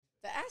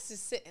ass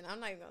is sitting. I'm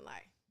not even gonna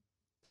lie.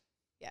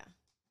 Yeah.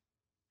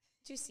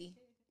 Juicy.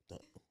 No.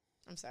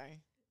 I'm sorry.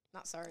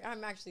 Not sorry.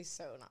 I'm actually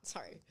so not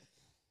sorry.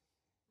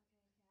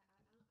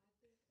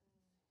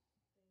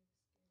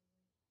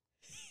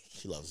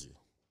 She loves you.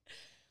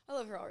 I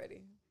love her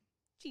already.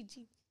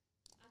 Gigi.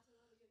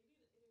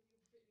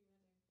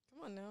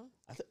 Come on now.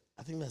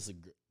 I think that's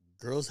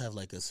girls have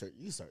like a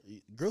certain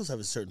girls have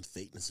a certain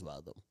fakeness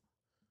about them.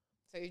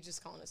 So you're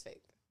just calling us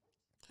fake?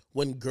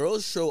 When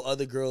girls show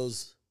other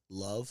girls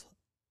love,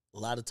 a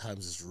lot of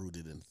times it's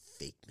rooted in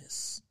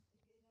fakeness.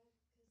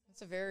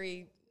 That's a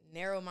very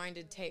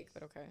narrow-minded take,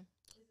 but okay.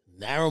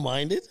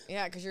 Narrow-minded?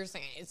 Yeah, because you're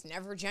saying it's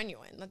never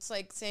genuine. That's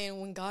like saying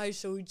when guys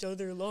show each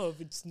other love,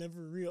 it's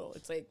never real.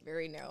 It's like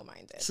very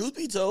narrow-minded. Truth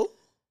be told,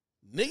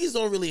 niggas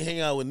don't really hang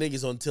out with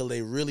niggas until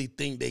they really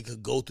think they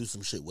could go through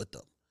some shit with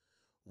them.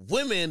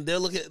 Women, they're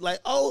looking like,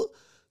 oh,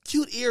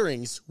 cute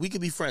earrings, we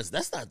could be friends.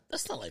 That's not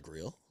like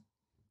real.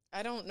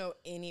 I don't know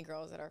any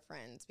girls that are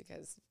friends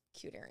because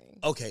cute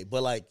earrings. Okay,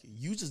 but like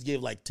you just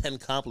gave like 10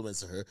 compliments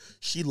to her.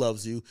 She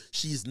loves you.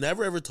 She's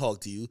never ever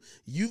talked to you.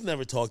 You've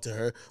never talked to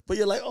her. But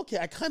you're like, okay,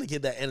 I kind of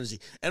get that energy.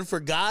 And for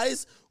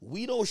guys,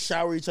 we don't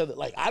shower each other.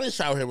 Like I didn't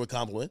shower him with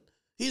compliment.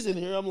 He's in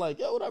here. I'm like,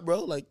 yo, what up,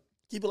 bro? Like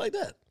keep it like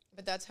that.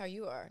 But that's how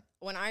you are.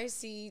 When I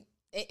see,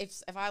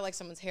 if I like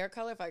someone's hair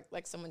color, if I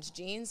like someone's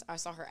jeans, I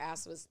saw her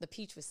ass the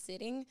peach was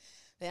sitting,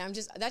 then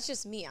that's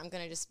just me. I'm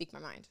going to just speak my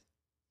mind.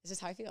 It's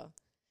just how I feel.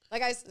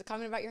 Like I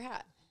commented about your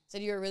hat.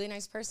 Said you're a really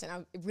nice person.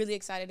 I'm really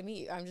excited to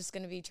meet you. I'm just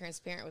going to be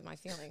transparent with my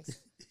feelings.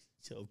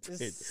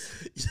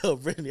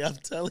 Brittany, I'm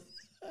telling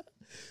you.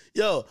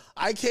 Yo,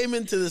 I came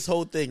into this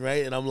whole thing,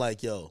 right? And I'm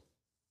like, yo,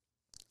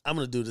 I'm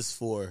going to do this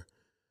for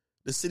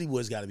the City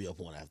Boys got to be up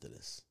on after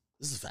this.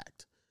 This is a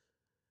fact.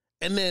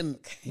 And then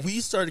we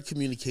started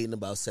communicating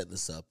about setting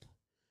this up.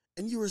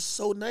 And you were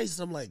so nice.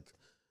 And I'm like,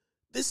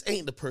 this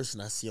ain't the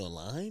person I see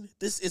online.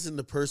 This isn't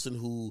the person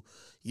who,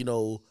 you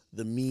know,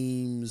 the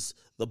memes,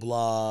 the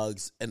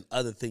blogs, and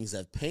other things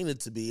have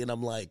painted to be. And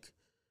I'm like,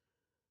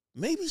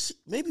 maybe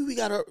we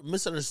got her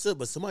misunderstood,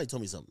 but somebody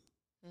told me something.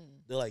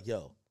 They're like,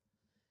 yo,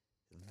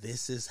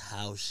 this is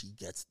how she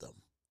gets them.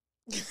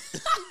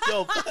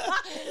 Yo,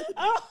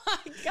 oh my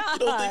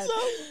God. You don't think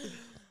so?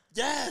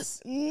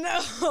 Yes.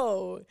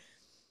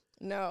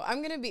 No, I'm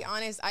going to be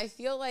honest. I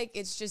feel like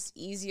it's just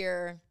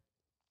easier.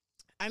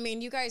 I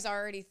mean, you guys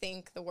already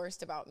think the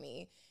worst about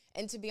me.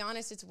 And to be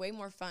honest, it's way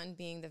more fun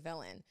being the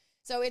villain.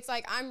 So it's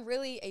like I'm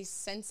really a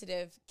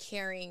sensitive,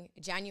 caring,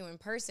 genuine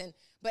person,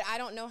 but I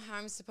don't know how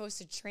I'm supposed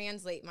to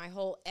translate my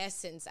whole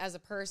essence as a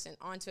person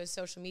onto a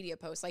social media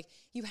post. Like,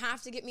 you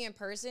have to get me in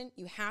person.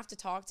 You have to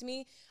talk to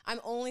me. I'm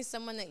only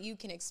someone that you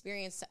can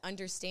experience to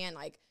understand,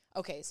 like,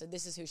 okay, so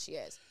this is who she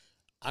is.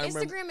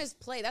 Instagram is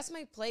play. That's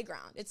my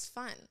playground. It's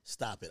fun.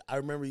 Stop it. I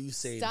remember you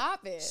saying,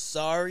 stop it.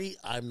 Sorry,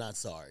 I'm not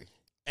sorry.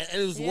 And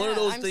it was one of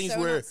those things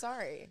where, not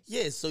sorry.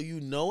 Yeah, so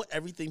you know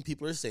everything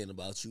people are saying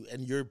about you,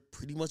 and you're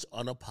pretty much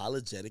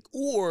unapologetic,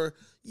 or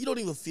you don't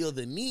even feel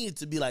the need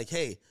to be like,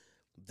 hey,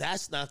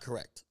 that's not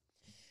correct.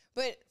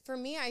 But for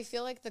me, I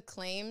feel like the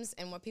claims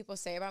and what people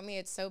say about me,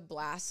 it's so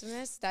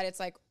blasphemous that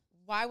it's like,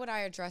 why would I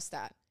address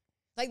that?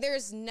 Like,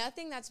 there's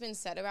nothing that's been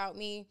said about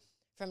me,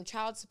 from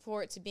child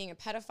support to being a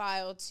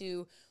pedophile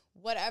to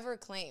whatever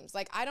claims.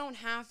 Like, I don't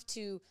have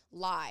to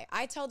lie.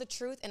 I tell the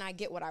truth and I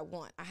get what I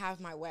want. I have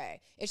my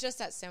way. It's just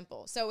that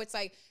simple. So it's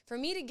like, for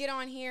me to get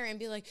on here and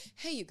be like,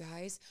 hey, you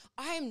guys,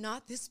 I am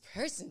not this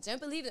person.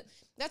 Don't believe it.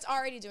 That's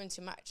already doing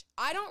too much.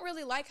 I don't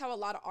really like how a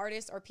lot of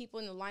artists or people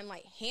in the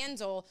limelight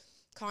handle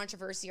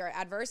controversy or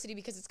adversity,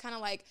 because it's kind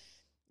of like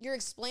you're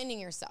explaining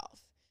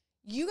yourself.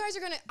 You guys are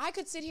going to, I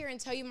could sit here and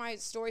tell you my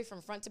story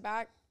from front to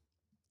back.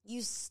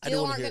 You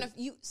still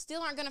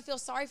aren't gonna feel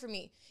sorry for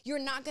me. You're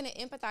not gonna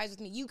empathize with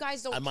me. You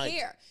guys don't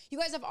care. You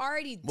guys have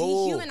already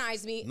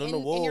dehumanized me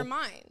in your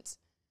mind.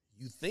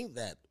 You think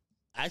that?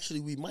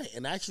 Actually, we might.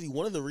 And actually,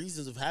 one of the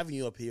reasons of having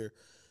you up here,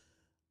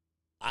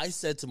 I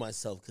said to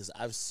myself, because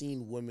I've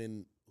seen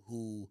women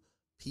who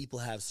people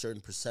have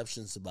certain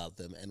perceptions about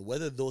them, and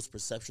whether those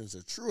perceptions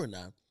are true or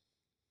not,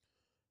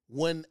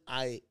 when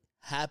I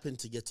happened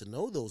to get to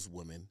know those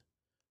women,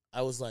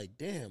 I was like,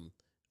 damn,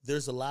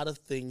 there's a lot of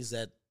things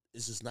that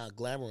is just not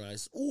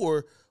glamorized, or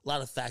a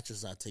lot of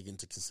factors not taken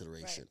into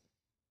consideration.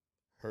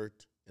 Right.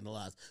 Hurt and a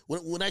lot.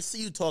 When I see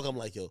you talk, I'm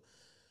like, yo,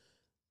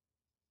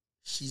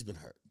 she's been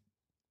hurt.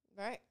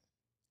 Right.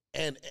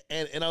 And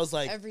I was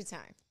like, every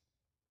time.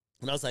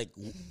 And I was like,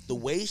 the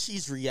way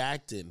she's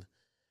reacting,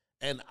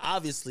 and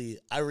obviously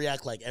I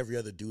react like every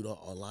other dude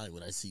online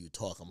when I see you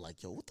talk. I'm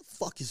like, yo, what the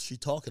fuck is she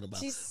talking about?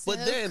 She's so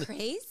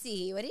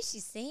crazy. What is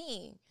she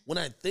saying? When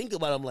I think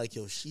about it, I'm like,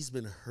 yo, she's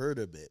been hurt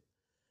a bit.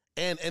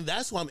 And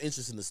that's why I'm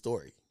interested in the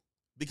story,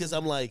 because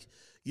I'm like,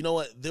 you know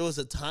what? There was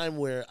a time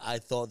where I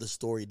thought the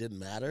story didn't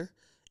matter,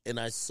 and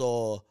I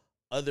saw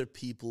other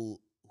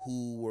people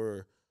who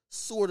were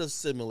sort of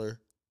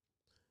similar.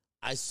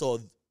 I saw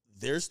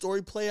their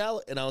story play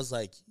out, and I was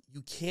like,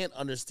 you can't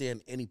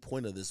understand any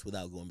point of this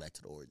without going back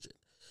to the origin.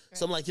 Right.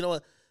 So I'm like, you know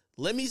what?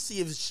 Let me see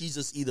if she's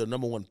just either,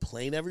 number one,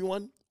 playing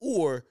everyone,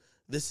 or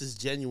this is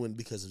genuine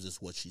because of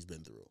just what she's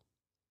been through.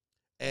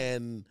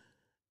 And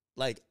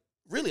like,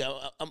 really,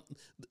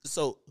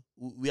 so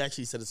we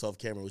actually said this off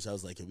camera, which I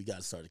was like, hey, we got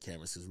to start the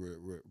cameras because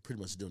we're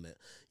pretty much doing that,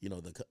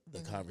 the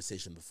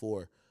conversation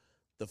before.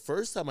 The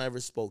first time I ever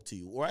spoke to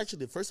you, or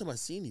actually the first time I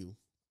seen you,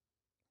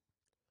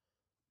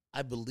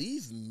 I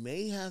believe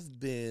may have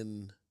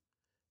been,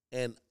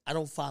 and I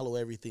don't follow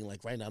everything.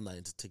 Like right now, I'm not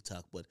into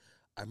TikTok, but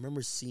I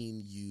remember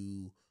seeing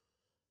you,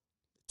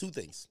 two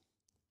things.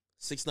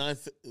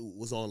 6ix9ine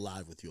was on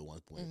live with you at one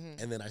point,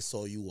 and then I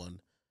saw you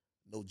on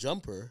No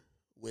Jumper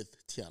with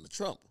Tiana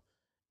Trump.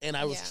 And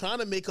I was trying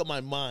to make up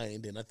my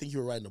mind, and I think you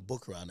were writing a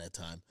book around that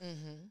time,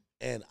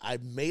 and I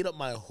made up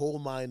my whole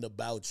mind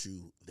about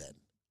you then.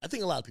 I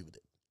think a lot of people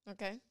did.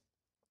 Okay.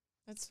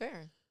 That's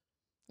fair.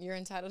 You're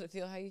entitled to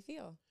feel how you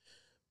feel.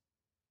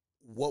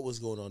 What was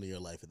going on in your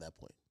life at that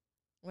point?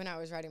 When I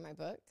was writing my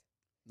book?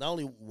 Not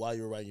only while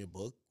you were writing your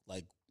book,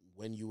 like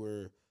when you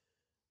were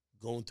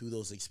going through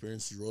those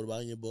experiences you wrote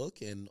about in your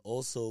book, and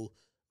also,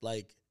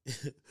 like,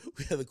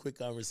 we had a quick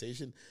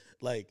conversation.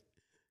 Like,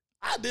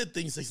 I did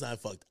think 6ix9ine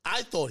fucked.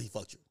 I thought he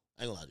fucked you.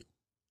 I ain't gonna lie to you.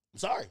 I'm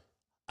sorry.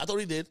 I thought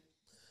he did.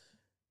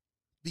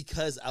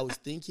 Because I was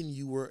thinking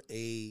you were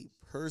a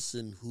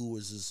person who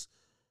was just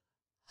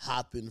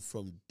hopping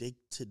from dick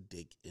to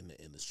dick in the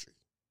industry.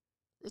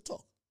 Real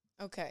talk.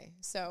 Okay,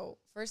 so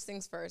first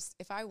things first,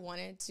 if I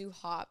wanted to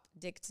hop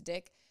dick to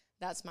dick,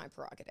 that's my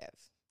prerogative.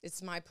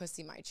 It's my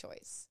pussy, my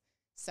choice.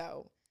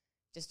 So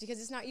just because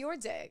it's not your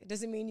dick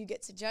doesn't mean you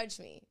get to judge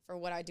me for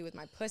what I do with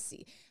my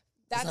pussy.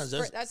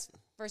 That's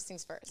first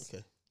things first.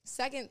 Okay.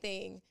 Second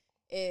thing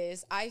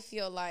is I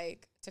feel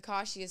like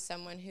Tekashi is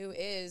someone who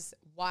is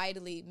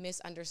widely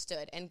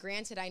misunderstood. And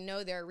granted, I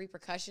know there are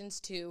repercussions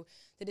to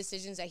the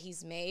decisions that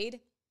he's made.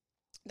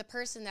 The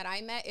person that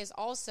I met is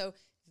also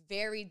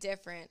very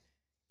different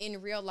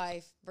in real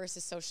life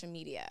versus social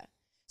media.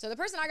 So the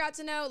person I got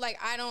to know,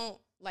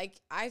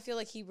 I feel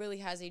like he really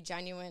has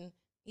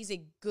he's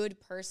a good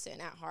person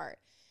at heart.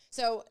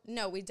 So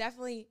no, we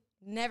definitely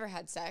never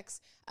had sex.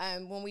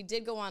 When we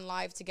did go on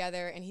live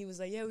together and he was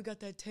like, yeah, we got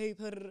that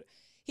tape.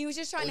 He was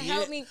just trying to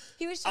help me.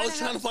 I was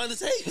trying to find the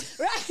tape.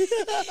 Right.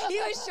 He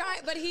was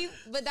trying,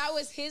 but that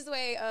was his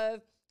way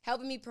of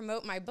helping me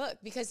promote my book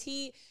because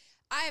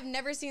I have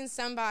never seen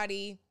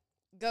somebody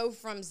go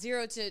from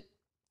 0 to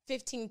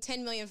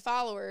 10 million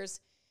followers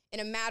in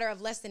a matter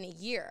of less than a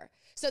year.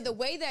 So the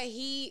way that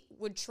he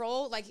would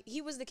troll, like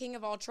he was the king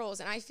of all trolls.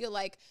 And I feel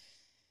like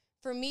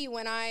for me,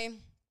 when I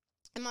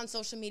am on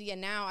social media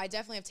now, I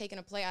definitely have taken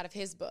a play out of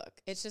his book.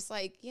 It's just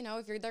like,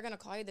 if they're going to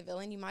call you the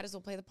villain, you might as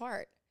well play the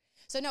part.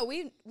 So no,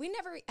 we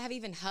never have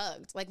even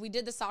hugged. Like we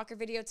did the soccer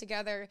video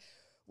together,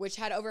 which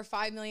had over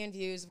 5 million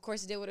views. Of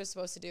course, it did what it was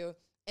supposed to do.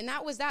 And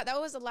that was that. That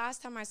was the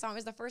last time I saw him. It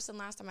was the first and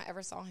last time I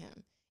ever saw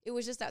him. It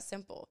was just that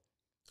simple.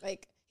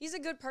 Like, he's a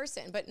good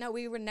person. But no,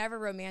 we were never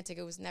romantic.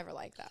 It was never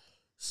like that.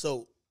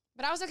 So.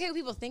 But I was okay with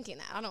people thinking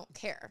that. I don't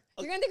care.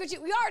 You're going to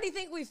think we already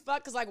think we fuck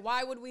because, like,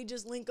 why would we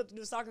just link up to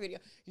do a soccer video?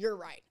 You're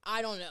right.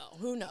 I don't know.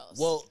 Who knows?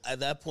 Well, at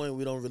that point,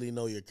 we don't really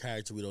know your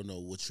character. We don't know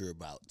what you're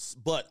about.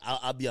 But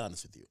I'll be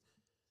honest with you.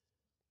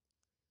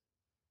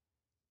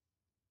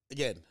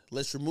 Again,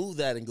 let's remove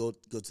that and go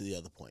to the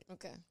other point.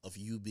 Okay. Of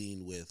you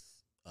being with,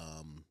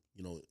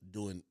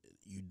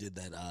 you did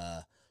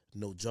that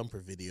No Jumper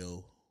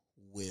video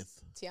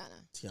with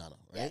Tiana,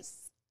 right?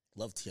 Yes.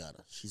 Love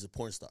Tiana. She's a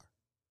porn star.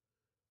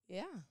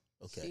 Yeah.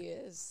 Okay. She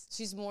is.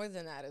 She's more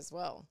than that as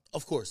well.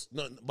 Of course.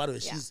 No, by the way,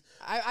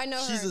 I know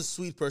she's her. a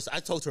sweet person. I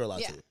talk to her a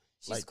lot too.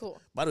 She's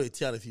cool. By the way,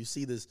 Tiana, if you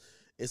see this,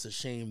 it's a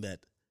shame that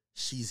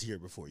she's here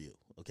before you.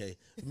 Okay,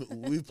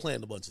 we've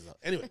planned a bunch of stuff.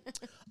 Anyway,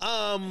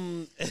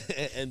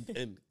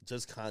 and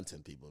just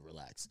content, people,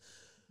 relax.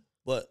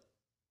 But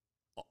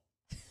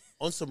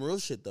on some real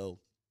shit though,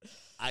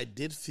 I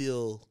did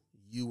feel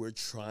you were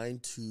trying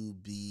to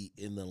be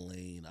in the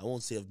lane. I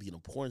won't say of being a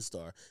porn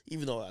star,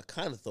 even though I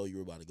kind of thought you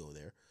were about to go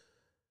there.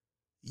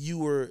 You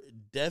were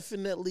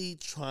definitely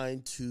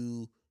trying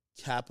to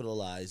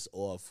capitalize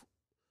off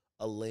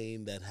a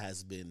lane that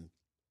has been,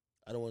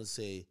 I don't want to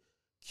say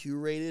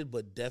curated,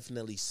 but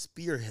definitely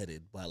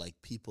spearheaded by like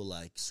people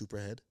like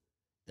Superhead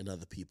and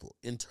other people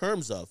in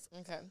terms of,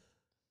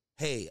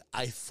 hey,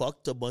 I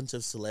fucked a bunch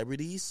of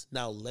celebrities.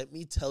 Now let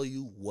me tell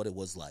you what it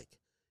was like.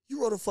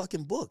 You wrote a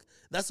fucking book.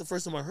 That's the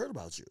first time I heard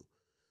about you.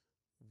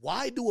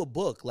 Why do a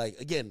book? Like,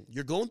 again,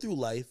 you're going through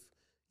life.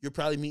 You're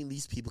probably meeting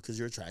these people because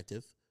you're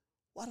attractive.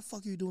 Why the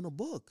fuck are you doing a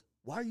book?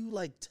 Why are you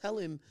like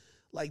telling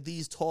like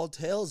these tall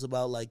tales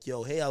about like,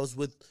 yo, hey, I was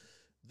with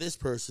this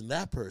person,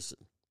 that person.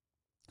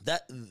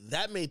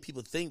 That made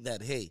people think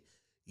that, hey,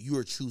 you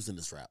are choosing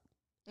this route.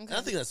 Okay. And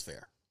I think that's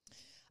fair.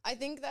 I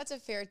think that's a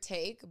fair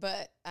take,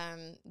 but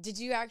did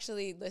you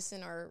actually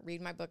listen or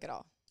read my book at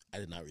all? I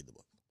did not read the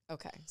book.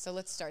 Okay, so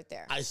let's start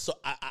there. I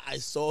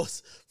saw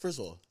first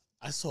of all,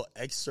 I saw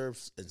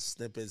excerpts and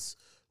snippets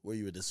where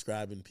you were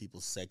describing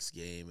people's sex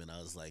game, and I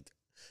was like,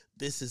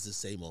 this is the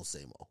same old,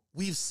 same old.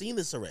 We've seen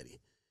this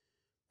already.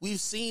 We've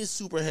seen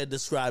Superhead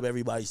describe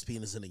everybody's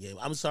penis in the game.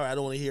 I'm sorry, I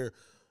don't want to hear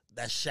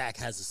that Shaq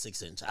has a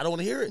 6-inch. I don't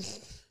want to hear it.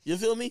 You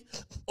feel me?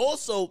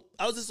 Also,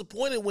 I was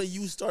disappointed when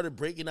you started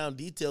breaking down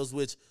details,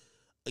 which,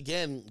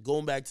 again,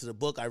 going back to the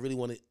book, I really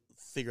want to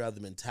figure out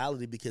the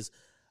mentality because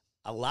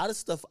a lot of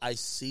stuff I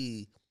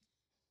see,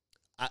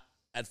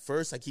 at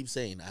first I keep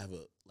saying I have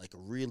a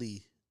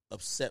really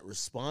upset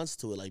response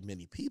to it, like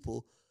many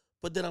people,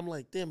 but then I'm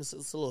like, damn, it's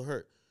a little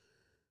hurt.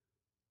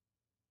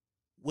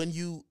 When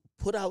you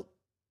put out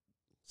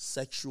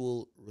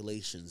sexual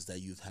relations that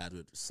you've had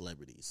with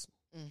celebrities,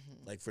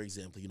 like for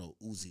example,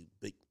 Uzi,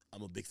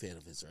 I'm a big fan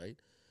of his, right?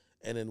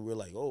 And then we're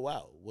like, oh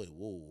wow, wait,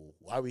 whoa,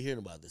 why are we hearing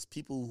about this?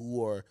 People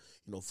who are,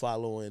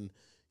 following,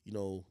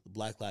 the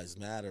Black Lives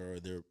Matter, or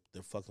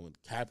they're fucking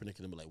with Kaepernick,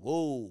 and they're like,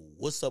 whoa,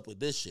 what's up with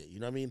this shit? You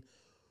know what I mean?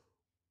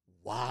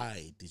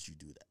 Why did you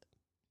do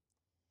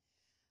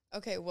that?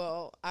 Okay,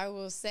 well, I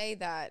will say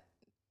that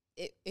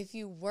if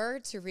you were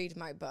to read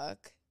my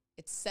book,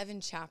 it's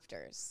 7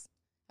 chapters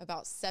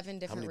about 7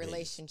 different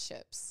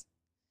relationships.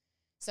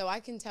 So I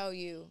can tell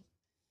you,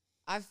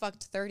 I've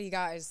fucked 30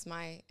 guys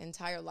my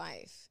entire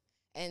life.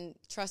 And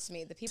trust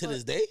me, the people... To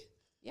this day?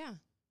 Yeah.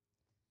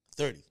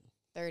 30?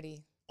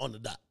 30. On the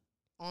dot?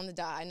 On the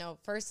dot. I know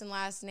first and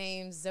last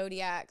names,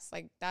 zodiacs,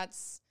 like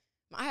that's...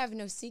 I have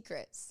no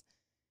secrets.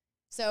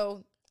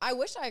 So I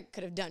wish I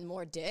could have done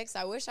more dicks.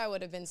 I wish I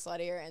would have been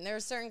sluttier. And there are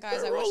certain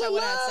guys I wish I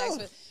would have had sex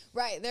with.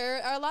 Right.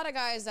 There are a lot of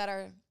guys that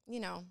are,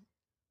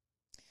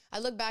 I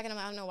look back and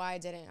I don't know why I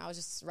didn't. I was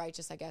just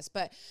righteous, I guess.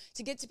 But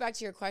to get back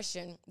to your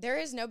question, there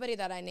is nobody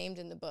that I named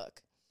in the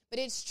book. But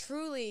it's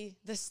truly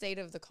the state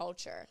of the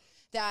culture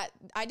that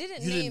I didn't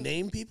name. You didn't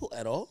name people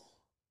at all?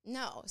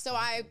 No. So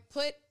I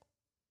put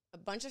a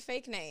bunch of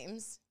fake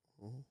names,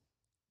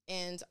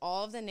 and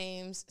all of the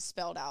names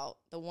spelled out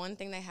the one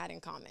thing they had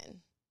in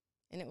common,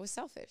 and it was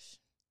selfish.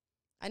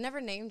 I never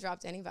name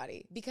dropped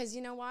anybody because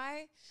you know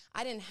why?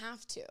 I didn't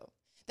have to.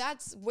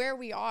 That's where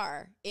we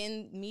are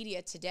in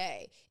media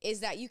today, is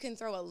that you can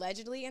throw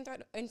allegedly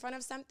in front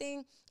of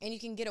something and you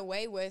can get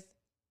away with,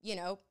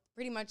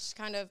 pretty much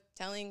kind of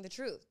telling the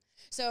truth.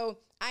 So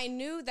I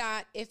knew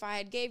that if I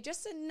had gave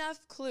just enough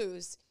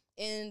clues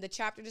in the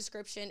chapter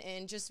description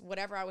and just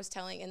whatever I was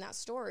telling in that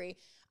story,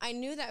 I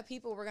knew that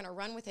people were going to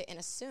run with it and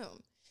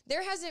assume.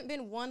 There hasn't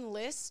been one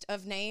list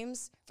of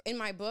names in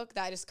my book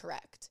that is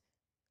correct.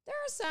 There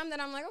are some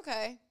that I'm like,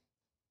 okay.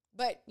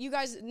 But you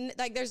guys,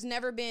 there's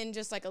never been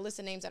just like a list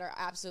of names that are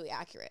absolutely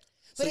accurate.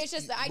 But it's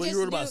just that I just you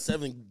wrote about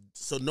 7,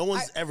 so no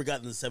one's ever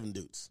gotten the 7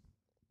 dudes.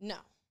 No,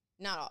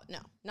 not all. No,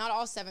 not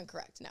all 7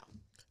 correct. No,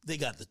 they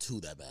got the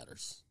 2 that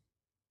matters.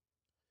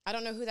 I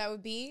don't know who that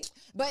would be,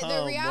 but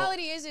the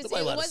reality is, it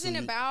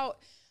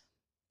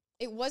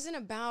wasn't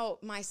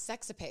about my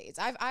sexapades.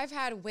 I've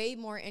had way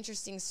more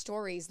interesting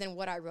stories than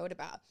what I wrote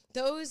about.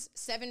 Those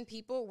 7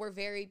 people were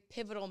very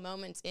pivotal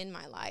moments in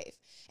my life.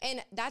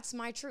 And that's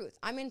my truth.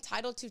 I'm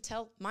entitled to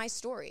tell my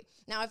story.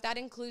 Now, if that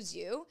includes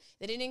you,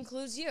 then it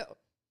includes you.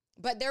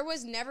 But there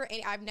was never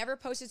any, I've never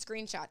posted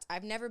screenshots.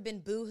 I've never been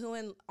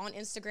boo-hooing on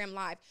Instagram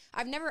Live.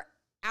 I've never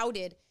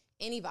outed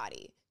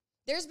anybody.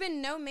 There's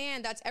been no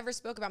man that's ever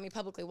spoke about me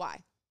publicly. Why?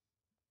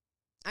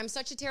 I'm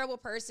such a terrible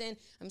person.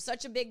 I'm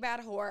such a big bad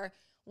whore.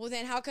 Well,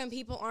 then how come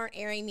people aren't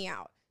airing me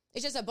out?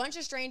 It's just a bunch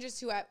of strangers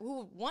who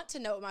want to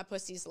know what my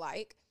pussy's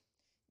like,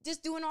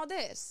 just doing all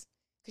this.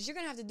 Because you're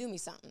going to have to do me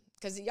something.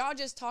 Because y'all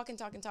just talking.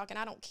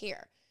 I don't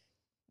care.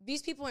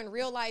 These people in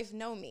real life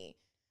know me.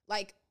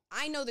 Like,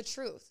 I know the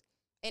truth.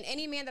 And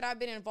any man that I've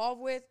been involved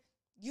with,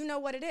 you know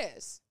what it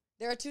is.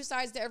 There are 2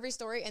 sides to every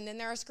story, and then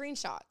there are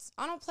screenshots.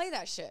 I don't play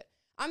that shit.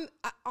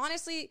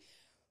 Honestly,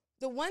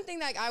 the one thing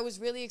that I was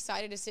really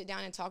excited to sit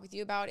down and talk with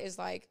you about is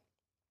I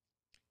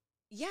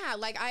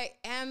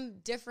am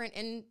different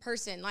in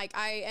person. Like,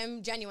 I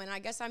am genuine. I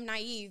guess I'm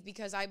naive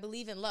because I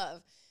believe in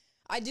love.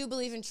 I do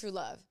believe in true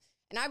love.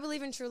 And I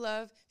believe in true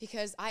love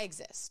because I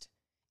exist.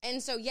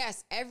 And so,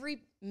 yes,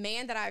 every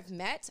man that I've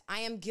met,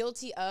 I am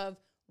guilty of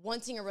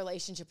wanting a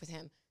relationship with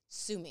him.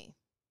 Sue me.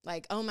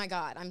 Like, oh my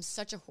God, I'm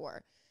such a whore.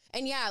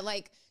 And yeah,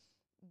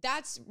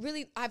 that's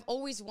really, I've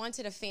always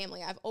wanted a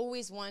family. I've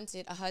always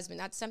wanted a husband.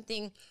 That's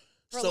something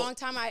for a long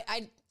time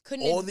I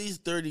couldn't. All these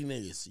 30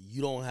 niggas,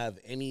 you don't have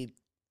any,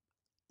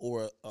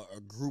 or a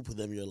group of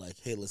them, you're like,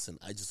 hey, listen,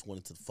 I just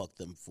wanted to fuck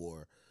them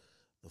for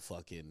the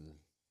fucking,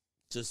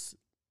 just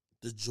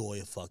the joy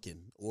of fucking,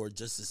 or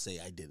just to say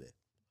I did it.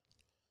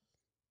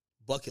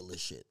 Bucket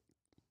list shit.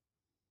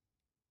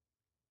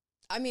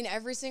 I mean,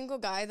 every single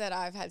guy that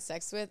I've had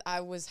sex with,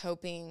 I was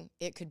hoping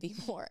it could be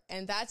more.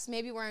 And that's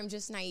maybe where I'm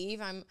just naive.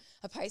 I'm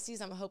a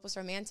Pisces. I'm a hopeless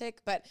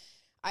romantic. But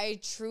I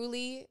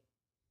truly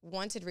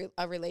wanted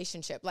a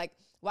relationship. Like,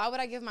 why would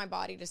I give my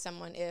body to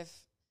someone if,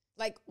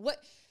 what?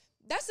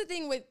 That's the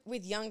thing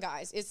with young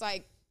guys. It's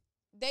like,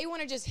 they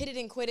want to just hit it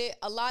and quit it.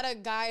 A lot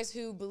of guys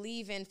who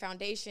believe in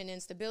foundation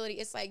and stability,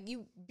 it's like,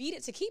 you beat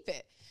it to keep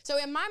it. So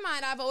in my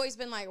mind, I've always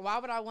been like, why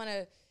would I want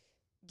to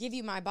give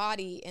you my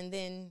body and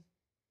then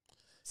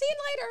see you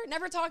later,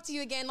 never talk to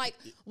you again? Like,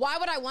 why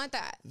would I want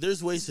that?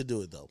 There's ways to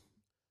do it, though.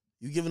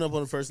 You giving up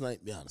on the first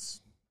night? Be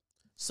honest.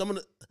 Some of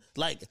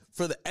the,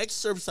 for the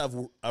excerpts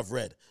I've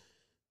read,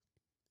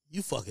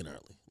 you fucking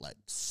early, like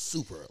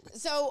super early.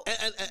 So,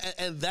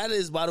 and that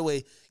is, by the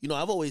way, you know,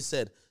 I've always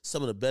said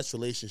some of the best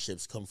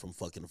relationships come from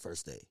fucking the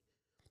first day.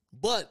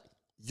 But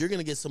you're going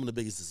to get some of the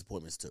biggest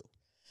disappointments too.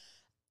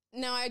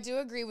 no, I do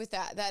agree with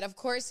that. That, of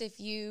course, if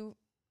you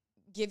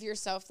give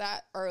yourself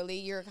that early,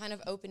 you're kind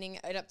of opening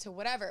it up to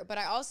whatever. But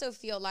I also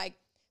feel like,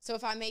 so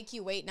if I make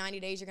you wait 90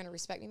 days, you're going to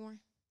respect me more?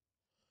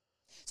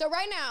 So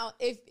right now,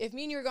 if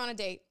me and you are going on a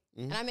date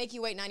and I make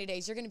you wait 90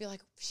 days, you're going to be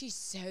like, she's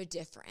so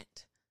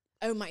different.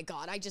 Oh, my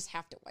God, I just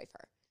have to wife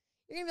her.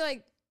 You're going to be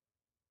like,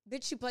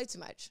 bitch, you play too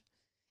much.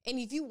 And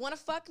if you want to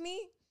fuck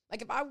me,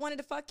 like if I wanted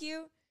to fuck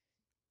you,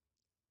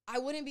 I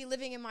wouldn't be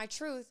living in my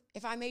truth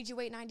if I made you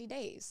wait 90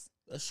 days.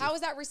 How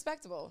is that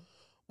respectable?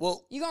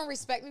 Well, you going to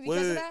respect me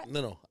because of that?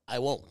 No, I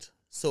won't.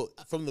 So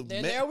from the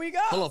there we go.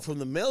 Hold on, from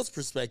the male's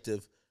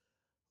perspective,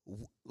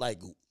 like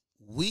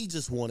we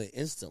just want it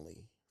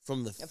instantly.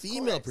 From the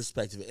female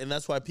perspective, and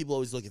that's why people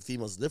always look at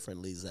females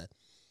differently, is that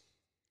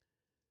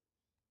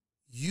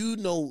you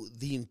know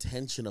the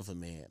intention of a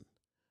man.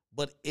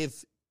 But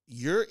if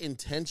your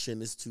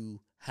intention is to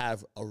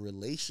have a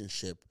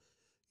relationship,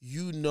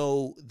 you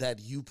know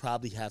that you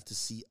probably have to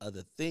see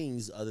other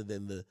things other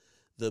than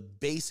the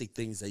basic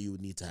things that you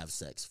would need to have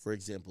sex. For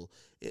example,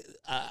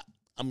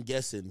 I'm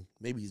guessing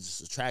maybe it's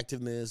just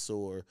attractiveness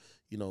or,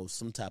 you know,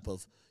 some type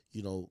of,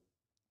 you know,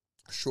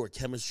 short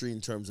chemistry in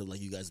terms of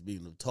like you guys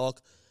being able to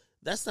talk.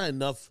 That's not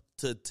enough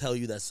to tell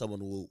you that someone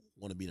will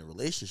want to be in a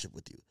relationship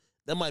with you.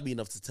 That might be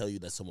enough to tell you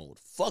that someone would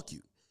fuck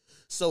you.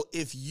 So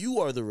if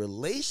you are the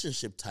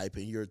relationship type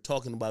and you're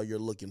talking about you're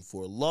looking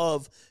for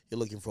love, you're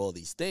looking for all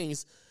these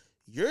things,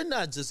 you're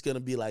not just going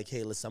to be like,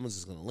 hey, listen, I'm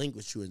just going to link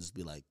with you and just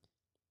be like,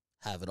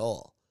 have it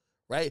all,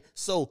 right?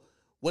 So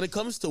when it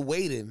comes to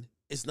waiting,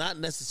 it's not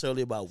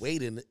necessarily about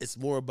waiting. It's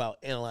more about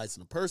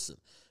analyzing a person.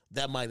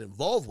 That might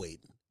involve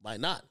waiting, might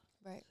not.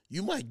 Right.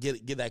 You might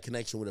get that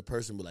connection with a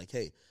person and be like,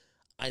 hey,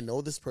 I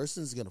know this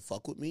person is going to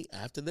fuck with me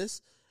after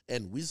this,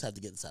 and we just have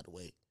to get this out of the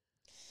way.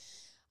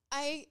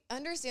 I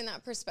understand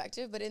that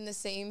perspective, but in the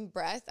same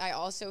breath, I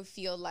also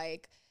feel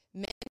like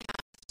men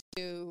have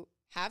to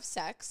have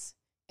sex,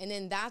 and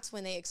then that's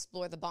when they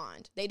explore the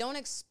bond. They don't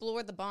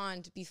explore the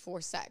bond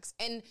before sex.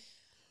 And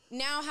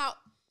now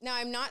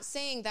I'm not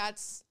saying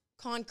that's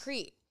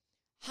concrete.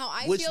 How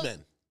I Which feel,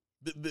 men?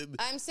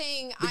 I'm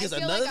saying because I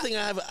feel another like thing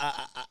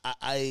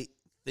I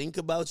think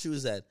about you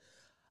is that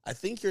I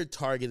think you're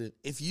targeted.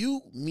 If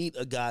you meet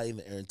a guy in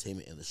the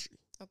entertainment industry,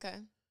 okay,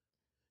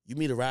 you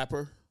meet a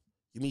rapper,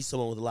 you meet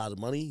someone with a lot of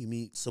money, you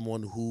meet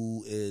someone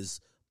who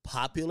is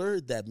popular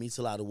that meets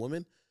a lot of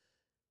women.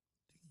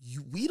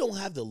 We don't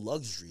have the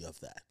luxury of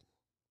that.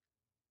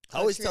 I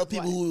always tell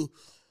people who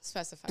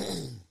specify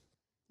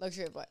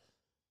luxury of what?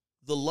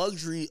 The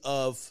luxury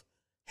of,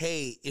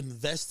 hey,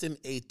 investing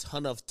a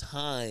ton of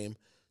time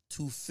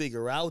to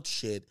figure out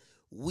shit.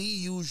 We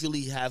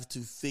usually have to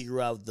figure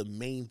out the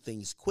main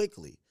things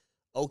quickly.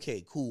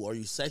 Okay, cool. Are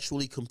you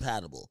sexually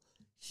compatible?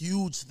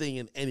 Huge thing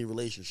in any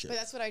relationship. But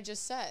that's what I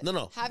just said.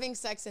 No. Having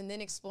sex and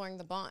then exploring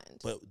the bond.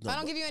 But if I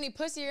don't give you any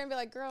pussy, you're going to be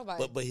like, girl, bye.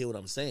 But hear what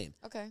I'm saying.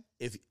 Okay.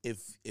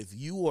 If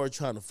you are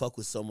trying to fuck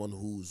with someone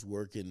who's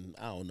working,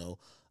 I don't know,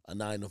 a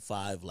 9 to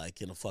 5,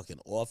 like in a fucking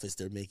office,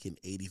 they're making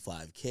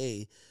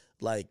 $85K.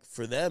 Like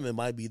for them, it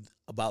might be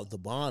about the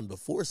bond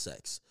before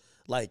sex.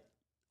 Like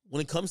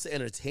when it comes to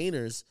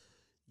entertainers,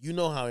 you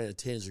know how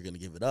entertainers are going to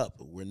give it up.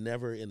 We're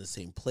never in the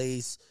same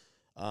place.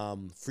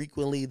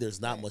 Frequently,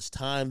 there's not much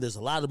time. There's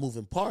a lot of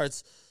moving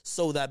parts.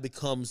 So that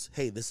becomes,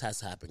 hey, this has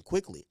to happen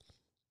quickly.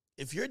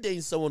 If you're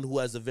dating someone who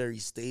has a very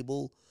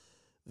stable,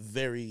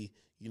 very,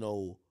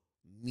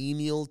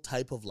 menial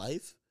type of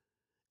life,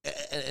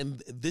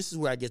 and this is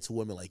where I get to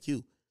women like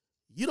you.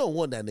 You don't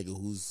want that nigga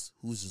who's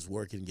just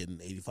working, getting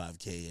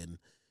 $85K, and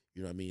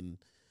you know what I mean.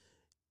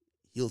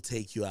 He'll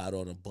take you out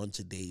on a bunch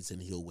of dates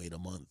and he'll wait a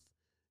month.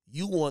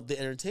 You want the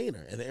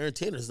entertainer, and the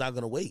entertainer is not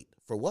going to wait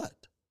for what?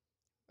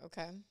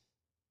 Okay.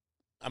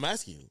 I'm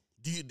asking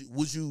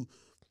you.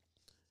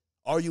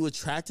 Are you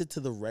attracted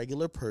to the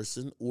regular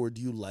person, or do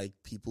you like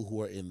people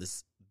who are in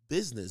this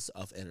business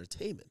of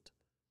entertainment?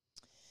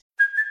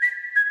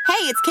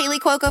 Hey, it's Kaylee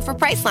Cuoco for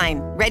Priceline.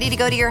 Ready to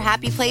go to your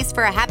happy place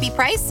for a happy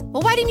price?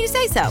 Well, why didn't you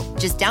say so?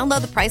 Just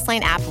download the Priceline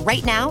app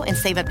right now and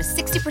save up to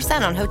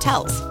 60% on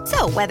hotels.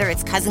 So whether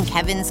it's Cousin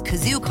Kevin's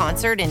Kazoo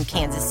Concert in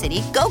Kansas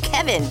City, go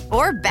Kevin,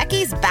 or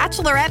Becky's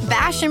Bachelorette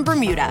Bash in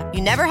Bermuda,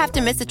 you never have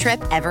to miss a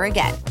trip ever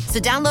again. So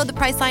download the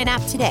Priceline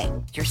app today.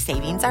 Your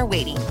savings are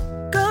waiting.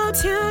 Go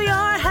to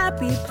your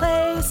happy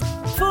place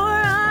for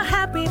a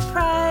happy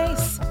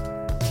price.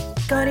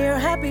 Go to your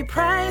happy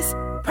price,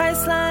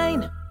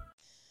 Priceline.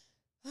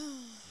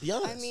 Be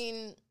honest. I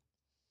mean,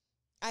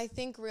 I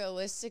think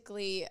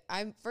realistically,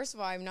 I'm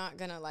not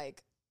gonna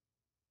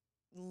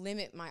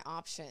limit my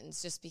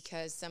options just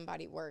because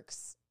somebody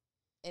works.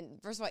 And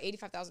first of all,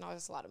 $85,000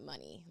 is a lot of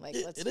money.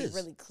 Let's be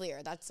really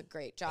clear. That's a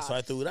great job. That's why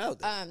I threw it out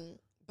there.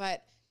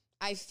 But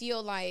I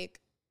feel like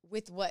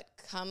with what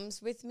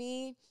comes with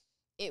me,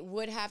 it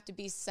would have to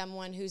be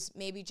someone who's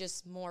maybe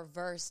just more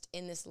versed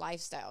in this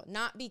lifestyle,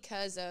 not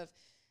because of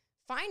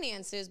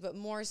finances, but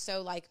more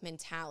so like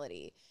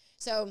mentality.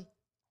 So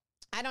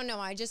I don't know.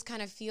 I just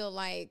kind of feel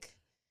like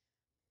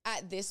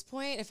at this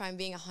point, if I'm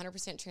being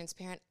 100%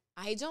 transparent,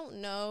 I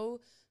don't know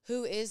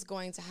who is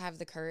going to have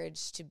the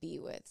courage to be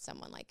with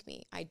someone like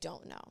me. I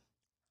don't know.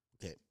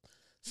 Okay,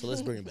 so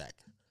let's bring it back.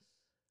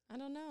 I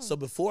don't know. So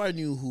before I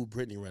knew who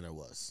Brittany Renner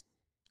was,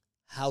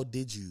 how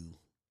did you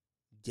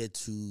get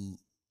to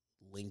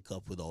link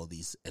up with all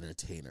these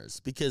entertainers?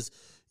 Because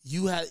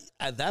you had,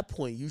 at that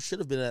point, you should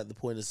have been at the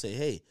point to say,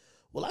 hey,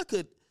 well, I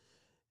could,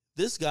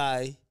 this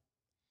guy,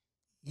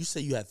 you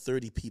say you had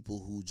 30 people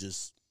who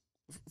just,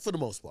 for the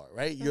most part,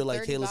 right? You're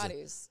like, hey, listen.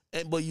 Bodies.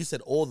 But you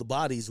said all the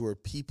bodies were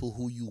people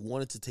who you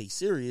wanted to take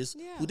serious,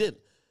 who didn't.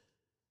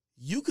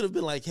 You could have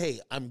been like, hey,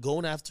 I'm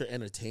going after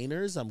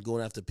entertainers. I'm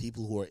going after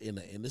people who are in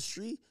the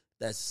industry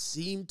that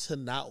seem to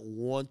not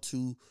want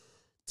to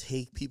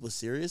take people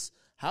serious.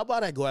 How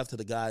about I go after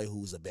the guy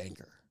who's a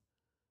banker?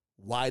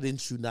 Why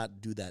didn't you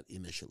not do that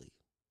initially?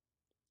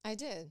 I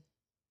did.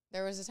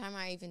 There was a time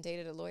I even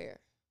dated a lawyer.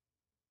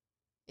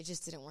 It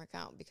just didn't work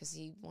out because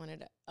he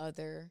wanted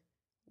other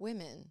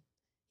women.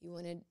 He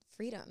wanted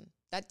freedom.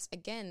 That's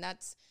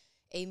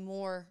a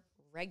more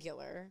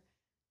regular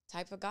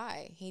type of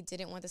guy. He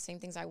didn't want the same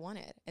things I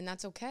wanted, and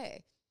that's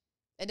okay.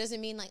 It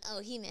doesn't mean like, oh,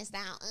 he missed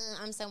out.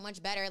 I'm so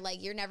much better.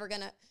 Like, you're never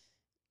gonna,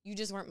 you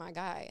just weren't my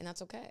guy, and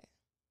that's okay.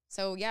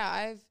 So, yeah,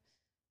 I've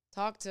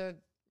talked to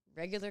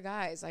regular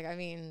guys. Like, I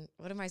mean,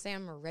 what am I saying?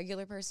 I'm a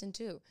regular person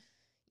too,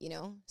 you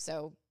know?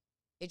 So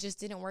it just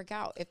didn't work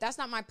out. If that's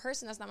not my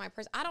person, that's not my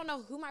person. I don't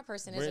know who my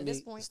person is at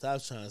this point.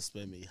 Stop trying to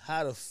spin me.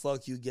 How the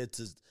fuck you get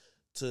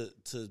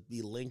to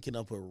be linking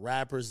up with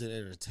rappers and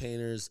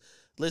entertainers?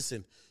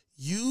 Listen,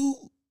 you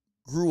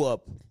grew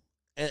up,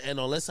 and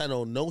unless I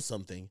don't know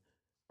something,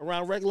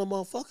 around regular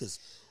motherfuckers.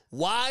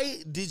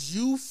 Why did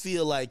you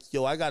feel like,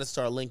 yo, I got to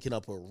start linking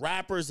up with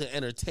rappers and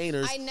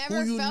entertainers? I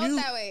never felt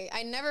that way.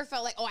 I never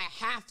felt like, oh, I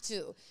have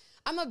to.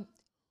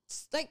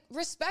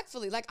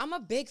 Respectfully, I'm a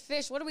big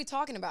fish. What are we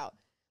talking about?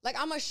 Like,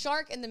 I'm a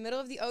shark in the middle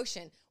of the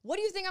ocean. What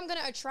do you think I'm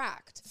going to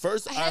attract?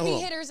 Heavy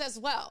hitters as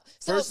well.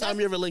 So first time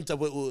you ever linked up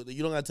with,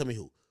 you don't got to tell me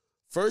who.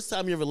 First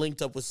time you ever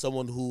linked up with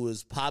someone who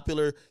is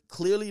popular,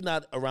 clearly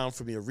not around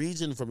from your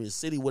region, from your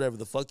city, whatever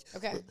the fuck.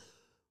 Okay.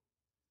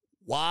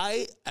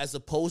 Why, as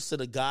opposed to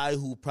the guy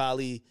who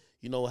probably,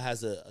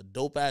 has a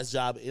dope-ass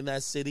job in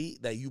that city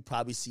that you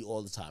probably see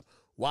all the time?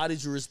 Why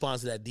did you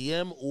respond to that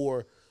DM,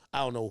 or, I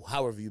don't know,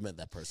 however you met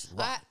that person?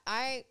 Why?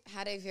 I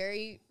had a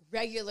very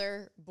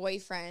regular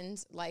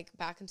boyfriend, like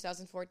back in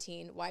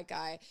 2014, white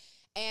guy,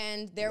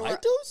 and there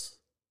white dudes?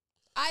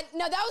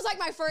 No, that was like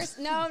my first.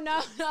 No.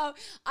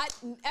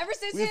 Ever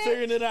since we're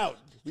figuring it out.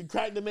 We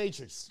cracked the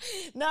matrix.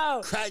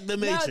 No, cracked the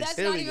matrix. No, that's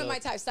Here not even my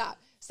type.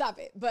 Stop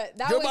it. But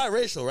you're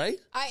biracial, right?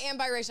 I am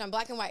biracial. I'm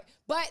black and white.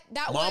 But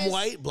that Mom was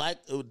white, black,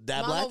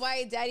 dad Mama black,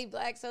 white, daddy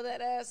black. So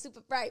that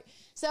super bright.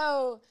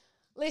 So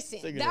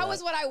listen, that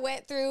was what I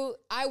went through.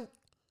 I'm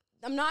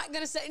not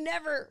gonna say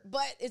never,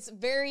 but it's a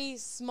very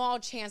small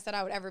chance that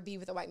I would ever be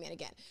with a white man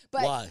again.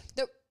 But why?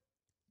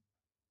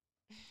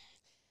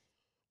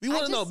 We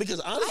want to know,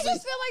 because honestly, I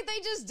just feel like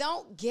they just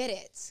don't get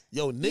it.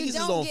 Yo, niggas is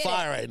on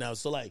fire right now.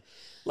 So like,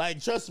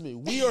 trust me,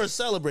 we are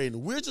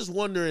celebrating. We're just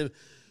wondering,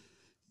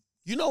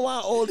 you know why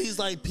all these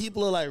like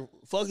people are like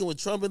fucking with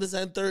Trump and this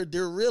and third?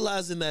 They're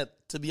realizing that,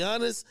 to be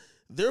honest,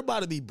 they're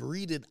about to be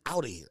breeded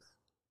out of here.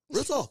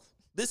 Real talk.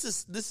 This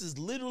is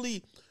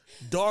literally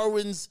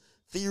Darwin's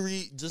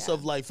theory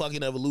of like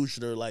fucking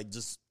evolution, or like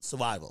just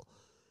survival.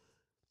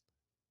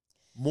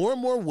 More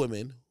and more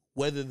women,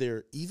 whether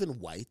they're even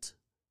white,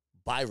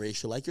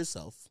 biracial like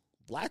yourself,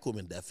 black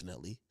women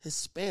definitely,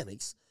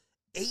 Hispanics,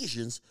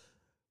 Asians,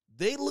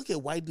 they look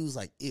at white dudes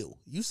like, ew.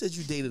 You said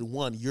you dated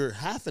one, you're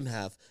half and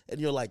half,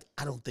 and you're like,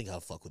 I don't think I'll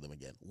fuck with them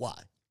again. Why?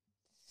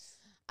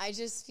 I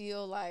just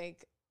feel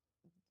like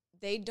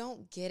they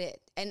don't get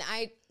it. And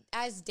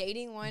as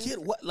dating one...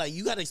 Get what? Like,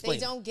 you got to explain.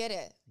 They don't get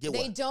it. Get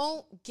they what?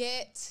 don't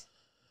get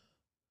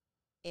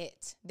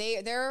it.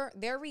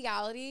 Their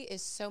reality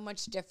is so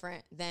much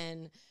different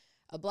than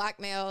a black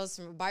male's,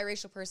 from a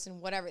biracial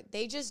person, whatever.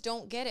 They just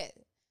don't get it.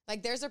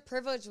 Like, there's a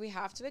privilege we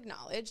have to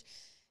acknowledge,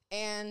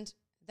 and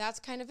that's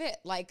kind of it.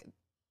 Like,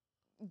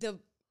 the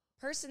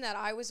person that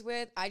I was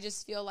with, I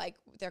just feel like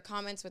their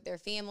comments with their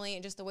family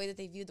and just the way that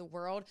they view the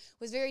world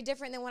was very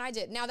different than what I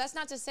did. Now, that's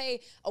not to say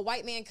a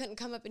white man couldn't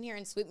come up in here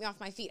and sweep me off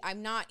my feet.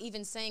 I'm not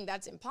even saying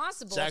that's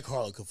impossible. Jack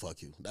Harlow could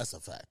fuck you. That's a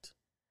fact.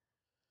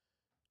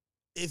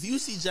 If you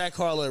see Jack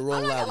Harlow and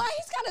Rolling I'm not Loud, gonna lie,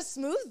 he's kind of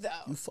smooth,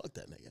 though. you fuck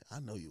that nigga. I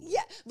know you would.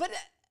 Yeah, but...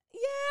 yeah,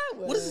 I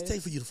would. What does it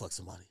take for you to fuck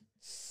somebody?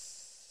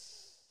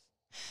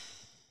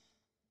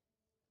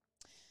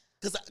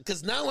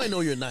 Because now I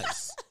know you're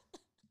nice.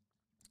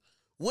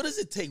 What does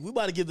it take? We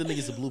about to give the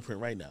niggas a blueprint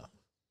right now.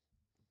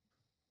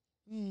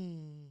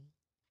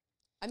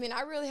 I mean,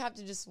 I really have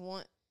to just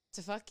want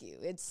to fuck you.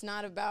 It's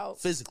not about...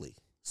 physically.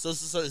 So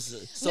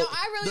no,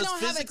 I really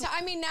don't have a type.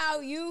 I mean,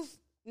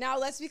 now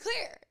let's be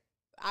clear.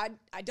 I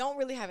don't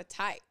really have a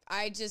type.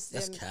 I just...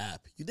 That's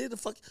cap. You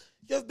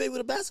ever baby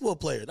with a basketball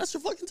player. That's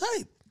your fucking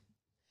type.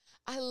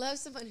 I love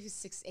someone who's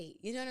 6'8".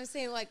 You know what I'm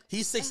saying? Like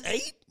He's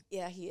 6'8"?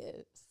 Yeah, he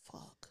is.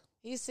 Fuck.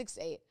 He's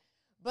 6'8".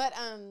 But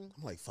I'm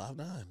like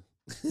 5'9".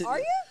 Are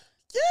you?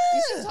 Yeah.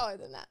 You seem taller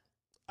than that.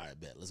 All right,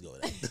 bet. Let's go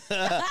with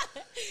that.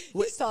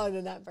 He's taller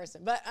than that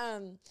person. But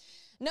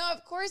no,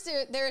 of course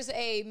there's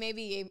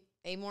maybe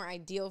a more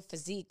ideal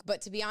physique.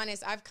 But to be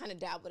honest, I've kind of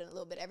dabbled in a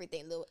little bit of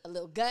everything. A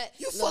little gut.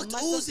 You little fucked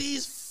muscle. Uzi.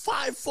 He's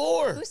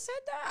 5'4". Who said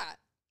that?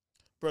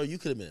 Bro, you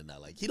could admit it now.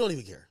 Like, he don't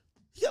even care.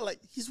 He got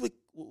he's with,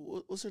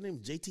 what's her name?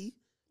 JT?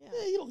 Yeah,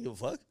 he don't give a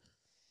fuck.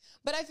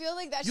 But I feel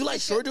like that. You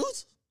like short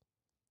dudes?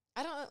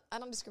 I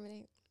don't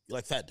discriminate. You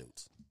like fat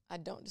dudes? I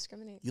don't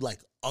discriminate. You like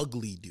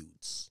ugly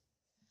dudes?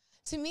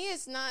 To me,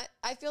 it's not.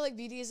 I feel like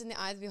beauty is in the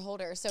eye of the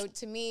beholder. So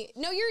to me,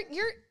 no,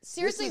 you're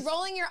seriously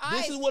rolling your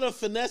eyes. This is what a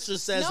finesser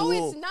says. No,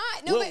 it's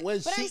not. No,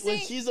 when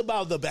she's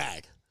about the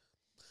bag.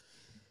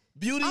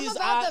 Beauty is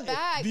about the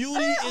bag.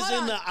 Beauty is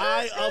in the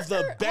eye of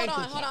the bank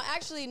account. Hold on.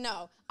 Actually,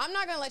 no. I'm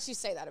not gonna let you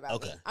say that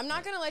about me. I'm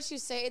not gonna let you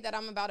say that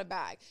I'm about a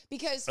bag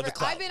because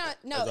I've been on.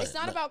 No, it's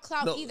not about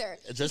clout either.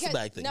 Just the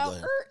bag thing.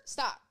 No,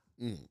 stop.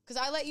 Because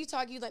I let you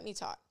talk, you let me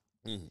talk.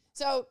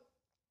 So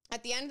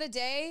at the end of the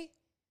day,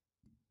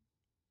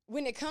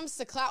 when it comes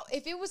to clout,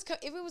 if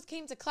it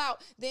came to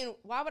clout, then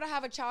why would I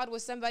have a child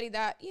with somebody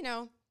that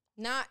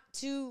not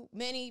too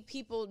many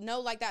people know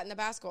like that in the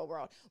basketball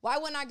world? Why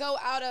wouldn't I go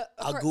out of...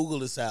 I'll Google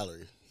his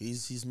salary.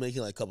 He's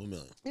making like a couple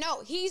million.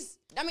 No,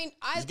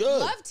 I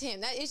loved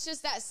him. It's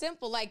just that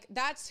simple. Like,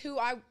 that's who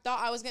I thought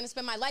I was going to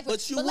spend my life with.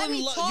 But you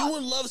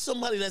wouldn't love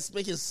somebody that's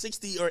making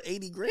 60 or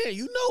 80 grand.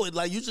 You know it.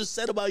 Like, you just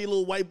said about your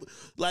little white...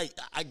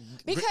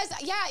 Because,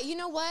 you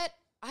know what?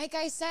 Like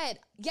I said,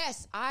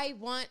 yes, I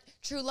want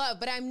true love,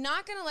 but I'm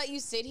not going to let you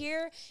sit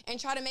here and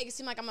try to make it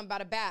seem like I'm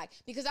about a bag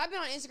because I've been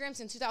on Instagram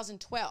since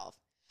 2012.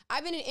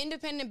 I've been an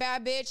independent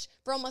bad bitch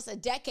for almost a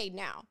decade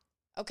now,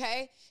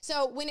 okay?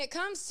 So when it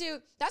comes to,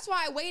 that's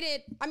why I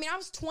waited. I mean, I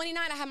was 29.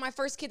 I had my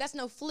first kid. That's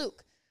no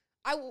fluke.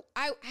 I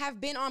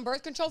have been on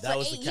birth control for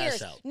 8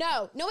 years. Out.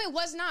 No, it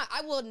was not.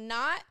 I will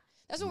not.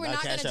 That's what we're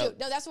not going to do.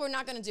 No, that's what we're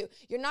not going to do.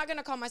 You're not going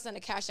to call my son a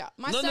cash out.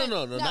 No,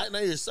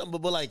 not your son,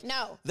 but like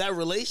that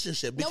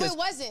relationship. Because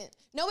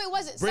No, it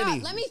wasn't. Brittany,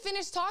 stop. Let me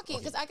finish talking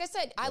because, like I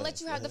said, I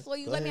let you have the floor.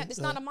 You let me have. It's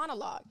not a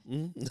monologue.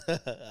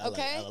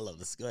 Okay? I love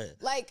this. Go ahead.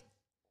 Like,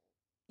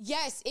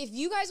 yes, if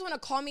you guys want to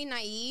call me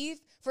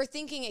naive for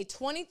thinking a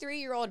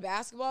 23-year-old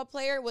basketball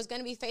player was going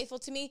to be faithful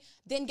to me,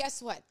 then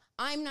guess what?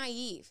 I'm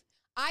naive.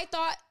 I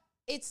thought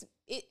I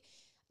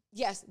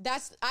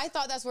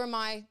thought that's where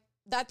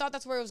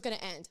it was going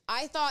to end.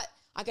 I thought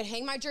I could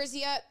hang my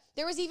jersey up.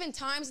 There was even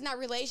times in that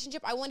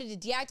relationship I wanted to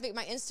deactivate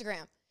my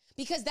Instagram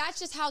because that's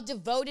just how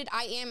devoted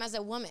I am as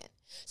a woman.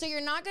 So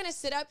you're not going to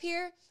sit up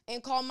here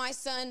and call my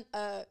son,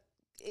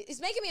 it's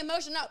making me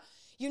emotional. No,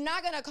 you're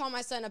not going to call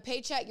my son a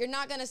paycheck. You're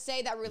not going to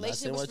say that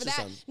relationship was for that.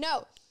 Son.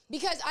 No,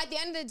 because at the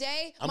end of the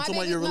day, I'm talking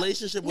about your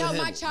relationship with him.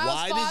 My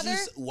child's father.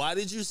 Why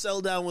did you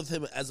settle down with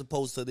him as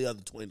opposed to the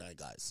other 29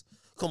 guys?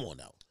 Come on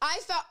now. I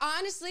felt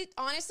honestly,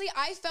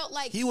 I felt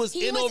like he was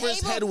over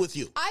his head with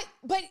you.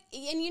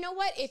 And you know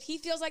what? If he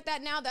feels like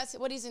that now, that's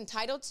what he's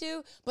entitled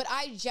to. But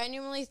I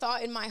genuinely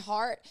thought in my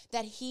heart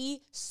that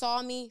he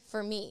saw me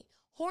for me,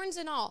 horns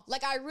and all.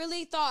 Like I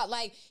really thought,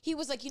 like he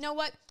was like, you know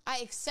what? I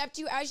accept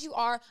you as you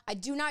are. I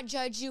do not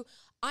judge you.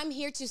 I'm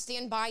here to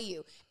stand by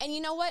you. And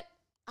you know what?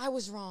 I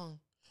was wrong.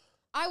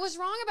 I was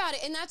wrong about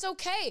it, and that's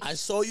okay. I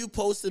saw you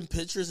posting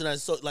pictures, and I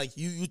saw like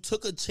you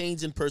took a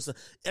change in person.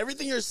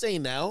 Everything you're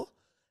saying now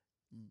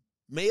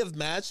may have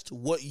matched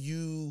what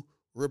you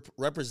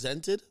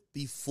represented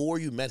before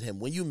you met him.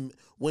 When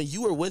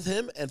you were with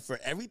him, and for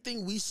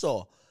everything we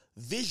saw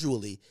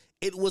visually,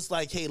 it was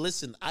like, hey,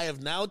 listen, I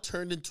have now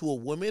turned into a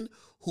woman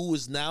who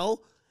is now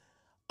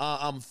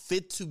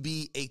fit to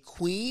be a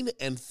queen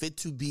and fit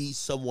to be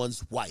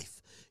someone's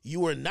wife.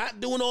 You are not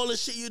doing all the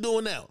shit you're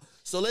doing now.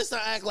 So let's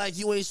not act like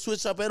you ain't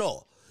switched up at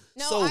all.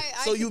 No,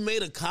 so you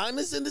made a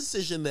cognizant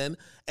decision then.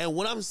 And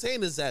what I'm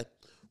saying is that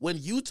when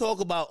you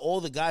talk about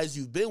all the guys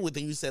you've been with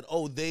and you said,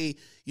 oh,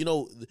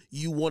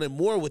 you wanted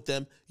more with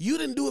them, you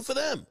didn't do it for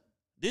them.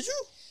 Did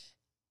you?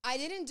 I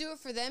didn't do it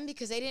for them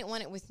because they didn't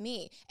want it with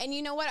me. And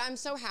you know what? I'm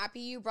so happy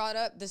you brought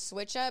up the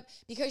switch up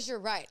because you're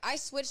right. I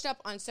switched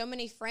up on so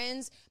many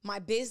friends, my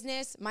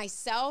business,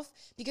 myself,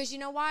 because you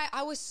know why?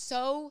 I was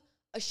so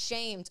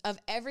ashamed of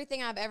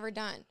everything I've ever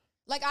done.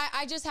 Like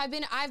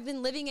I've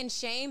been living in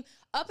shame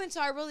up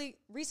until I really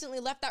recently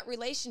left that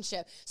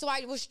relationship. So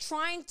I was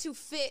trying to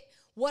fit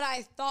what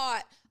I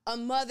thought a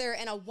mother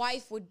and a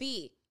wife would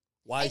be.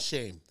 Why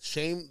shame?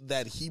 Shame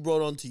that he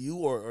brought onto you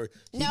or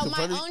no,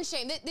 my own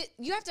shame.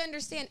 You have to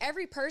understand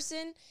every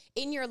person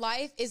in your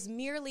life is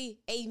merely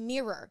a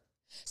mirror.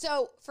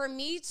 So for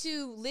me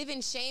to live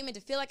in shame and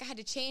to feel like I had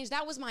to change,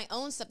 that was my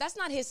own stuff. That's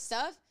not his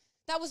stuff.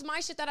 That was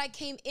my shit that I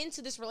came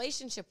into this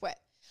relationship with.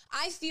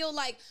 I feel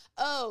like,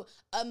 oh,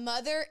 a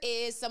mother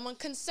is someone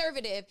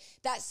conservative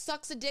that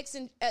suck a dick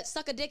and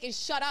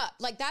shut up.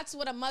 Like that's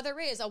what a mother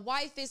is. A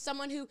wife is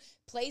someone who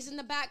plays in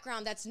the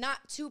background that's not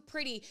too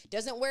pretty,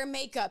 doesn't wear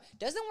makeup,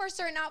 doesn't wear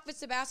certain outfits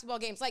to basketball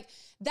games. Like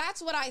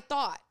that's what I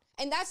thought.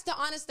 And that's the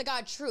honest to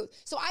God truth.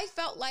 So I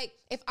felt like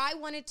if I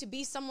wanted to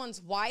be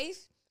someone's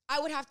wife, I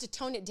would have to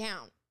tone it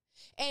down.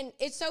 And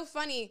it's so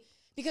funny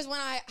because when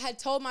I had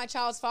told my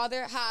child's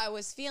father how I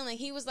was feeling,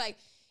 he was like,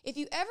 if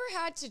you ever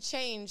had to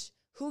change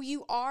who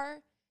you are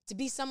to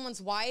be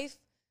someone's wife,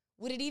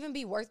 would it even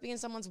be worth being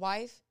someone's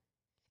wife?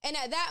 And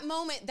at that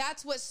moment,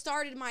 that's what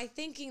started my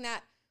thinking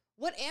that,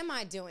 what am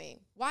I doing?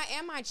 Why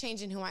am I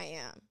changing who I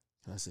am?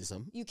 Can I say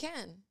something? You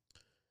can.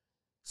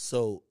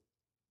 So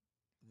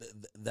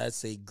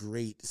that's a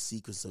great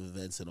sequence of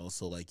events. And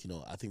also, like, you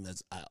know, I think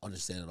I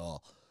understand it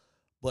all.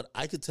 But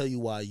I could tell you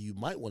why you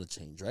might want to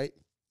change, right?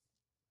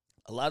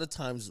 A lot of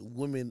times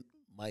women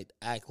might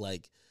act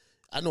like,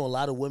 I know a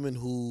lot of women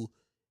who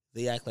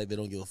they act like they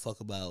don't give a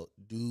fuck about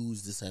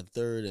dudes, this and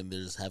third, and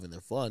they're just having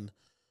their fun.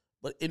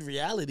 But in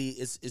reality,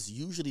 it's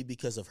usually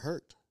because of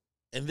hurt.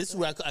 And this is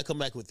where I come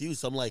back with you.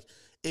 So I'm like,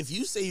 if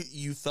you say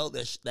you felt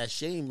that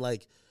shame,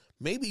 like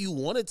maybe you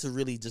wanted to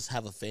really just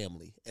have a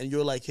family. And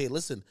you're like, hey,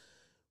 listen,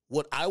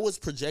 what I was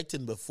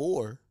projecting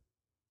before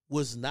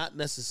was not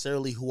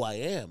necessarily who I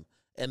am.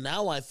 And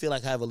now I feel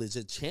like I have a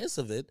legit chance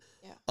of it,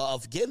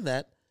 of getting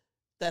that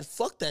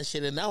fuck that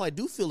shit. And now I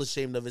do feel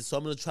ashamed of it. So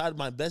I'm going to try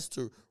my best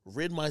to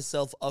rid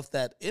myself of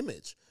that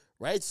image.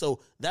 Right.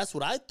 So that's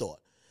what I thought.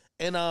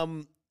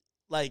 And,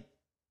 like,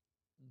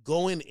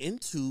 going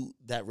into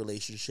that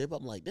relationship,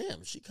 I'm like,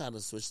 damn, she kind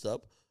of switched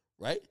up,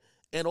 right?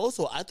 And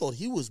also, I thought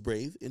he was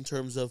brave in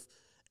terms of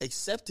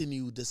accepting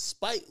you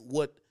despite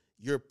what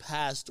your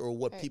past or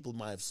what people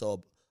might have saw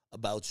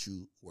about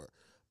you were.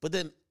 But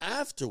then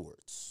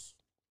afterwards,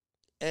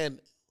 and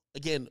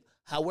again,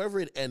 however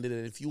it ended,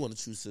 and if you want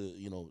to choose to,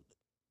 you know,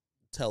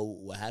 tell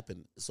what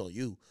happened, it's on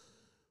you.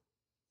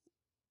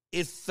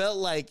 It felt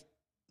like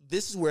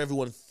this is where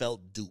everyone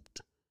felt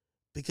duped.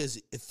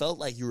 Because it felt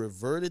like you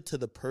reverted to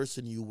the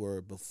person you were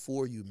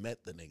before you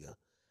met the nigga.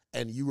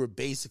 And you were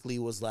basically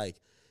was like,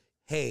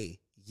 hey,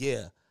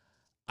 yeah,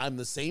 I'm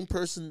the same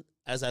person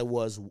as I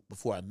was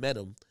before I met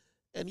him.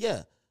 And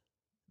yeah,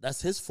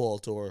 that's his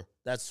fault or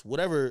that's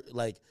whatever.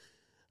 Like,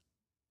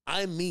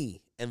 I'm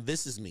me and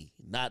this is me,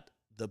 not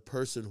the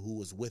person who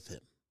was with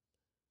him.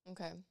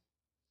 Okay.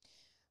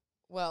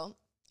 Well,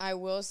 I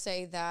will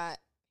say that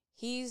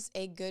he's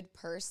a good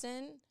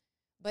person,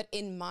 but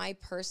in my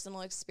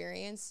personal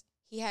experience,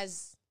 he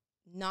has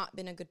not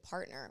been a good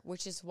partner,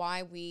 which is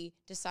why we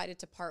decided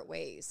to part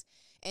ways.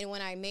 And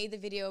when I made the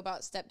video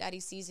about stepdaddy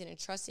season and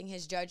trusting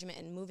his judgment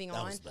and moving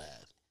on, That was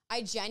bad.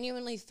 I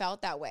genuinely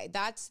felt that way.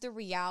 That's the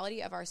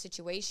reality of our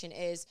situation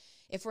is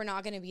if we're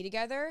not going to be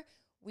together,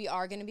 we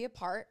are going to be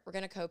apart. We're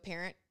going to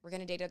co-parent. We're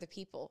going to date other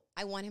people.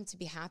 I want him to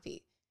be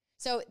happy.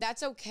 So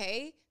that's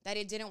okay that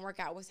it didn't work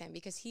out with him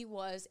because he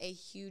was a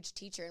huge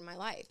teacher in my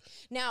life.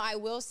 Now, I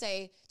will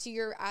say to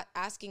your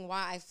asking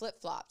why I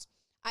flip-flopped,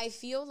 I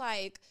feel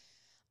like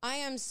I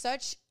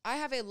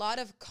have a lot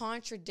of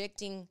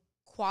contradicting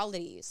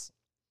qualities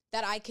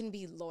that I can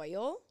be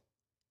loyal.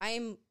 I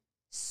am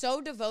so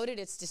devoted,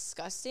 it's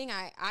disgusting.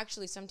 I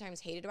actually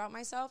sometimes hate it about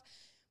myself,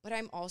 but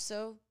I'm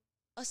also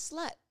a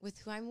slut with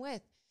who I'm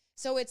with.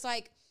 So it's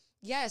like,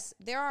 yes,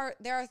 there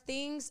are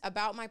things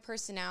about my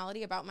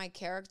personality, about my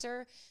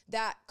character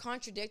that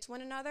contradict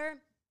one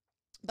another.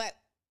 But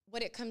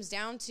what it comes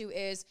down to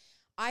is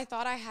I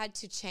thought I had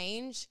to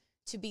change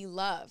to be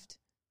loved.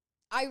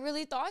 I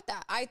really thought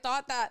that. I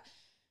thought that,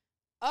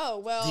 oh,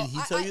 well. Did he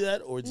tell you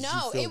that or did you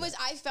feel No,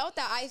 I felt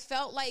that. I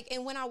felt like,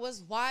 and when I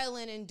was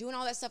wilding and doing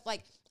all that stuff,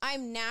 like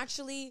I'm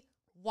naturally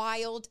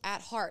wild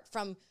at heart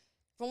from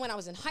when I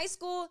was in high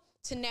school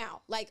to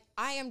now. Like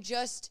I am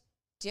just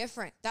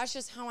different. That's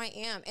just how I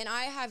am. And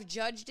I have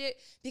judged it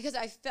because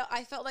I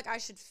felt like I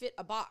should fit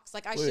a box.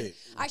 Like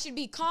I should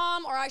be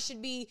calm or I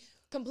should be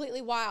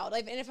completely wild.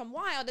 And if I'm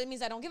wild, that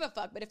means I don't give a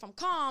fuck. But if I'm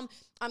calm,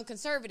 I'm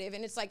conservative.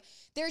 And it's like,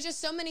 there's just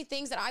so many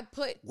things that I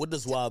put. What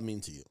does wild mean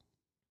to you?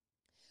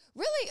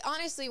 Really,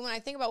 honestly, when I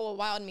think about what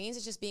wild means,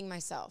 it's just being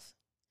myself.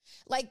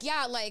 Like,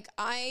 yeah, like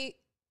I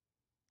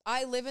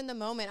live in the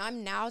moment.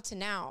 I'm now to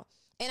now.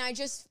 And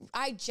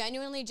I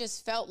genuinely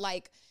just felt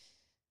like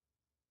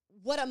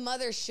what a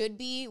mother should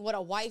be, what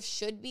a wife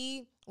should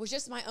be, was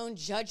just my own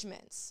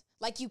judgments.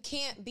 Like, you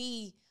can't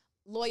be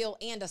loyal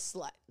and a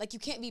slut. Like, you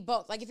can't be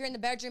both. Like, if you're in the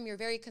bedroom, you're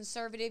very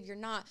conservative. You're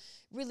not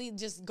really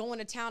just going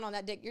to town on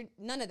that dick. You're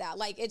none of that.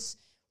 Like, it's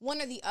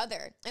one or the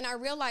other. And I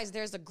realized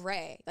there's a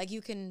gray. Like,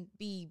 you can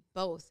be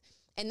both.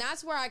 And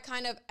that's where I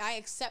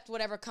accept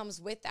whatever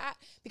comes with that,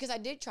 because I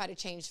did try to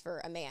change for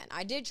a man.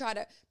 I did try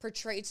to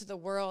portray to the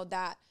world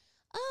that,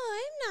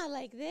 oh, I'm not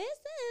like this,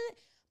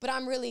 but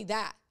I'm really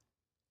that.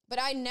 But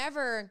I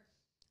never,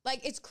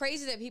 like, it's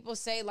crazy that people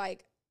say,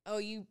 like, oh,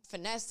 you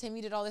finessed him,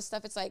 you did all this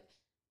stuff. It's like,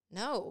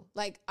 no,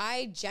 like,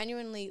 I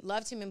genuinely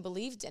loved him and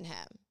believed in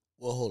him.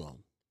 Well, hold on.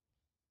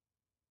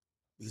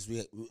 Because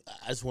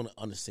I just want to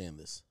understand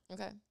this.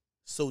 Okay.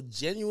 So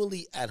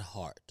genuinely at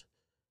heart,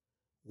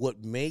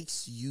 what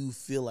makes you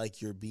feel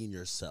like you're being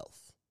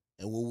yourself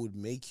and what would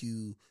make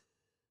you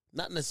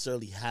not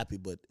necessarily happy,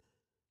 but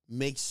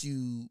makes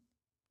you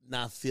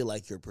not feel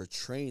like you're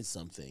portraying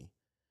something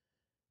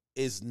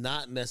is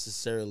not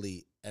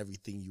necessarily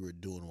everything you were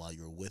doing while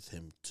you were with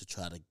him to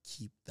try to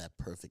keep that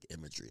perfect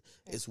imagery.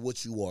 It's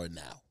what you are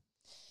now.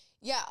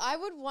 Yeah, I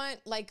would want,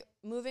 like,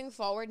 moving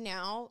forward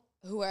now,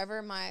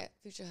 whoever my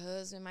future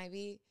husband might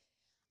be,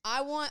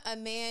 I want a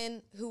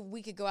man who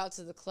we could go out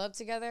to the club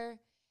together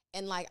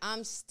and, like,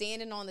 I'm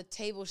standing on the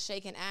table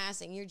shaking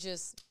ass and you're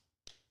just,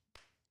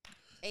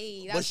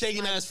 hey. But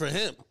shaking ass for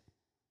him.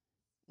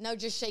 No,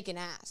 just shaking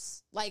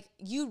ass. Like,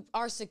 you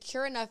are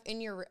secure enough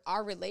in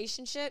our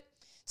relationship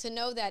to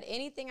know that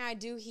anything I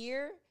do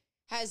here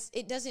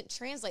it doesn't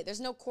translate.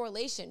 There's no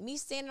correlation. Me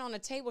standing on a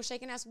table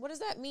shaking ass, what does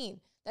that mean?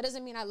 That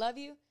doesn't mean I love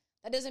you.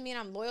 That doesn't mean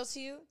I'm loyal to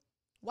you.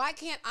 Why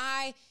can't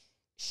I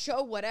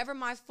show whatever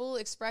my full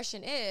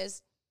expression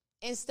is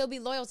and still be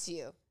loyal to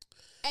you?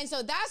 And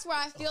so that's where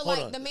I feel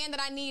like the man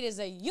that I need is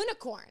a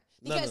unicorn.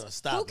 Because no,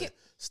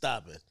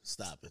 stop it.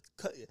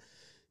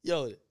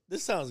 Yo,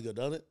 this sounds good,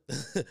 don't it?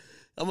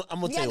 I'm gonna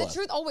tell you Yeah, the why.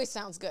 truth always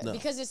sounds good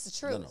because it's the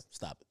truth. No,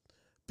 stop it.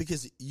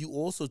 Because you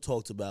also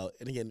talked about,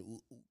 and again,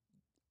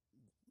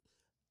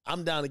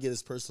 I'm down to get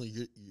this personally.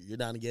 You're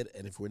down to get it,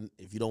 and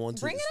if you don't want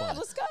to, bring it's it up. fine.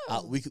 Let's go.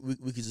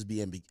 We could just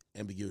be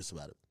ambiguous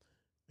about it.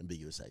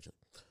 Ambiguous, actually.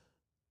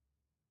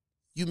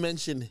 You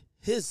mentioned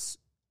his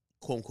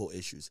quote unquote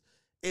issues.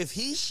 If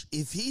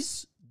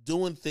he's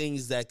doing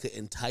things that could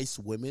entice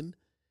women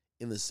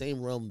in the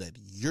same realm that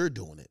you're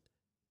doing it,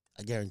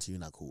 I guarantee you're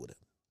not cool with it.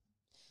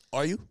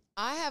 Are you?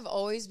 I have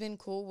always been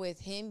cool with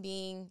him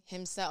being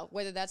himself,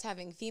 whether that's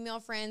having female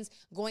friends,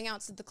 going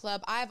out to the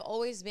club. I've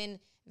always been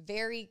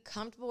very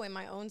comfortable in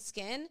my own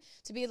skin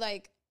to be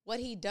like, what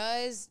he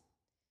does,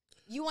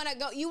 you want to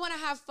go, you want to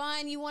have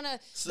fun, you want to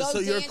So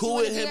you're cool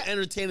with him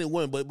entertaining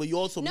women, but you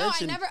also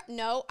mentioned...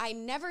 I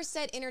never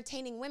said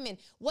entertaining women.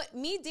 What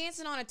me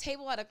dancing on a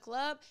table at a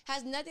club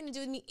has nothing to do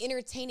with me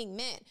entertaining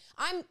men.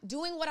 I'm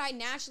doing what I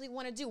naturally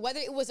want to do, whether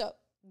it was a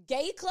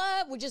gay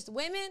club with just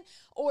women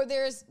or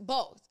there's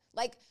both.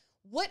 Like,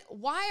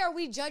 why are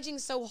we judging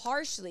so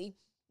harshly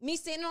me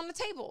standing on the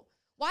table?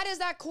 Why does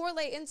that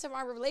correlate into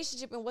my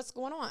relationship and what's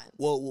going on?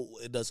 Well,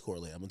 it does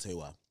correlate. I'm going to tell you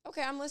why.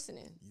 Okay, I'm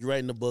listening. You're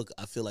writing a book.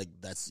 I feel like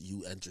that's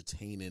you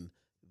entertaining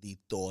the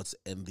thoughts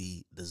and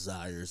the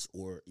desires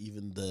or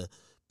even the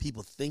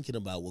people thinking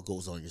about what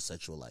goes on in your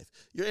sexual life.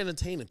 You're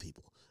entertaining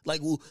people.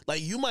 Like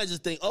you might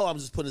just think, oh, I'm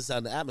just putting this out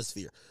in the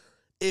atmosphere.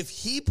 If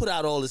he put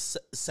out all his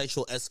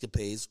sexual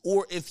escapades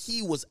or if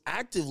he was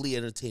actively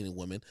entertaining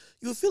women,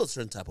 you would feel a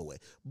certain type of way.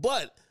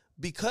 But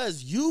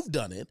because you've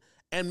done it,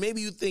 and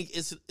maybe you think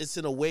it's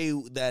in a way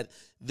that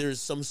there's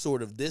some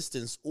sort of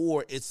distance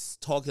or it's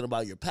talking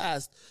about your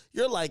past,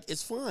 you're like,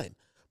 it's fine.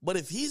 But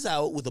if he's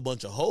out with a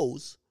bunch of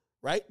hoes,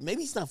 right,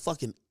 maybe he's not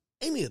fucking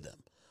any of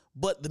them.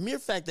 But the mere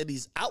fact that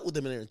he's out with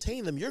them and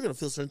entertaining them, you're going to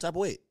feel a certain type of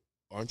way,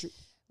 aren't you?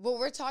 Well,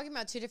 we're talking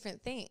about two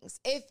different things.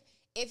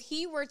 If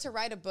he were to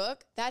write a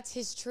book, that's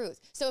his truth.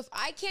 So if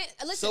I can't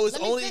listen, so it's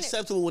only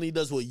acceptable when he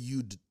does what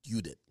you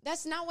did.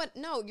 That's not what.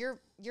 No,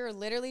 you're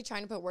literally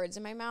trying to put words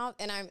in my mouth,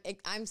 and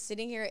I'm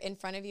sitting here in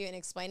front of you and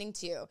explaining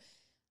to you.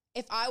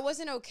 If I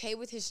wasn't okay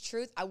with his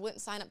truth, I wouldn't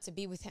sign up to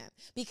be with him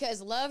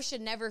because love should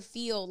never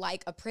feel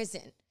like a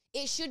prison.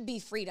 It should be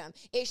freedom.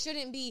 It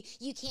shouldn't be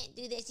you can't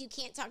do this, you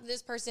can't talk to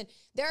this person.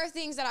 There are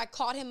things that I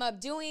caught him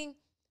up doing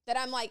that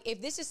I'm like,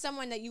 if this is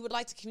someone that you would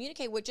like to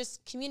communicate with,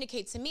 just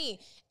communicate to me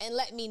and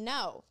let me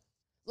know.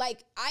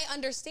 Like, I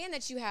understand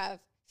that you have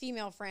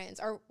female friends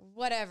or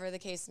whatever the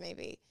case may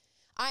be.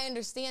 I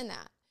understand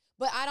that.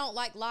 But I don't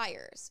like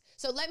liars.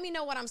 So let me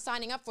know what I'm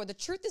signing up for. The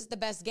truth is the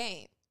best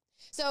game.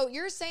 So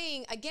you're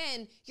saying,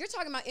 again, you're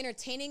talking about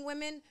entertaining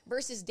women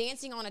versus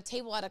dancing on a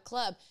table at a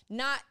club,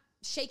 not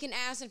shaking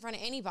ass in front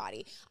of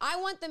anybody. I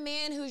want the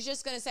man who's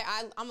just going to say,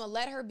 I'm going to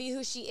let her be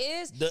who she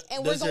is,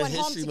 and we're going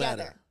home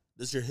together.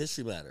 Does your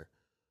history matter?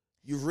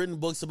 You've written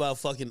books about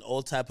fucking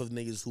all type of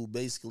niggas who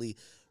basically,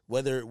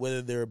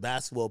 whether they're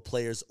basketball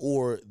players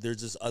or they're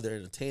just other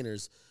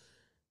entertainers,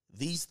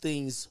 these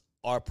things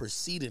are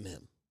preceding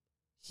him.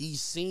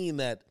 He's seeing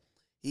that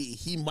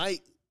he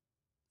might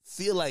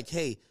feel like,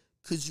 hey,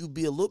 could you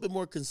be a little bit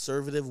more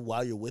conservative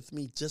while you're with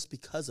me just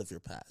because of your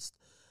past?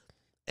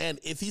 And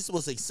if he's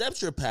supposed to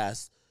accept your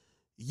past,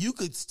 you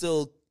could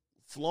still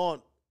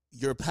flaunt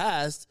your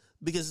past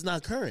because it's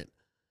not current.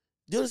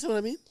 Do you understand what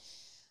I mean?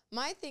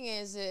 My thing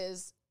is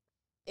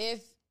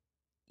if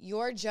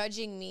you're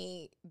judging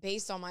me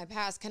based on my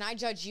past, can I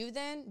judge you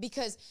then?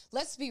 Because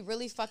let's be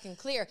really fucking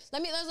clear.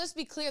 Let's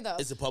be clear though.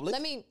 Is it public?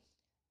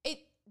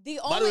 The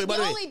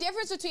only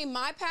difference between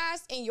my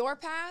past and your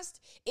past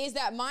is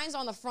that mine's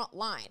on the front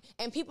line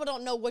and people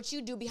don't know what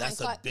you do behind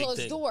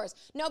closed doors.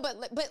 No, but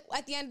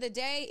at the end of the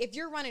day, if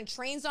you're running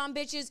trains on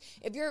bitches,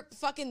 if you're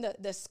fucking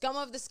the scum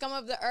of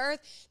the earth,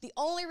 the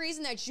only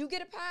reason that you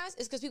get a pass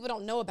is because people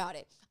don't know about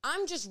it.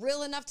 I'm just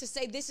real enough to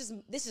say this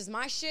is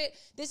my shit,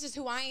 this is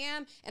who I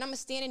am, and I'm gonna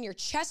stand in your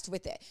chest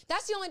with it.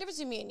 That's the only difference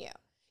between me and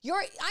you.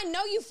 I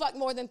know you fuck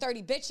more than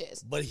 30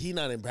 bitches. But he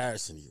not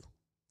embarrassing you.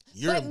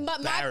 You're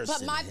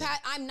embarrassing him.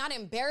 I'm not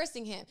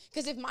embarrassing him.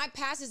 Because if my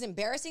past is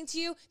embarrassing to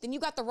you, then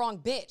you got the wrong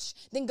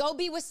bitch. Then go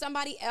be with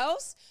somebody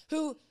else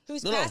whose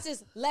past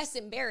is less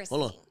embarrassing.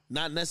 Hold on.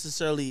 Not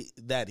necessarily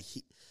that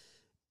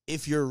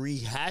if you're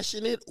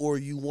rehashing it or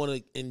you want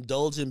to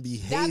indulge in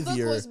behavior. That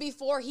book was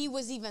before he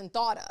was even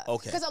thought of.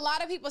 Okay. Because a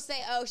lot of people say,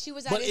 oh, she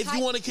was at But his if height.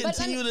 you want to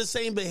continue the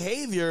same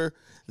behavior,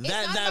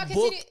 that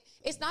book.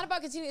 It's not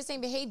about continuing the same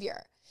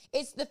behavior.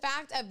 It's the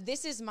fact of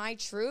this is my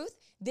truth.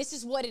 This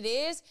is what it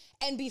is.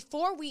 And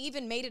before we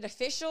even made it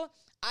official,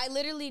 I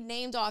literally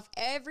named off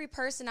every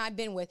person I've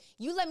been with.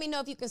 You let me know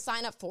if you can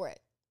sign up for it.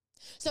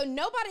 So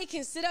nobody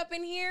can sit up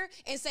in here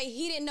and say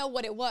he didn't know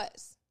what it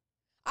was.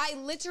 I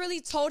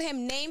literally told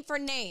him name for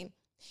name.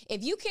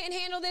 If you can't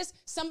handle this,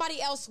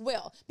 somebody else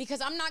will, because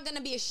I'm not going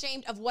to be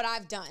ashamed of what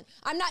I've done.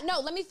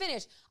 Let me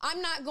finish.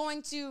 I'm not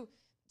going to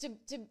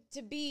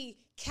be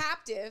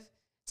captive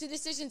to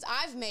decisions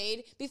I've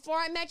made before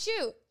I met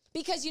you,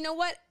 because you know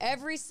what?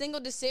 Every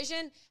single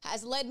decision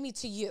has led me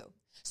to you.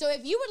 So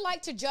if you would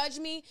like to judge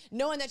me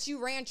knowing that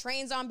you ran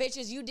trains on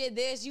bitches, you did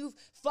this, you've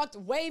fucked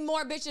way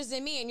more bitches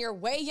than me and you're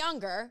way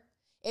younger,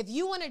 if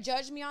you want to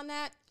judge me on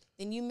that,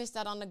 then you missed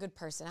out on a good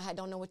person. I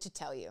don't know what to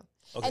tell you.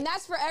 Okay. And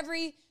that's for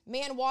every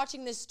man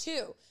watching this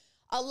too.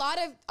 A lot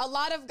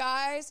of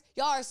guys,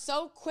 y'all are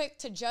so quick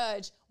to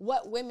judge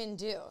what women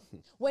do.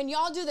 When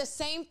y'all do the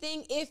same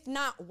thing, if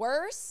not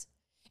worse,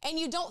 and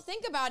you don't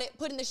think about it,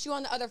 putting the shoe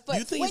on the other foot. Do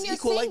you think it's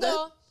equal like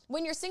that?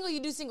 When you're single, you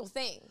do single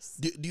things.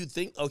 Do you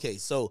think, okay,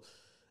 so,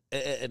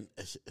 and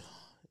this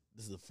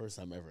is the first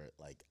time ever,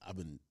 like, I've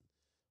been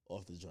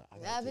off the joint.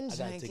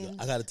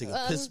 I gotta take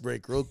a piss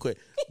break real quick.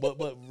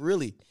 But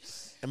really,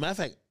 as a matter of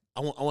fact,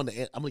 I'm gonna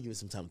give you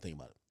some time to think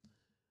about it.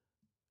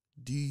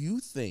 Do you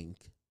think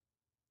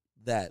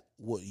that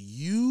what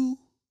you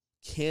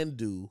can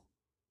do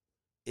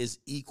is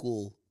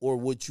equal, or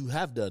what you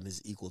have done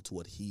is equal to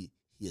what he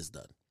has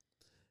done?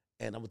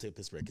 And I'm gonna take a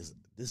piss break because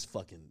this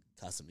fucking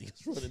Casamigos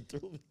is running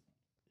through me.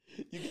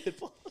 You can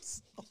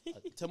pause.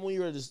 Tell me when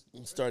you're ready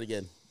to start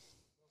again.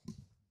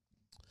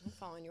 I'm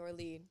following your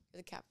lead.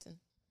 You're the captain.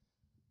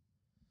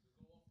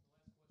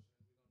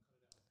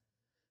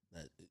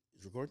 That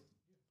is recording?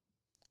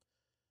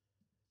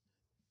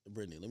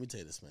 Brittany, let me tell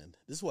you this, man.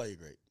 This is why you're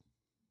great.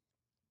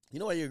 You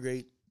know why you're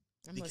great?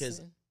 Because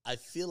listening. I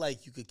feel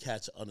like you could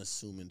catch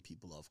unassuming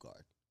people off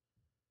guard.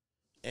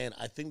 And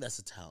I think that's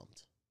a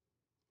talent.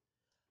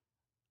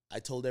 I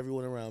told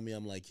everyone around me,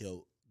 I'm like,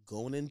 yo,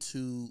 going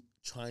into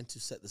trying to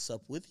set this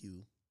up with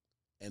you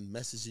and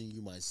messaging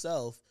you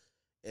myself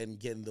and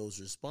getting those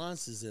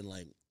responses, and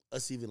like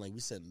us even like we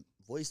sent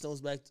voice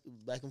notes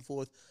back and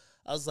forth.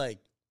 I was like,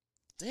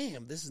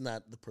 damn, this is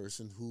not the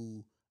person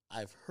who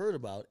I've heard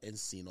about and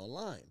seen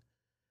online.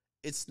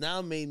 It's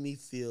now made me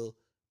feel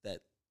that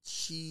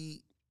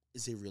she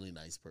is a really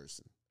nice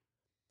person.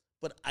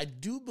 But I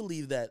do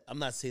believe that, I'm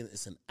not saying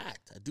it's an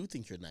act. I do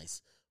think you're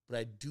nice, but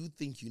I do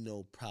think you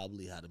know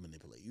probably how to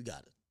manipulate. You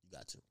got it. You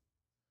got to.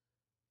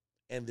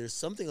 And there's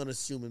something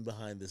unassuming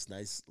behind this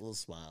nice little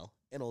smile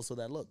and also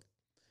that look.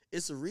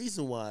 It's a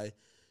reason why,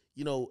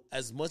 you know,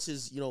 as much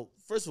as, you know,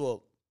 first of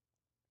all,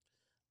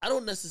 I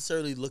don't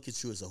necessarily look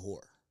at you as a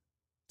whore,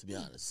 to be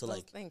honest. So,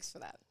 like, thanks for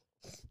that.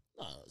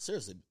 No,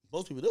 seriously,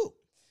 most people do.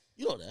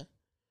 You know that.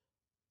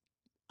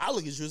 I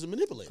look at you as a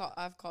manipulator.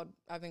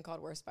 I've been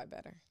called worse by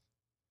better.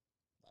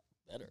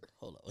 Better?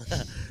 Hold on.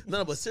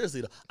 No, but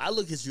seriously, though, I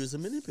look at you as a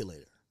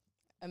manipulator.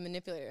 A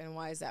manipulator, and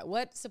why is that?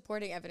 What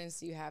supporting evidence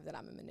do you have that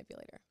I'm a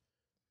manipulator?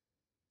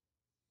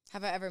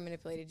 Have I ever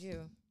manipulated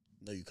you?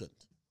 No, you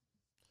couldn't.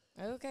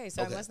 Okay,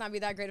 so I must not be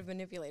that great of a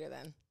manipulator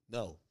then.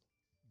 No,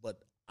 but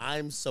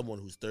I'm someone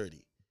who's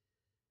 30.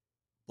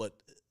 But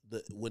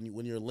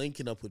when you're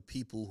linking up with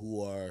people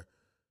who are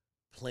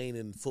playing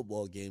in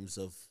football games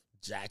of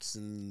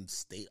Jackson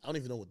State, I don't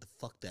even know what the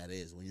fuck that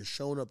is. When you're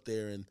showing up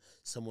there and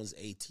someone's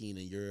 18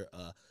 and you're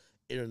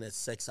internet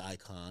sex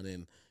icon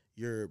and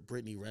you're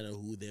Brittany Renner,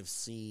 who they've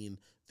seen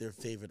their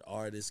favorite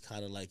artist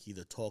kind of like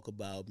either talk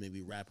about,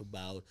 maybe rap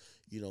about,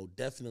 you know,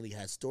 definitely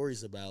had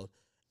stories about,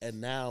 and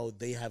now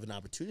they have an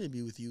opportunity to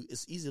be with you,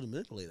 it's easy to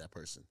manipulate that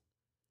person.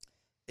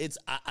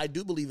 I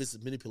do believe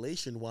it's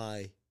manipulation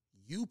why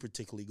you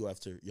particularly go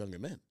after younger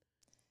men.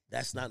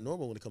 That's not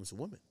normal when it comes to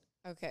women.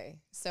 Okay,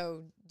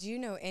 so do you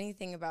know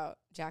anything about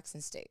Jackson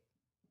State?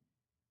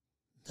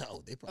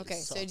 No, they probably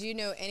suck. So do you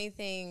know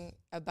anything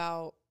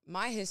about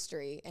my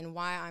history and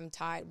why I'm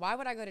tied? Why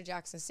would I go to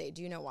Jackson State?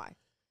 Do you know why?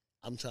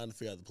 I'm trying to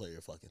figure out the player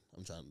you're fucking.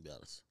 I'm trying to be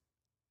honest.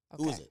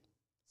 Okay. Who is it?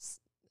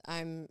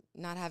 I'm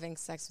not having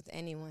sex with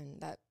anyone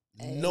that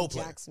no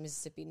player. Jackson,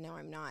 Mississippi. No,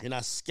 I'm not. You're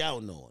not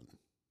scouting no one.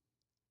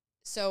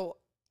 So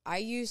I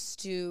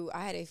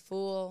had a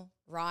full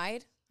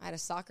ride. I had a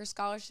soccer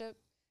scholarship.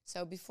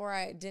 So before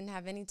I didn't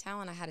have any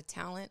talent, I had a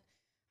talent.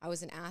 I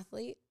was an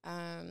athlete.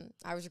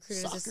 I was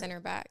recruited as a center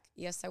back.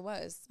 Yes, I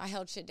was. I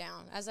held shit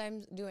down, as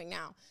I'm doing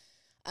now.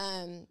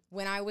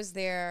 When I was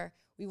there,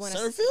 we won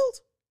center field?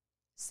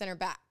 Center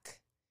back.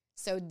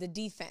 So the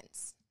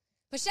defense.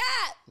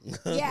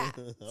 Pashat! Yeah.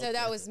 So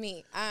that was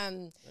me.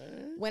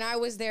 When I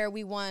was there,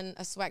 we won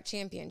a SWAC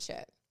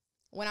championship.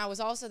 When I was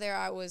also there,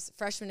 I was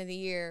freshman of the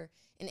year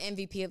and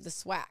MVP of the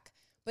SWAC.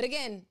 But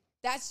again,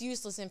 that's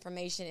useless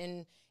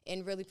information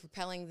in really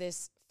propelling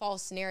this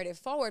false narrative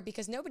forward,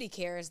 because nobody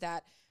cares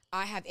that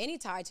I have any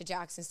tie to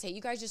Jackson State.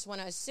 You guys just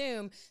want to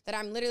assume that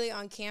I'm literally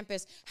on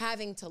campus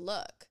having to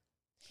look.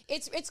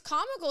 It's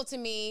comical to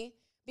me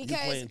because you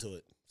play into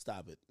it.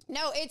 Stop it.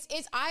 No,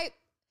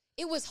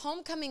 it was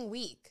homecoming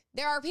week.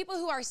 There are people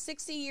who are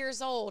 60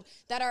 years old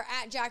that are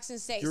at Jackson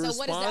State. Your so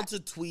what is that? response to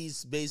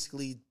tweets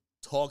basically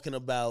talking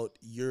about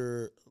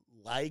your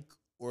like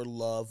or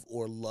love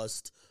or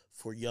lust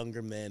for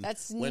younger men.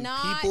 That's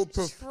not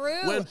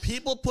true. When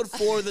people put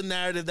forward the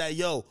narrative that,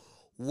 yo,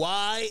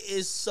 why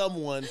is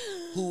someone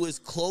who is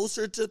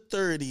closer to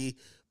 30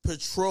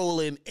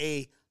 patrolling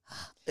a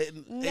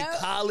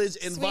college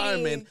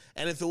environment? Sweetie.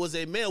 And if it was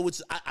a male,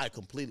 which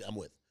I'm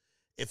with.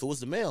 If it was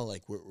the male,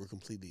 like we're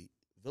completely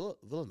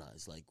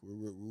villainized. Like we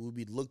would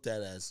be looked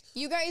at as.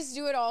 You guys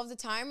do it all the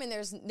time, and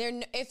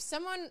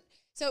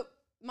so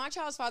my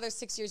child's father is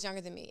 6 years younger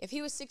than me. If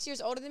he was 6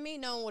 years older than me,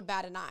 no one would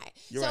bat an eye.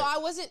 You're so right. I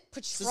wasn't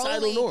patrolling.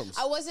 Societal norms.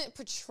 I wasn't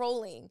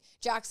patrolling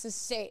Jackson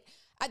State.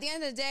 At the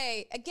end of the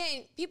day,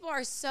 again, people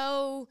are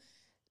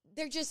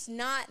they're just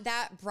not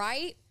that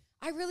bright.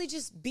 I really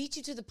just beat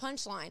you to the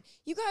punchline.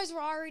 You guys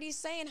were already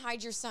saying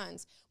hide your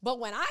sons. But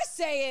when I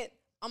say it,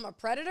 I'm a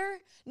predator?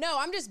 No,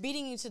 I'm just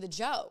beating you to the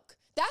joke.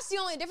 That's the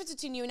only difference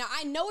between you. Now,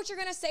 I know what you're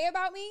going to say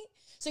about me,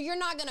 so you're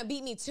not going to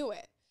beat me to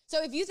it.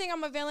 So if you think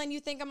I'm a villain, you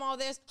think I'm all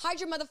this, hide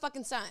your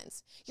motherfucking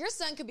sons. Your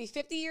son could be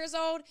 50 years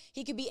old.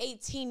 He could be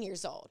 18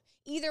 years old.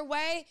 Either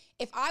way,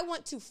 if I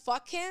want to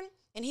fuck him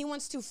and he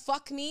wants to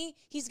fuck me,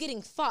 he's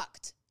getting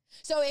fucked.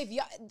 So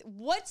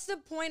what's the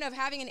point of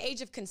having an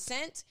age of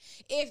consent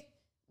if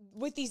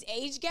with these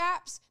age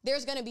gaps,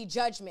 there's going to be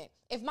judgment?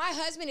 If my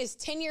husband is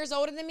 10 years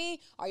older than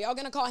me, are y'all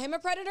going to call him a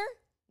predator?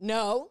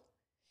 No.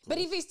 But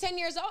if he's 10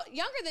 years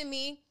younger than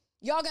me,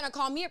 y'all going to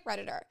call me a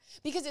predator.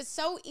 Because it's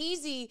so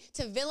easy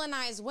to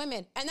villainize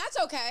women. And that's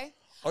okay.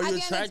 Are you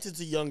attracted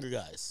to younger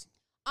guys?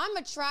 I'm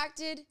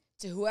attracted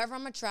to whoever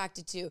I'm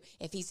attracted to.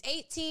 If he's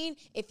 18,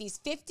 if he's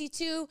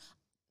 52,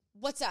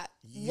 what's up?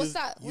 What's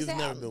up? You've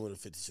never been with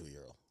a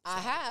 52-year-old. I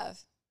have.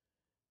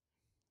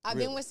 I've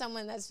been with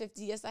someone that's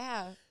 50. Yes, I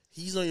have.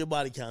 He's on your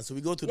body count. So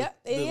we go through the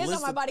it is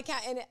list on my body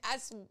count. And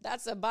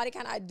that's a body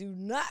count I do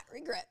not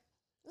regret.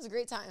 It was a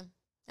great time.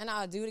 And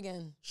I'll do it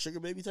again. Sugar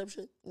baby type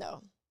shit?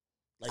 No.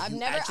 Like I've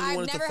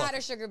never had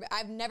a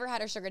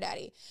sugar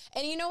daddy.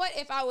 And you know what?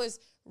 If I was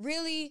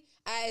really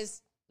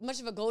as much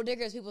of a gold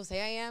digger as people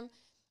say I am,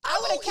 I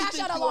would have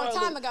cashed out a long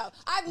time ago.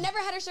 I've never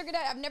had a sugar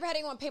daddy. I've never had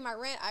anyone pay my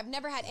rent. I've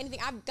never had anything.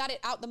 I've got it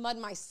out the mud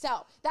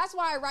myself. That's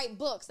why I write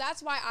books.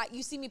 That's why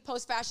you see me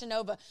post Fashion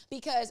Nova,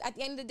 because at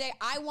the end of the day,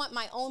 I want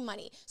my own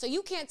money. So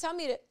you can't tell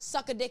me to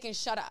suck a dick and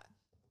shut up.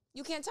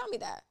 You can't tell me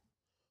that.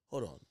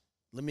 Hold on.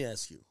 Let me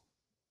ask you.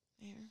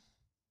 Here.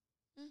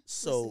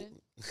 So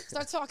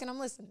start talking. I'm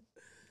listening.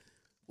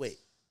 Wait,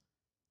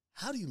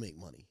 how do you make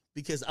money?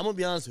 Because I'm going to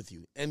be honest with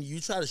you, and you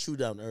tried to shoot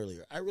down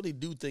earlier. I really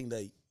do think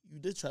that you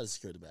did try to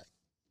secure the bag.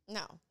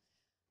 No.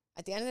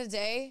 At the end of the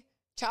day,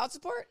 child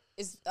support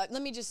is,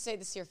 let me just say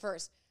this here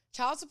first.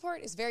 Child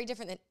support is very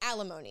different than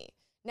alimony.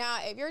 Now,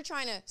 if you're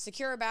trying to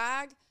secure a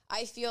bag,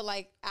 I feel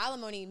like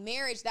alimony,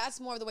 marriage, that's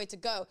more of the way to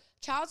go.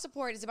 Child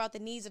support is about the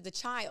needs of the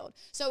child.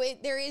 So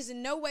there is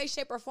in no way,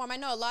 shape, or form. I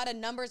know a lot of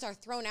numbers are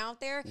thrown out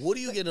there. What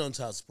do you get on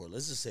child support?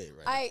 Let's just say it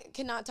right I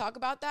cannot talk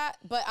about that,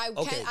 but I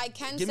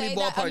can Give say me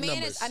that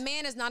numbers. a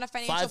man is not a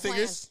financial 5 plan.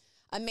 figures?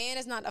 A man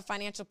is not a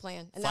financial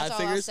plan. And 5 that's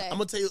figures? all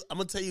I'll say. I'm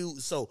gonna tell you,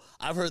 so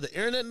I've heard the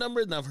internet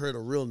number and I've heard a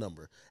real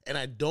number. And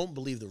I don't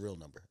believe the real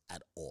number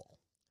at all.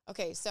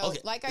 Okay, so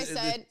like I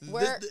said,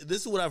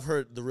 this is what I've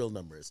heard the real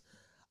number is.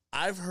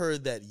 I've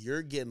heard that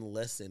you're getting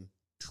less than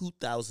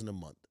 $2,000 a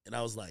month. And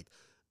I was like,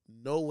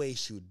 no way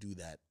she would do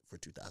that for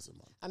 $2,000 a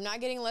month. I'm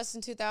not getting less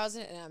than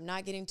 $2,000 and I'm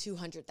not getting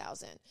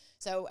 $200,000.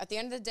 So at the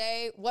end of the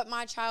day, what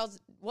my child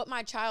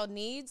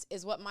needs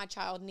is what my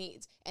child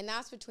needs. And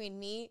that's between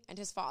me and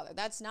his father.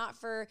 That's not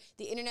for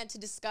the internet to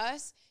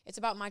discuss. It's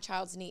about my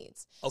child's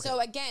needs. Okay. So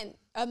again,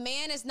 a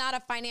man is not a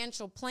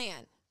financial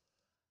plan.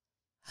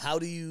 How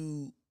do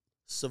you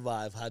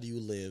survive? How do you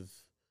live?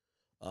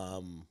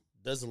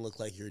 Doesn't look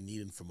like you're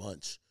needing for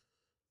much.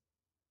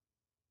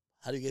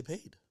 How do you get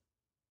paid?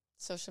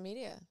 Social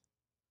media.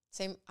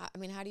 Same. I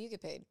mean, how do you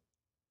get paid?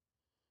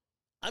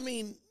 I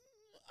mean,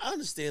 I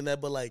understand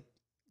that, but like,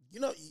 you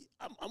know,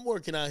 I'm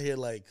working out here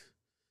like,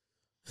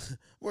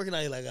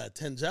 I got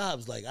 10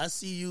 jobs. Like, I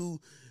see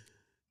you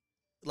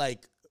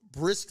like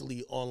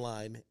briskly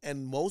online,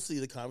 and mostly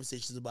the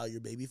conversations about your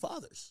baby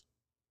fathers.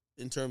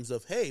 In terms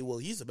of, hey, well,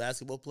 he's a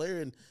basketball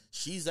player and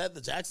she's at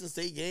the Jackson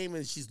State game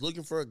and she's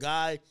looking for a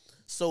guy.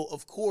 So,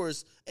 of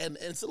course, and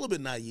it's a little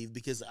bit naive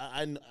because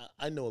I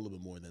know a little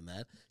bit more than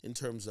that in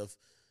terms of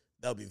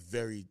that would be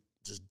very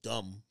just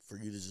dumb for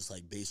you to just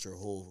like base your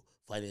whole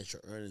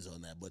financial earnings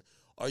on that. But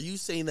are you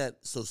saying that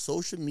so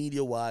social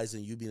media wise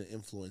and you being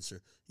an influencer,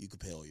 you could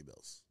pay all your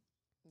bills?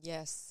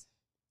 Yes.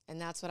 And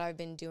that's what I've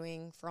been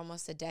doing for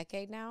almost a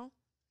decade now.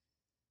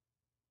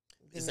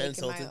 Is that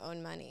insulting? Making my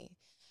own money.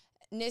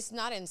 And it's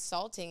not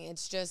insulting.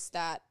 It's just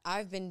that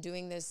I've been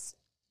doing this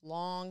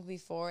long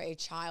before a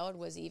child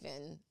was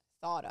even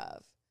thought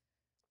of.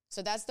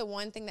 So that's the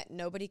one thing that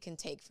nobody can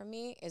take from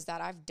me is that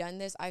I've done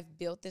this. I've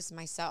built this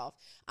myself.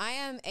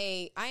 I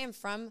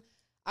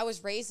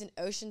was raised in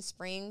Ocean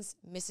Springs,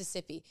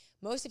 Mississippi.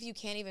 Most of you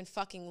can't even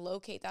fucking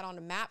locate that on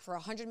a map for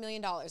 $100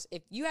 million.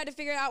 If you had to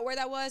figure out where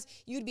that was,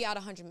 you'd be out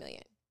 $100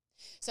 million.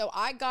 So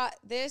I got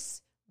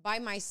this by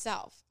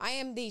myself. I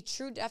am the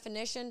true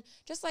definition,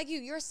 just like you.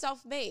 You're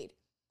self-made.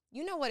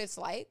 You know what it's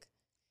like.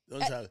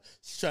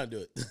 She's trying to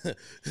do it.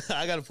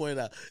 I got to point it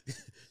out.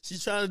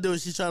 She's trying to do it.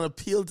 She's trying to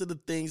appeal to the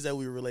things that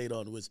we relate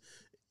on, which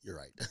you're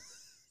right.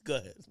 Go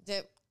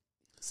ahead.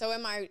 So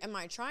am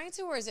I trying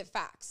to, or is it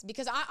facts?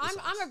 Because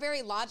I'm a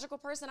very logical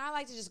person. I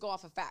like to just go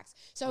off of facts.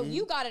 So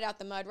you got it out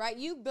the mud, right?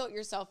 You built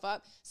yourself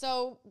up.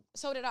 So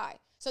did I.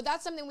 So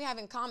that's something we have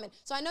in common.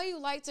 So I know you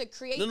like to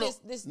create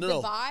this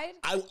divide,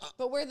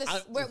 but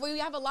we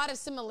have a lot of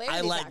similarities.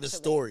 I like the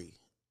story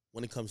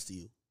when it comes to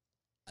you.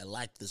 I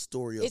like the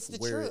story of it's the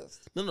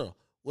truth. No.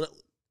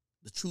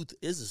 The truth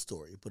is a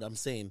story, but I'm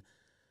saying,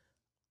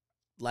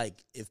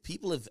 like, if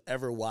people have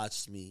ever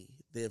watched me,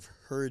 they've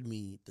heard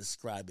me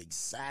describe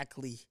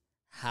exactly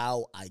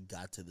how I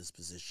got to this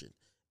position.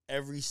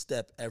 Every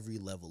step, every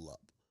level up.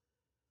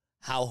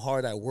 How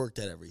hard I worked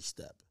at every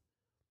step.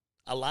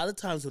 A lot of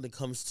times when it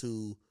comes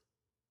to,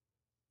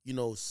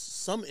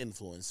 some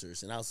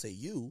influencers, and I'll say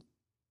you,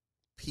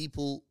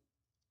 people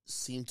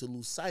seem to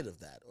lose sight of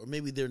that. Or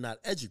maybe they're not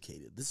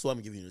educated. This is why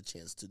I'm giving you a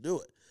chance to do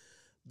it.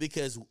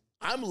 Because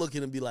I'm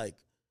looking and be like,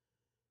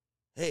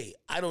 hey,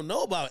 I don't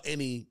know about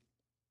any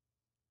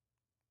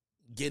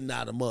getting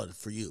out of mud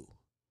for you.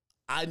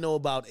 I know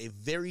about a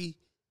very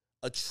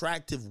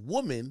attractive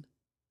woman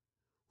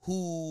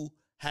who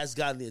has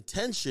gotten the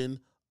attention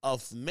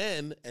of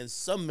men and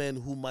some men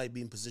who might be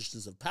in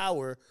positions of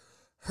power,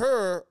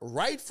 her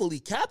rightfully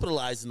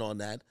capitalizing on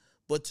that.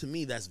 But to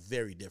me, that's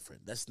very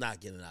different. That's not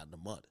getting out of the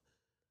mud.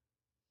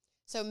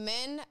 So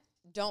men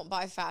don't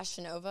buy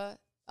Fashion Nova.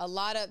 I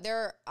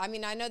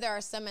know there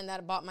are some men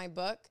that bought my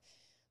book,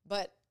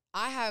 but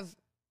I have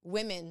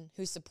women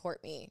who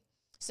support me.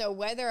 So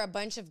whether a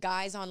bunch of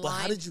guys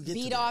online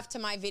beat off to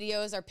my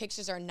videos or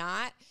pictures or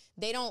not,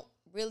 they don't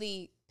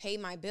really pay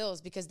my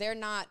bills because they're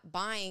not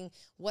buying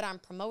what I'm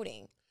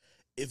promoting.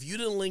 If you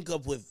didn't link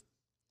up with,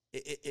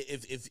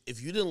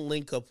 if you didn't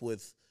link up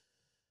with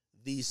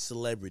these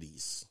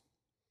celebrities,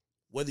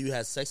 whether you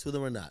had sex with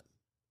them or not,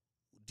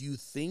 do you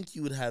think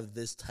you would have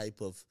this type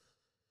of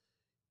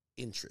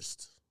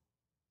interest?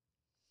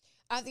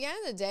 At the end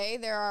of the day,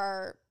 there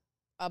are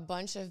a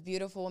bunch of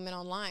beautiful women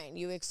online.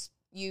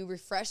 You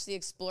refresh the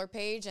Explore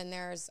page, and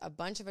there's a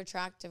bunch of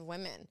attractive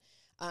women.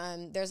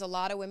 There's a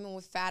lot of women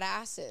with fat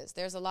asses.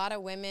 There's a lot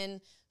of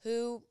women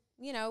who,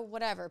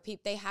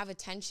 they have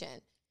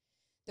attention.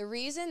 The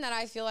reason that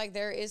I feel like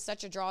there is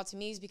such a draw to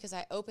me is because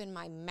I open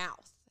my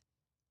mouth.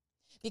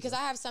 Because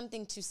I have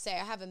something to say.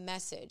 I have a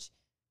message.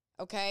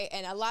 Okay,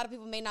 and a lot of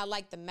people may not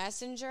like the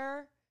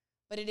messenger,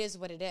 but it is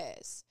what it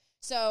is.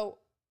 So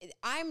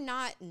I'm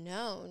not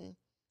known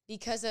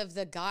because of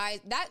the guys.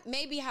 That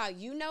may be how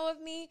you know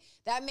of me.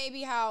 That may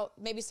be how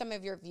maybe some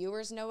of your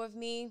viewers know of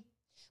me.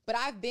 But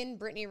I've been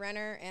Brittany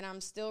Renner, and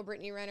I'm still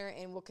Brittany Renner,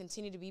 and will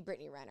continue to be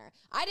Brittany Renner.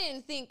 I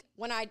didn't think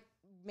when I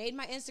made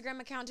my Instagram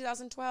account in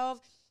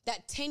 2012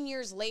 that 10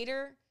 years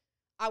later,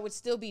 I would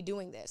still be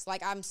doing this.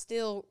 Like, I'm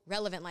still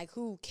relevant. Like,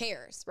 who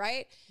cares,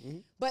 right? Mm-hmm.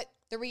 But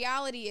the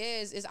reality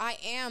is I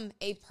am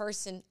a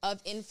person of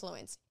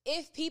influence.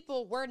 If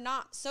people were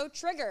not so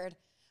triggered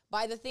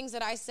by the things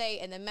that I say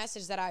and the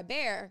message that I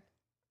bear,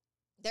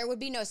 there would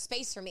be no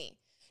space for me.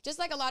 Just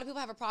like a lot of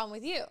people have a problem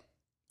with you.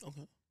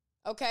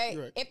 Okay?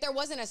 Right. If there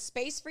wasn't a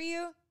space for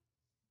you,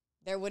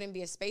 there wouldn't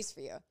be a space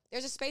for you.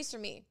 There's a space for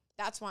me.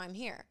 That's why I'm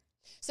here.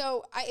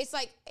 So it's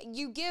like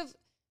you give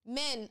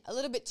men a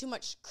little bit too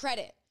much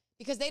credit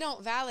because they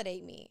don't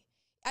validate me.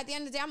 At the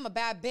end of the day, I'm a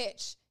bad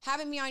bitch.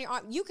 Having me on your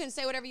arm, you can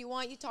say whatever you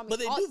want. You told me, but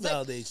they do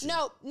validate you.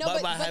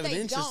 But having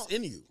interest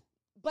in you.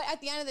 But at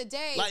the end of the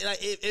day,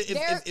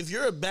 if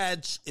you're a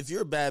bad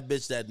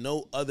bitch that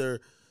no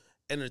other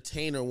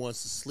entertainer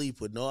wants to sleep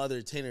with, no other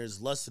entertainer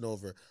is lusting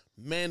over,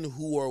 men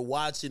who are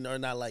watching are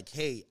not like,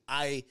 hey,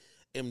 I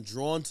am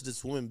drawn to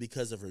this woman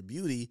because of her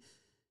beauty.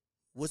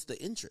 What's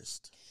the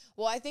interest?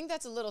 Well, I think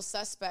that's a little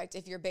suspect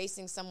if you're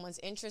basing someone's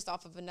interest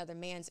off of another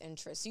man's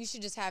interest. You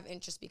should just have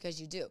interest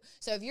because you do.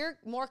 So if you're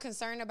more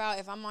concerned about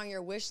if I'm on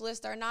your wish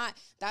list or not,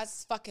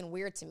 that's fucking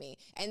weird to me.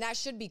 And that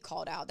should be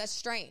called out. That's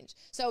strange.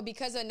 So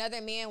because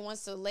another man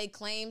wants to lay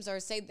claims or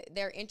say that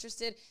they're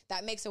interested,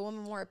 that makes a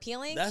woman more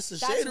appealing. That's the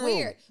shade room.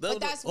 Weird.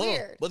 But that's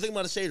weird. But think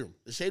about the shade room.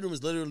 The shade room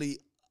is literally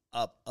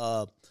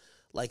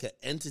like an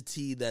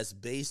entity that's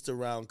based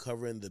around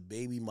covering the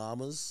baby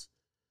mamas,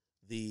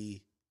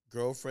 the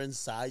girlfriends,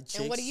 side chicks.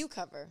 And what do you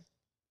cover?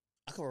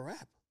 I cover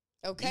rap.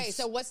 Okay, Beats.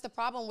 so what's the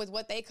problem with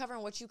what they cover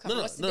and what you cover?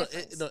 No, what's the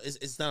difference?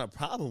 It's not a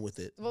problem with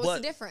it. What's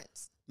the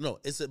difference? No,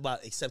 it's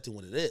about accepting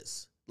what it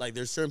is. Like,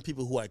 there's certain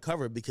people who I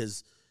cover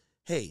because,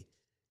 hey,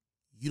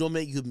 you don't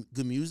make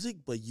good music,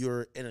 but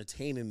you're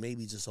entertaining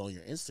maybe just on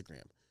your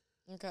Instagram.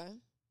 Okay.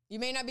 You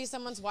may not be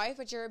someone's wife,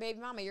 but you're a baby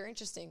mama. You're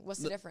interesting. What's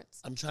the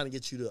difference? I'm trying to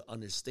get you to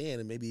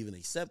understand and maybe even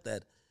accept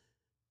that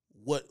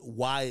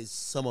why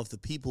some of the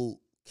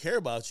people care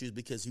about you is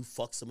because you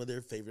fuck some of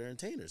their favorite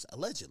entertainers,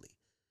 allegedly.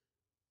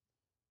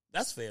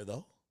 That's fair,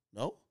 though.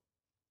 No?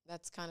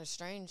 That's kind of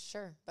strange,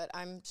 sure. But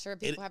I'm sure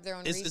people have their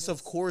own reasons. It's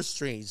of course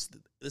strange.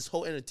 This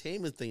whole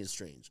entertainment thing is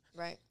strange.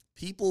 Right.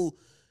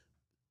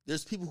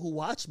 There's people who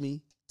watch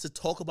me to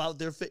talk about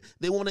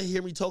they want to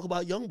hear me talk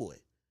about YoungBoy.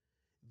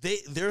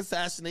 Their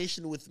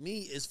fascination with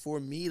me is for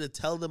me to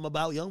tell them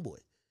about YoungBoy.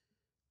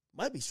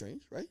 Might be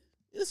strange, right?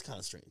 It is kind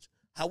of strange.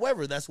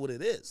 However, that's what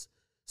it is.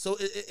 So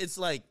it's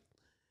like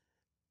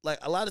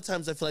a lot of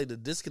times I feel like the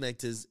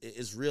disconnect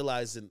is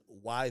realizing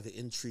why the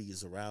intrigue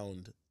is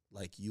around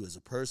like you as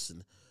a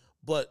person.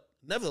 But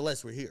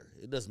nevertheless, we're here.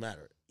 It doesn't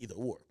matter either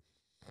or.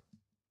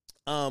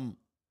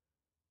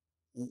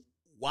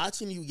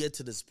 Watching you get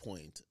to this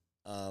point,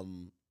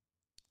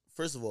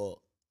 first of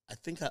all, I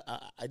think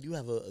I do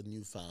have a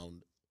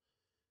newfound,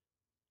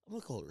 I'm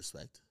going to call it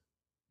respect.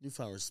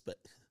 Newfound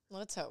respect.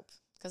 Let's hope.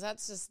 Because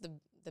that's just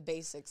the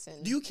basics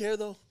in Do you care,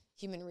 though?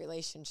 Human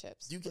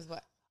relationships. Do you with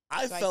what?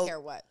 I care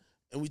what?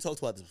 And we talked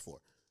about this before,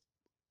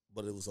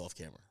 but it was off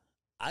camera.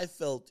 I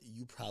felt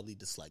you probably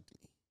disliked me.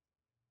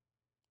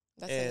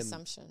 That's an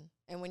assumption.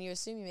 And when you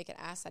assume, you make an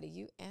ass out of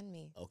you and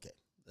me. Okay.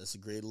 That's a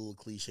great little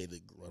cliche to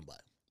run by.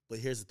 But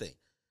here's the thing.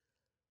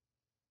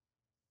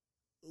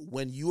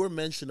 When you are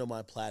mentioned on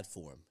my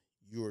platform,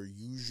 you're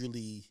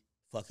usually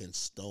fucking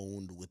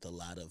stoned with a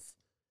lot of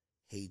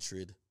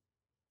hatred,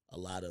 a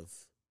lot of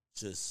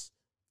just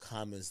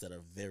comments that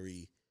are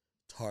very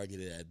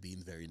targeted at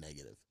being very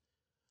negative.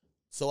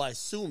 So I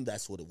assume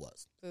that's what it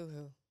was.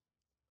 Boo-hoo.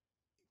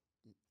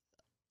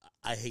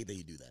 I hate that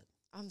you do that.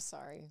 I'm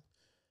sorry.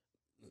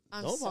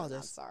 I'm Don't so apologize.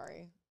 not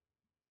sorry.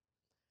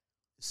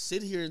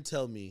 Sit here and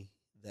tell me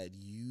that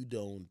you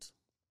don't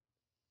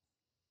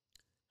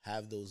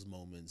have those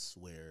moments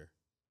where,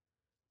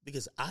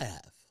 because I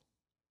have,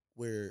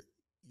 where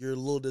you're a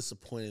little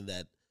disappointed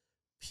that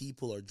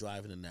people are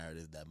driving a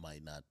narrative that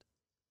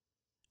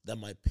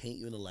might paint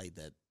you in a light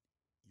that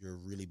you're a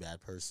really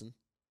bad person.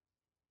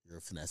 You're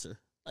a finesser.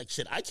 Like,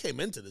 shit, I came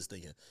into this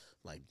thinking,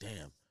 like,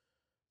 damn,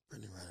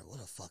 Brittany Renner, what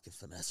a fucking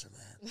finesser,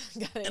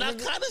 man. And I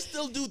kind of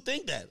still do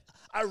think that.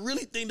 I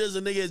really think there's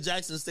a nigga at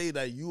Jackson State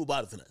that you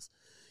about to finesse.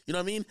 You know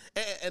what I mean?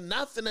 And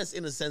not finesse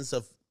in the sense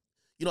of,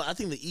 you know, I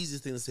think the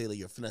easiest thing to say, like,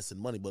 you're finessing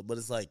money, but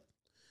it's like,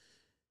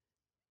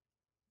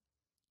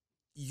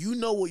 you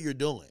know what you're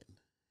doing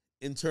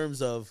in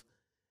terms of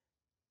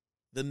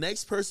the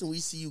next person we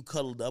see you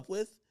cuddled up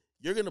with,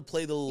 you're going to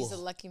play the little... He's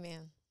a lucky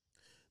man.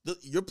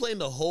 You're playing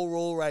the whole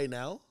role right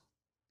now,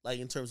 like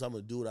in terms of I'm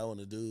going to do what I want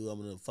to do,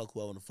 I'm going to fuck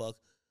who I want to fuck.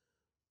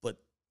 But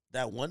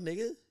that one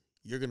nigga,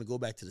 you're going to go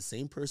back to the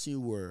same person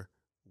you were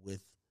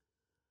with,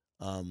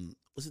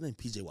 what's his name?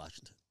 PJ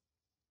Washington.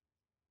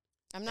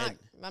 I'm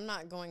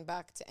not going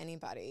back to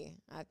anybody.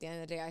 At the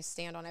end of the day, I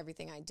stand on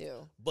everything I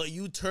do. But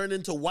you turn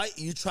into white.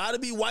 You try to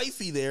be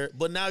wifey there,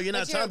 but now you're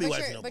not trying to be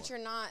wifey no more. But you're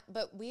not.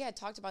 But we had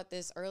talked about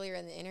this earlier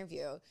in the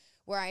interview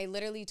where I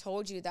literally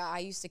told you that I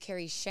used to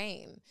carry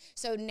shame.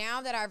 So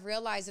now that I've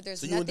realized that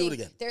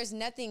there's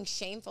nothing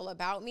shameful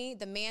about me,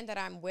 the man that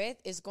I'm with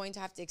is going to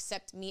have to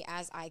accept me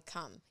as I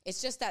come.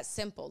 It's just that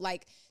simple.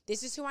 Like,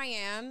 this is who I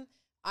am.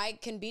 I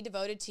can be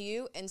devoted to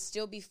you and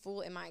still be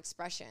full in my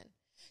expression.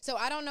 So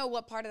I don't know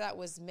what part of that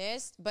was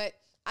missed, but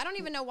I don't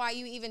even know why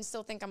you even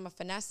still think I'm a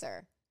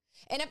finesser.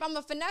 And if I'm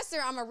a finesser,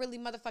 I'm a really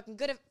motherfucking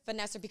good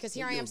finesser because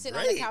here I am sitting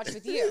on the couch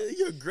with you.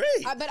 You're great.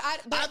 But I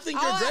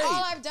think you're great.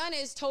 All I've done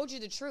is told you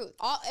the truth.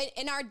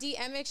 In our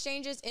DM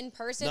exchanges in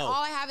person,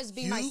 all I have is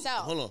being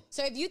myself. Hold on.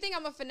 So if you think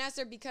I'm a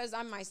finesser because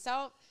I'm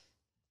myself,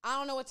 I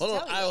don't know what to tell you.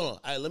 Hold on. All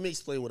right, let me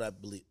explain what I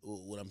believe,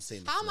 what I'm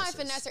saying. How am I a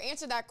finesser?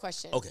 Answer that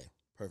question. Okay,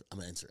 perfect.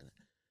 I'm answering it.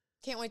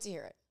 Can't wait to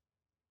hear it.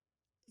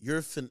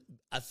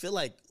 I feel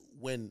like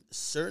when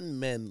certain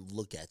men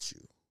look at you,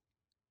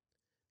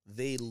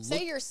 they look...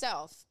 Say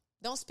yourself.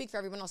 Don't speak for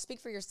everyone else. Speak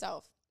for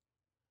yourself.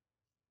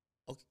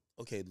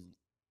 Okay.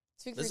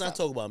 Speak for Let's yourself. not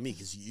talk about me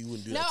because you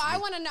wouldn't do that. No, I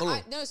want to know.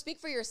 No, speak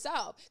for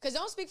yourself. Because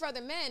don't speak for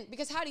other men.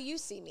 Because how do you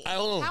see me?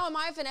 How am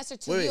I a finesser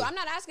to you? I'm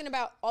not asking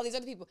about all these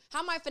other people. How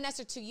am I a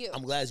finesser to you?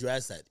 I'm glad you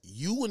asked that.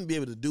 You wouldn't be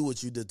able to do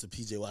what you did to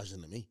PJ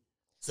Washington to me.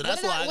 So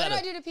that's what did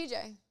I do to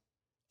PJ?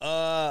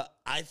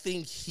 I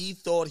think he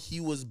thought he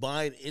was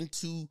buying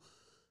into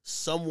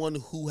someone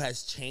who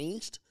has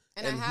changed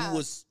and who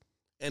was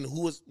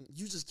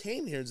you just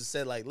came here and just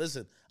said, like,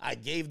 listen, I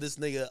gave this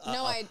nigga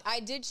I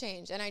did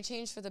change, and I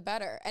changed for the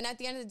better. And at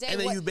the end of the day,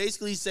 and then you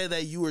basically said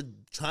that you were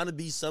trying to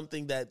be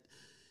something that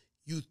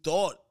you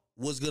thought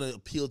was gonna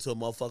appeal to a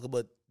motherfucker,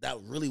 but that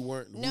really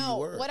weren't who you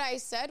were. What I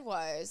said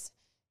was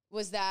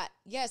that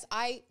yes,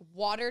 I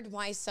watered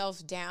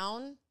myself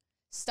down,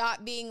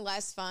 stopped being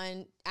less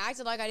fun,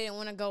 acted like I didn't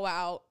want to go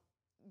out.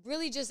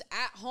 Really just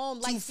at home,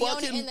 like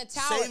Fiona in the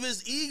tower. Save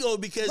his ego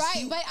because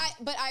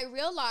but I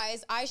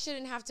realized I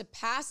shouldn't have to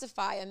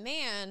pacify a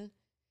man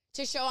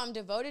to show I'm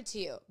devoted to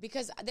you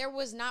because there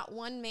was not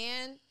one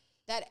man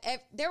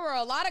there were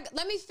a lot of.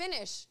 Let me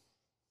finish.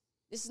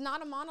 This is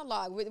not a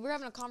monologue. We're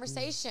having a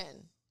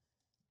conversation.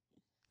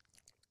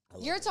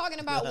 You're talking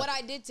about what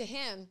I did to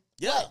him.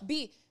 Yeah.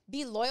 Be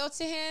be loyal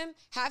to him,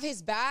 have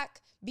his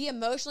back, be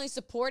emotionally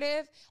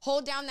supportive,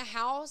 hold down the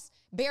house,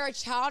 bear a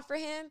child for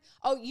him.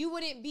 Oh, you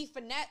wouldn't be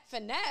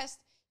finessed.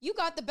 You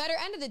got the better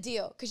end of the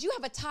deal because you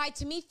have a tie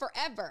to me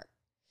forever.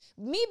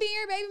 Me being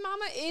your baby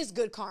mama is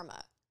good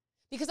karma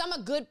because I'm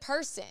a good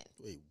person.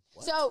 Wait,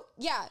 what? So,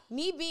 yeah,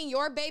 me being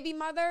your baby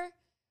mother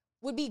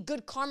would be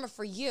good karma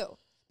for you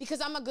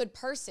because I'm a good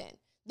person.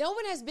 No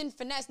one has been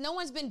finessed. No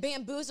one's been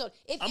bamboozled.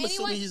 I'm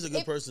assuming he's a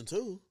good person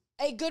too.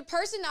 A good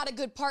person, not a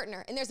good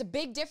partner. And there's a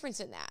big difference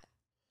in that.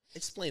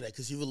 Explain that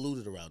because you've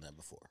alluded around that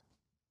before.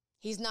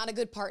 He's not a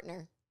good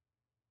partner.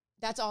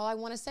 That's all I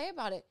want to say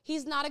about it.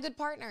 He's not a good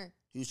partner.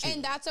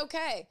 And that's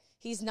okay.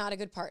 He's not a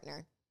good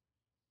partner.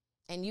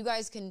 And you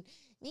guys can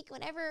make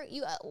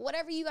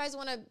whatever you guys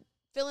want to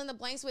fill in the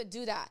blanks with,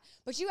 do that.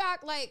 But you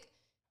act like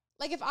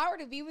if I were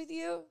to be with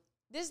you,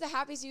 this is the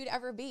happiest you'd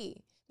ever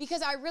be.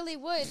 Because I really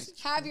would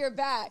have your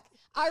back.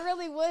 I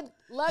really would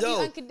love you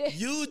unconditionally.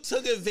 You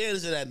took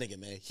advantage of that nigga,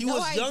 man. He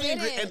was young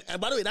and great.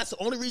 And by the way, that's the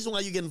only reason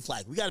why you're getting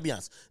flagged. We got to be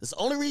honest. That's the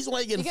only reason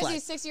why you're getting flagged. Because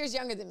he's 6 years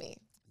younger than me.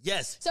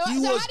 Yes. So he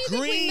was how do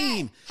you green. Think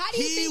we met? How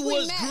do you think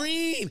we met?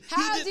 Green.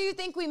 How do you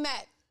think we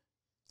met?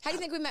 How do you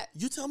think we met?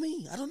 You tell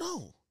me. I don't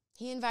know.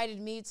 He invited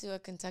me to a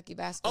Kentucky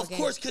basketball game. Of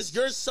course, because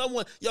you're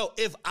someone. Yo,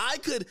 if I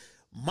could,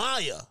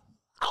 Maya,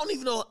 I don't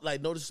even know,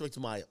 like, no disrespect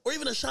to Maya, or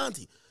even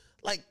Ashanti.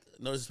 Like,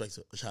 no disrespect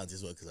to Ashanti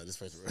as well, because I just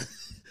first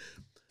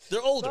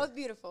they're older. Both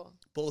beautiful.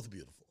 Both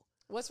beautiful.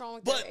 What's wrong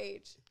with their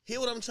age? Hear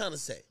what I'm trying to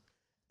say.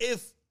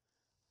 If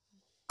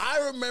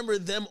I remember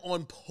them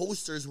on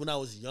posters when I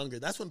was younger,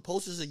 that's when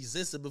posters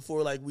existed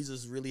before, like, we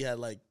just really had,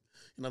 like,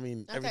 you know what I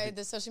mean? Okay, everything.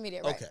 the social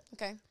media, right?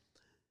 Okay.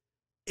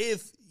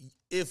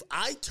 If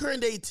I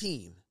turned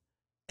 18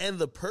 and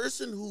the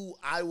person who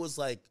I was,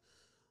 like,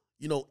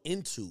 you know,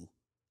 into,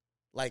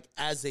 like,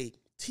 as a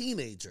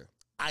teenager,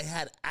 I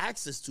had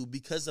access to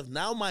because of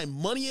now my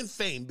money and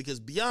fame, because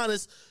be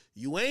honest,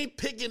 you ain't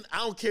picking, I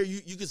don't care,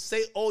 you can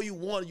say all you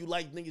want, you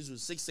like niggas with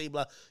 6'8",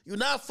 blah, you're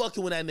not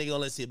fucking with that nigga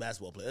unless he's a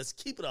basketball player. Let's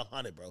keep it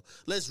 100, bro.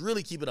 Let's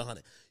really keep it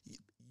 100.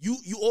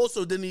 You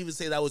also didn't even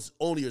say that was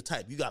only your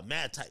type. You got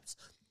mad types.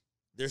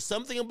 There's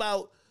something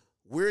about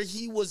where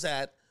he was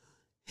at,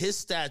 his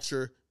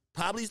stature,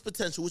 probably his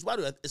potential, which by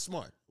the way, is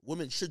smart.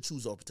 Women should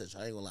choose our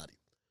potential. I ain't gonna lie to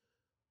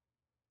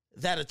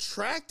you. That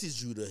attracted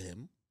you to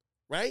him,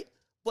 right?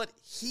 But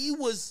he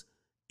was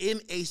in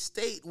a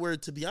state where,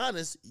 to be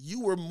honest,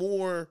 you were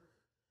more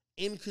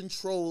in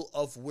control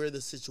of where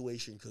the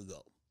situation could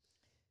go.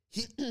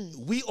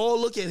 We all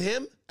look at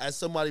him as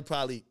somebody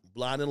probably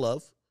blind in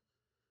love,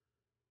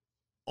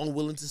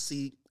 unwilling to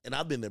see, and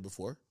I've been there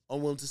before,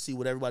 unwilling to see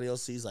what everybody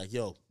else sees. Like,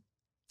 yo,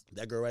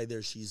 that girl right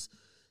there, she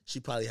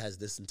probably has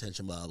this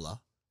intention, blah, blah,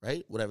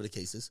 right? Whatever the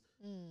case is.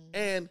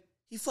 And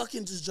he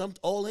fucking just jumped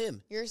all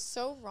in. You're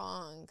so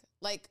wrong.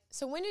 Like,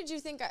 so when did you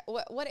think,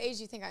 what age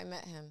do you think I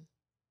met him?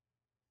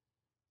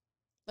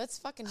 Let's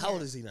fucking hear. How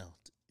old is he now?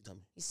 Tell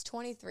me. He's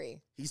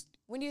 23.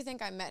 When do you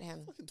think I met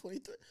him? Fucking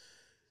 23.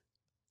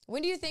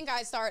 When do you think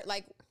I start,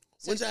 like.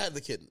 When did I have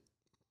the kid?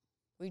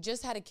 We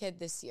just had a kid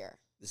this year.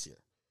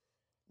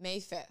 May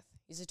 5th.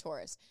 He's a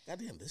Taurus.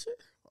 Goddamn, this year?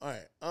 All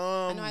right.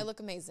 I know I look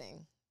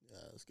amazing. Yeah,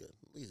 that's good.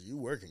 At least you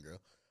working, girl.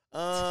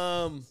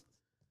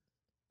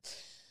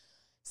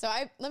 So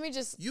let me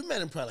just. You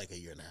met him probably like a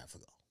year and a half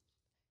ago.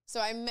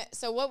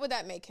 So what would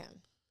that make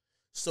him?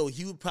 So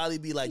he would probably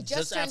be like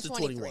just after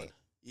 21.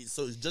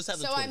 So just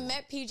after 21. So I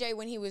met PJ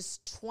when he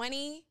was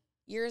 20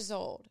 years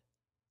old.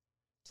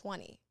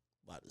 20.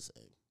 About the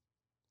same.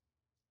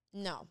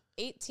 No.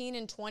 18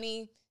 and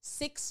 20,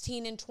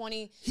 16 and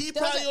 20. He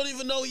probably don't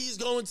even know he's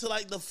going to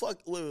like the fuck.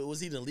 Wait, was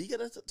he in the league at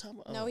that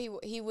time? No,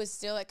 he was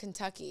still at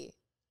Kentucky.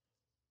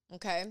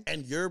 Okay.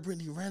 And you're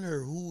Brittany Renner,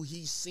 who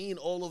he's seen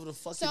all over the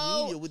fucking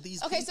media with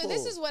these people. Okay, so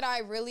this is what I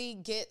really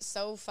get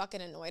so fucking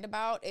annoyed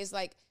about is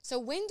like, so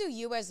when do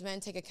you as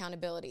men take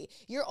accountability?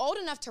 You're old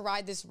enough to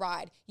ride this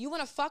ride. You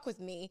want to fuck with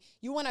me.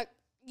 You want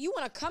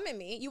to come at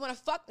me. You want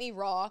to fuck me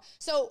raw.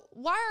 So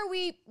why are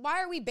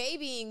we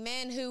babying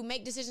men who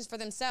make decisions for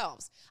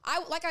themselves?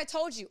 Like I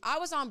told you, I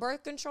was on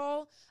birth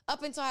control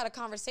up until I had a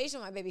conversation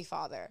with my baby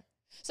father.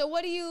 So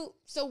what do you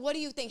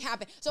think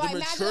happened? So I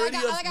imagine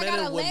I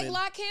got to leg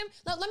lock him.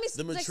 No, let me.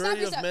 The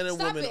maturity of men and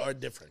women are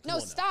different. No,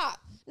 stop.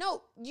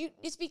 No,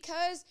 it's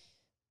because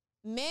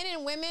men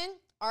and women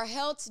are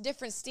held to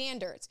different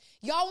standards.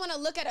 Y'all want to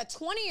look at a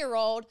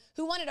 20-year-old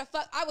who wanted to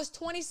fuck. I was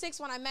 26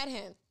 when I met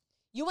him.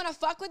 You want to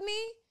fuck with me?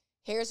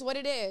 Here's what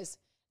it is.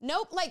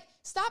 Nope. Like,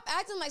 stop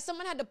acting like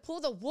someone had to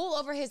pull the wool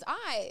over his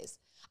eyes.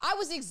 I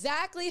was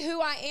exactly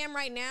who I am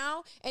right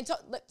now. And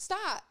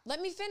stop.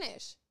 Let me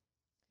finish.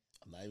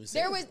 I'm not even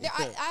saying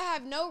I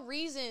have no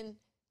reason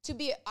to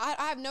be. I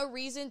have no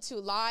reason to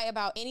lie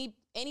about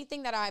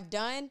anything that I've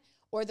done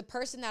or the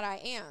person that I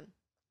am,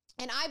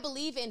 and I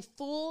believe in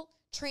full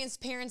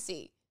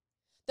transparency.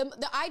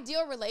 The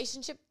ideal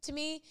relationship to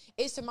me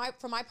is for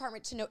my partner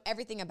to know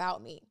everything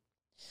about me.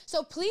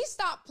 So please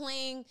stop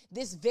playing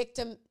this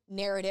victim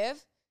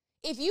narrative.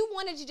 If you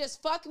wanted to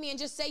just fuck me and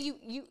just say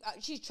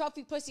she's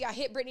trophy pussy, I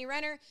hit Brittany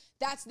Renner,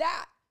 that's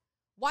that.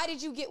 Why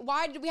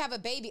did we have a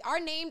baby?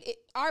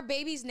 Our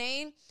baby's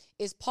name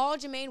is Paul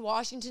Jermaine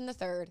Washington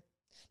III.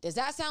 Does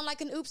that sound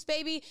like an oops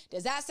baby?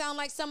 Does that sound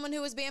like someone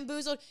who was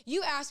bamboozled?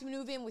 You asked me to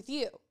move in with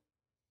you.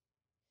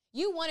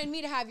 You wanted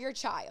me to have your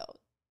child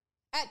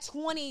at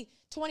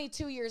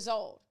 22 years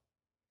old.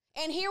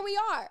 And here we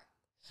are.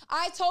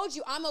 I told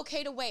you I'm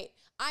okay to wait.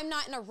 I'm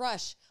not in a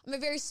rush. I'm a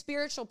very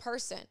spiritual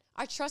person.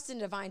 I trust in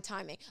divine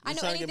timing. You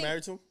trying to get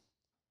married to him?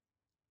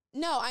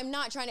 No, I'm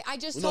not trying to. I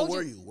just told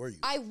you. Were you?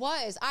 I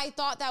was. I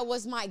thought that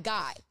was my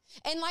guy.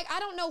 And like, I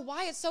don't know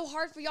why it's so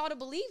hard for y'all to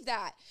believe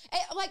that.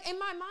 Like in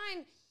my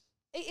mind,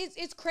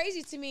 it's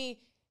crazy to me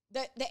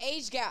that the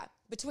age gap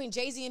between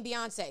Jay-Z and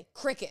Beyonce,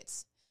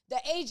 crickets. The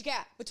age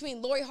gap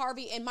between Lori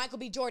Harvey and Michael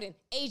B. Jordan,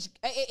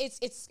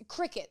 it's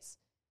crickets.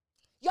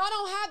 Y'all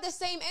don't have the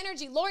same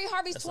energy. Lori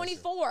Harvey's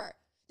 24.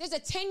 There's a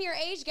 10-year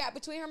age gap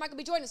between her and Michael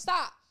B. Jordan.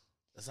 Stop.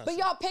 But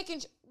y'all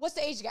picking, what's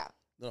the age gap?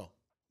 No,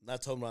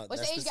 not talking about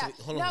what's the age gap?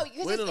 Hold no, on.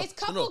 because it's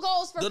couple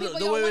goals for people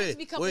y'all want to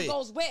be couple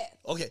goals with.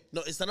 Okay,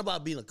 no, it's not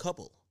about being a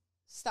couple.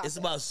 Stop. It's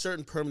about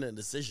certain permanent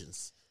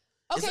decisions.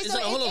 Okay, if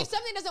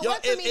something doesn't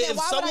work for me, then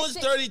why would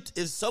I sit?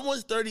 If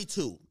someone's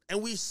 32,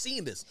 and we've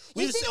seen this.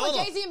 We've seen it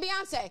with Jay-Z and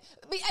Beyonce.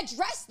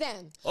 Address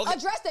them. Okay.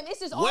 Address them.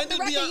 This is off the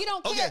record. You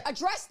don't care.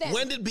 Address them.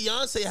 When did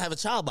Beyonce have a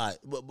child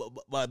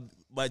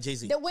by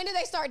Jay-Z? When did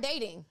they start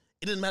dating?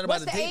 It didn't matter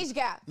What's about the age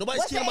gap?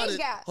 Nobody's caring about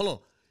it. Hold on.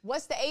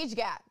 What's the age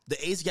gap? The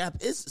age gap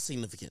is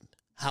significant.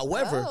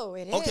 However,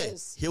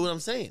 hear what I'm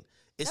saying.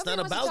 It's Nobody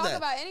not about wants to that.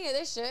 talk about any of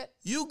this shit.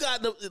 You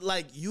got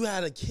you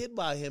had a kid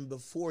by him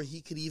before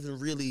he could even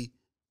really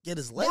get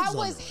his legs on That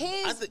was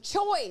his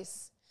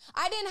choice.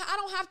 I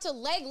don't have to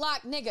leg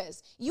lock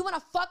niggas. You want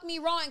to fuck me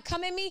raw and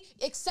come at me,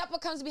 accept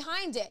what comes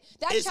behind it.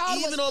 It's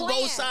even on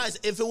both sides.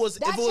 If it was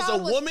a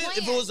woman,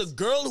 if it was a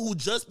girl who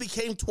just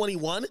became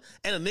 21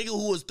 and a nigga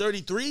who was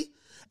 33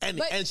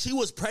 and she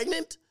was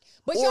pregnant.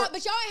 But y'all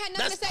ain't had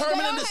nothing to say.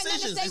 Permanent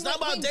decisions. It's not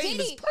about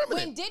dating. It's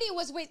permanent. When Diddy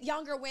was with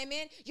younger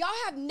women, y'all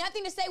have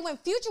nothing to say. When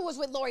Future was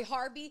with Lori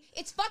Harvey,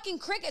 it's fucking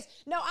crickets.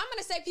 No, I'm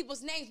gonna say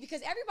people's names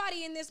because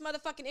everybody in this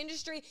motherfucking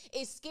industry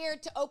is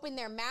scared to open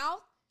their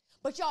mouth.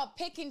 But y'all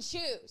pick and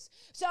choose.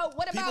 So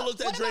what about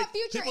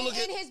Future and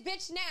his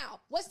bitch now?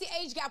 What's the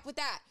age gap with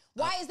that?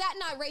 Why is that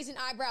not raising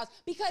eyebrows?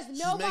 Because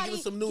nobody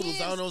gives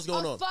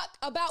a fuck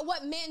about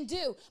what men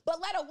do.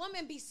 But let a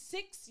woman be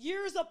 6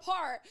 years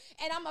apart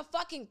and I'm a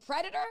fucking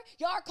predator?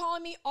 Y'all are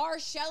calling me R.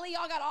 Shelley.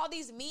 Y'all got all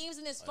these memes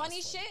and this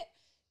funny shit.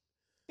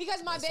 Because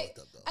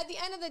at the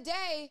end of the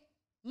day,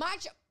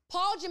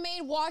 Paul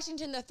Jermaine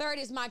Washington III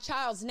is my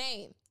child's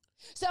name.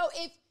 So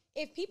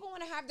if people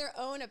want to have their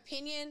own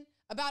opinion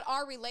about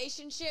our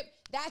relationship,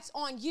 that's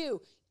on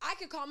you. I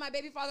could call my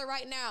baby father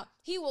right now.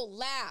 He will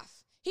laugh.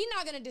 He's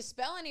not going to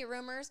dispel any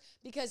rumors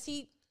because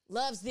he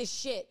loves this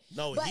shit.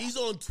 No, he's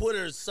on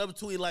Twitter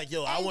subtweeting like,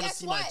 yo, I want to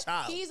see my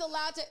child. He's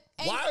allowed to.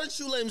 Why don't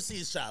you let him see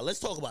his child? Let's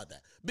talk about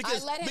that.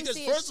 Because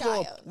see first of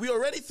all, we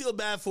already feel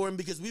bad for him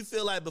because we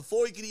feel like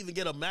before he could even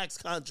get a max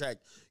contract,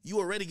 you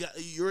already got a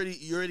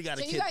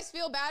kid. So you guys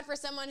feel bad for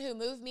someone who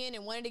moved me in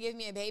and wanted to give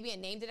me a baby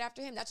and named it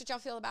after him? That's what y'all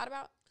feel bad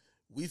about?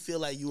 We feel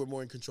like you were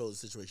more in control of the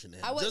situation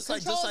than him.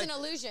 Control's an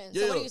illusion.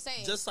 So what are you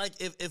saying? Just like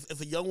if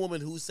a young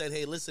woman who said,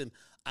 hey, listen,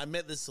 I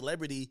met this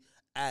celebrity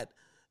at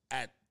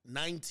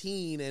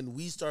 19 and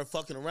we start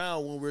fucking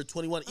around when we're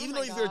 21. Even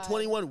though if you're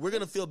 21, we're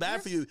going to feel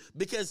bad for you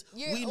because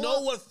we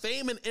know what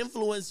fame and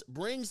influence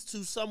brings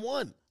to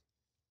someone.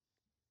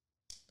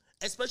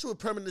 Especially with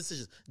permanent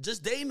decisions.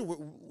 Just dating,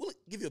 we'll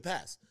give you a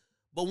pass.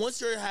 But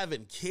once you're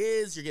having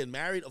kids, you're getting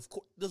married, of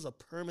course, those are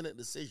permanent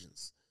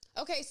decisions.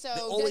 Okay, so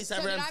did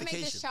I make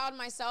this child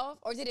myself,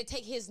 or did it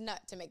take his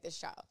nut to make this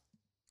child?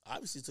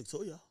 Obviously, it took two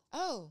of y'all.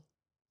 Oh,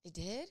 it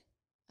did?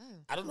 Oh,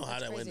 I don't know how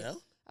that went down.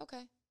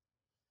 Okay.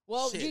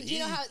 Well, Shit, do you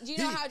know how?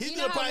 He could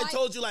have probably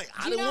told you like,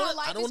 I don't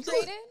want to do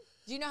it.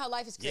 Do you know how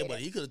life is created? Yeah,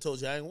 but he could have told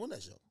you I ain't want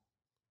that show.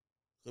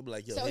 He'll be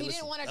like, yo, so he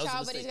didn't want a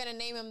child, but he's gonna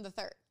name him the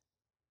third.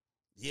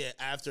 Yeah,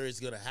 after it's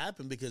gonna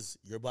happen because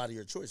your body,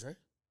 your choice, right?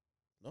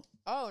 No.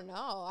 Oh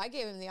no, I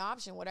gave him the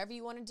option. Whatever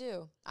you want to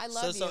do, I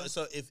love you.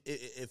 So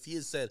if he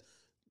had said,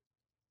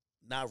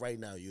 not right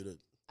now, you'd have.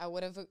 I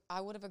would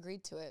have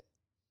agreed to it.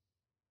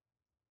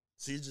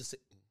 So you just say,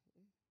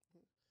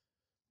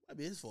 might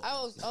be his fault.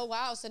 Oh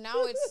wow. So now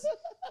it's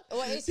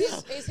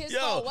his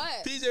fault.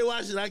 What? PJ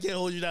Washington, I can't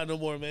hold you down no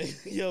more, man.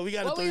 Yo, we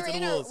got to throw you to the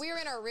wolves. We were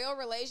in a real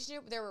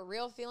relationship. There were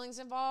real feelings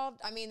involved.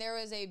 I mean, there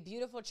was a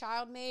beautiful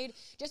child made.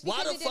 Just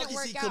because why the fuck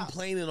is he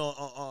complaining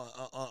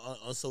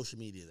on social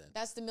media then?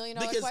 That's the $1 million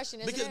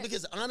question, isn't it?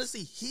 Because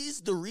honestly,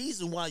 he's the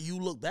reason why you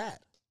look bad.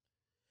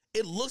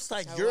 It looks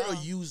like you're a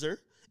user.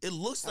 It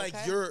looks like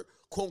you're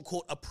quote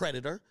unquote a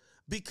predator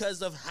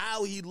because of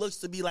how he looks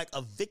to be like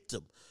a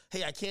victim.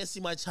 Hey, I can't see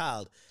my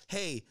child.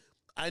 Hey,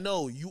 I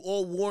know you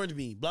all warned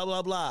me, blah,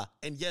 blah, blah.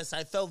 And yes,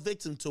 I fell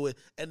victim to it.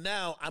 And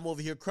now I'm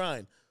over here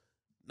crying.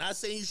 Not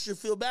saying you should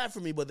feel bad for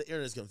me, but the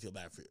internet's going to feel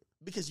bad for you.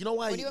 Because you know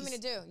why? What do you want me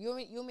to do? You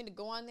want me to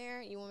go on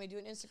there? You want me to do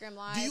an Instagram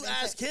Live? Do you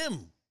ask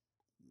him?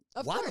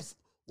 Of course.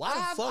 Why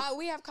the fuck?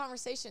 We have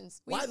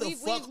conversations. Why the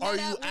fuck are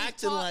you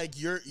acting like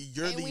you're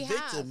the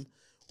victim?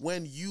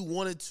 when you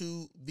wanted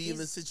to be in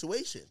this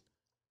situation?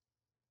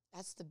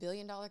 That's the $1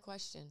 billion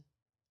question.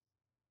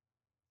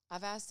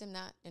 I've asked him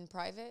that in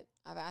private.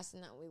 I've asked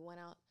him that when we went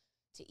out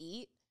to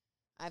eat.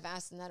 I've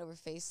asked him that over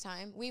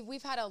FaceTime.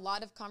 We've had a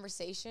lot of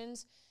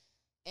conversations,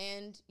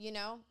 and you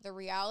know, the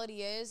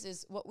reality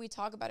is what we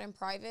talk about in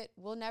private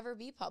will never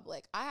be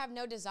public. I have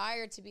no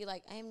desire to be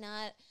like, I'm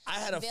not. I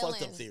had a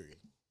fucked up theory.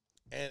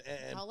 And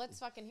well, let's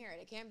fucking hear it.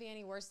 It can't be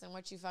any worse than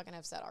what you fucking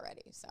have said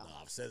already. So no,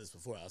 I've said this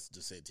before. I'll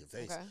just say it to your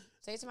face. Okay,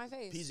 say it to my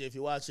face. PJ, if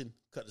you're watching,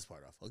 cut this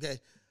part off, okay?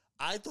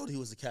 I thought he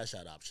was a cash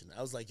out option.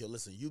 I was like, yo,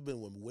 listen, you've been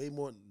with way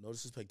more, no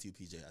disrespect to you,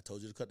 PJ. I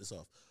told you to cut this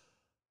off.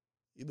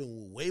 You've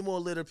been with way more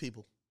litter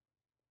people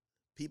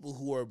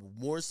who are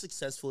more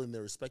successful in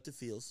their respective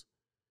fields.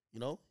 You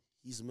know,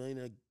 he's a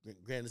millionaire,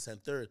 grandest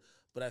and third.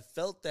 But I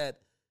felt that,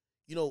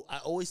 you know, I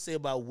always say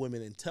about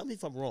women, and tell me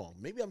if I'm wrong.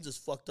 Maybe I'm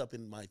just fucked up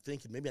in my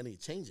thinking. Maybe I need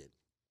to change it.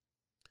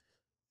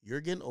 You're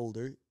getting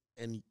older,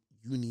 and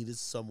you needed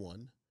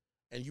someone,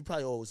 and you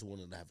probably always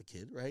wanted to have a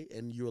kid, right?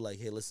 And you were like,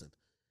 hey, listen,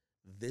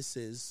 this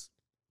is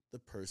the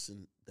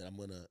person that I'm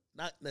going to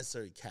not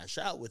necessarily cash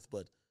out with,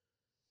 but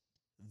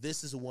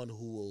this is the one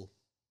who will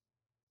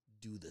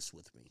do this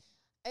with me.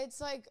 It's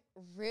like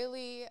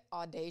really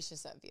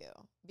audacious of you,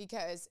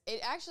 because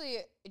it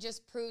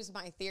just proves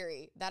my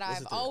theory that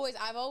I've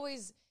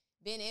always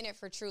been in it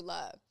for true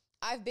love.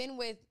 I've been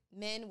with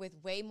men with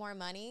way more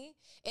money,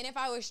 and if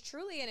I was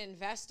truly an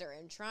investor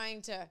and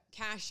trying to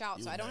cash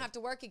out I don't have to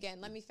work again,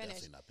 let me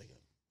finish. Definitely not picking.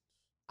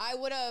 I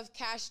would have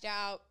cashed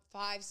out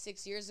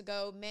 5-6 years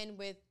ago. Men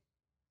with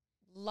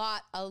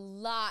a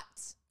lot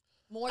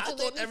more to live.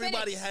 I thought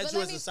everybody had you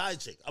as a side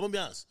chick. I'm gonna be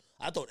honest.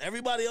 I thought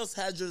everybody else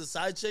had you as a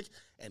side chick,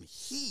 and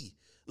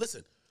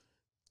listen.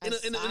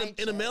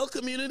 In a male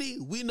community,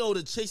 we know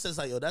the chicks that's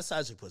like, yo, that's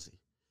side chick pussy.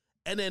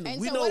 And then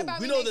we know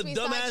the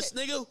dumbass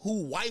nigga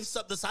who wifes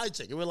up the side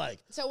chick. And we're like,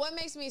 so what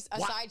makes me a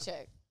side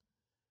chick?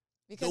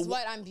 Because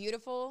I'm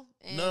beautiful?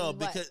 And no,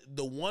 because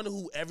the one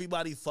who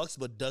everybody fucks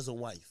but doesn't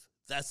wife,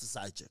 that's the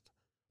side chick.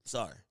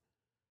 Sorry.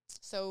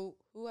 So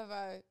who have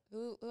I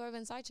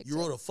been side chick? You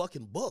wrote a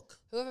fucking book.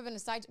 Who have I been a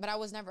side chick? But I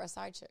was never a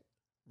side chick.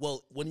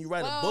 Well, when you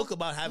write a book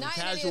about having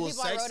casual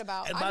sex, and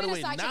by the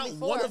way, not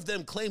one of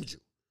them claimed you.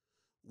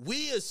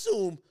 We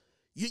assume,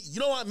 you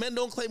know why men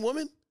don't claim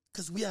women?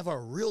 Because we have our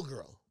real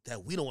girl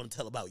that we don't want to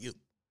tell about you.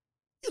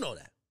 You know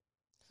that.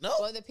 No?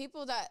 Well, the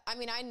people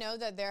I know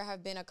that there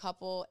have been a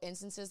couple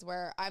instances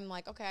where I'm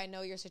like, okay, I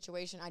know your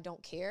situation. I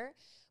don't care.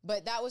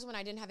 But that was when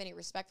I didn't have any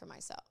respect for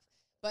myself.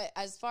 But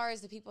as far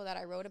as the people that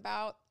I wrote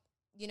about,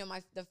 you know,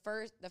 the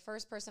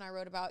first person I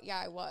wrote about,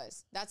 I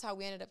was. That's how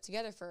we ended up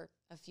together for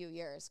a few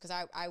years, because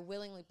I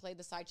willingly played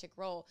the side chick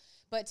role.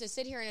 But to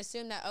sit here and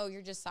assume that, oh,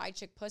 you're just side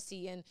chick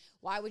pussy, and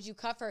why would you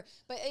cuff her?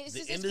 But it's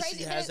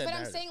crazy. But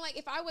I'm saying, like,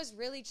 if I was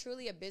really,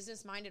 truly a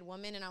business-minded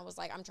woman and I was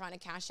like, I'm trying to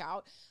cash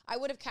out, I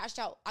would have cashed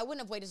out. I wouldn't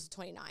have waited until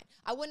 29.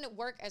 I wouldn't have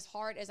worked as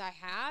hard as I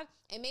have.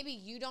 And maybe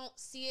you don't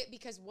see it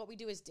because what we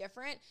do is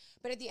different.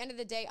 But at the end of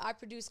the day, I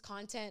produce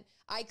content.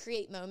 I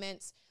create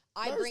moments.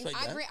 I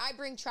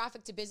bring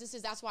traffic to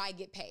businesses. That's why I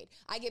get paid.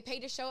 I get paid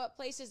to show up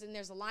places, and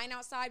there's a line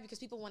outside because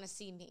people want to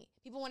see me.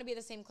 People want to be at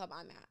the same club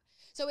I'm at.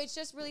 So it's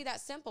just really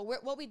that simple.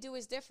 What we do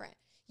is different.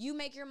 You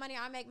make your money,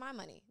 I make my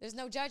money. There's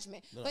no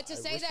judgment. No, but to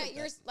say that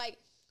you're like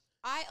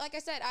I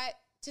said,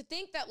 to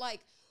think that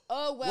like,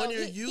 oh well, when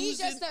you're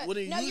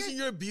using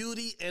your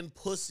beauty and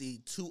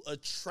pussy to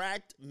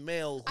attract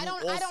male, I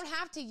don't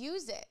have to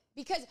use it,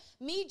 because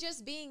me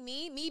just being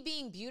me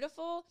being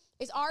beautiful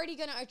is already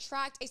going to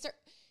attract a certain.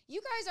 You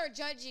guys are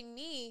judging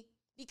me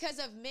because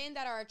of men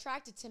that are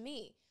attracted to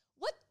me.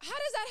 How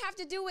does that have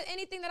to do with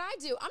anything that I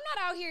do? I'm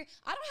not out here.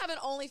 I don't have an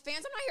OnlyFans.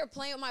 I'm not here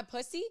playing with my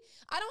pussy.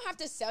 I don't have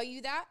to sell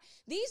you that.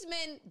 These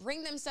men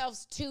bring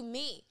themselves to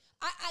me.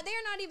 They're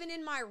not even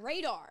in my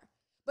radar.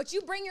 But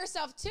you bring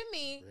yourself to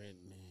me. Brittany.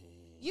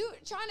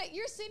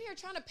 You're sitting here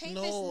trying to paint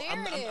this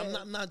narrative.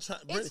 I'm not trying.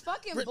 It's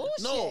fucking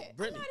bullshit. No,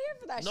 Brittany, I'm not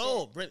here for that shit.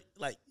 No, Brittany,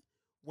 like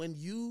when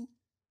you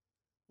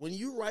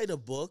write a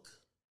book,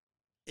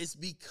 it's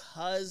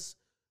because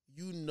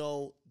you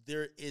know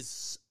there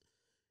is.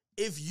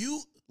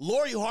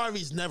 Lori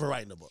Harvey's never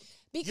writing a book.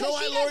 Because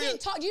you know she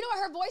doesn't talk. Do you know what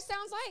her voice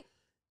sounds like?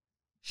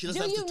 She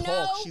doesn't have to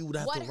talk. She would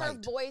have to write. What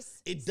her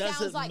voice it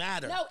doesn't like.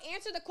 matter. No,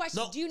 answer the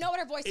question. No, do you know what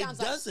her voice sounds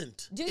like? It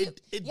doesn't. Do you?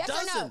 It yes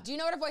doesn't. or no? Do you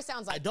know what her voice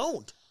sounds like? I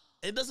don't.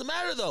 It doesn't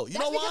matter though. You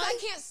That's know why?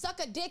 Because I can't suck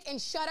a dick and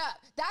shut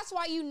up. That's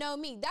why you know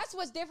me. That's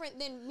what's different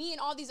than me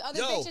and all these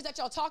other bitches that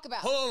y'all talk about.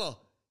 Hold on.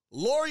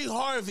 Lori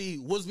Harvey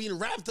was being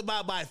rapped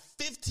about by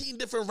 15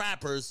 different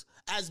rappers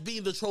as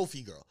being the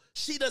trophy girl.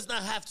 She does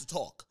not have to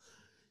talk.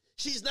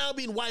 She's now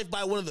being wifed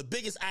by one of the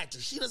biggest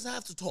actors. She doesn't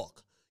have to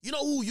talk. You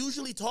know who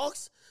usually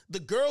talks? The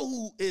girl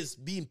who is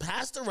being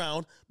passed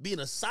around, being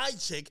a side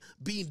chick,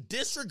 being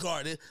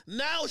disregarded.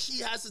 Now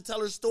she has to tell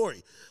her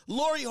story.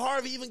 Lori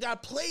Harvey even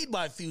got played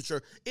by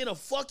Future in a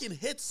fucking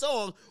hit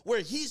song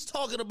where he's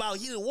talking about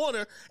he didn't want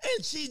her,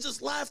 and she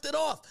just laughed it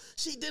off.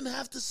 She didn't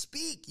have to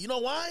speak. You know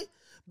why?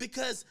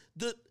 Because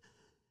the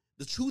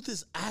truth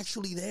is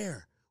actually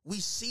there. We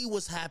see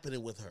what's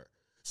happening with her.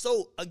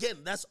 So again,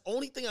 that's the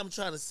only thing I'm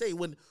trying to say.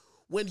 When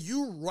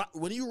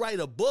you write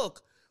a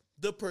book,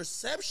 the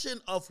perception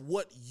of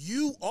what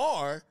you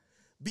are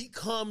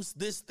becomes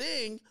this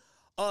thing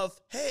of,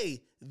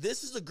 hey,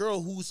 this is a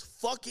girl who's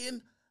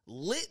fucking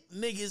lit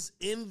niggas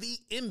in the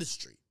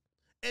industry.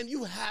 And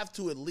you have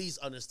to at least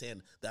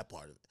understand that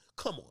part of it.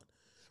 Come on.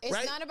 It's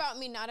right? not about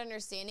me not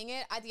understanding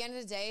it. At the end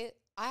of the day,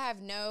 I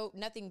have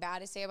nothing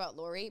bad to say about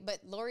Lori, but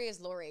Lori is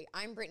Lori.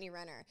 I'm Brittany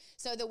Renner.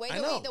 So the way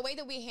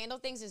that we handle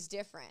things is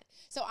different.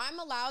 So I'm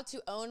allowed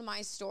to own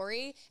my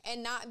story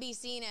and not be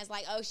seen as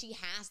like, oh, she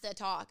has to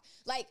talk.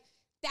 Like,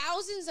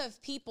 thousands of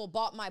people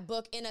bought my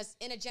book in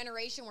a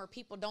generation where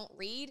people don't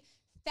read.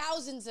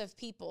 Thousands of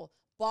people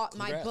bought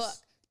my book.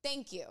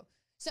 Thank you.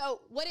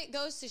 So what it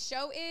goes to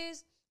show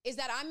is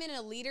that I'm in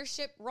a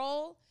leadership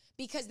role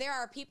because there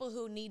are people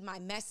who need my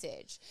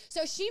message.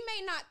 So she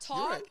may not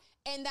talk,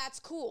 and that's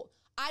cool.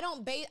 I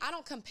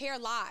don't compare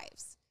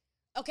lives.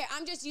 Okay,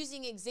 I'm just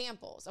using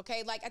examples,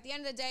 okay? Like, at the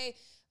end of the day,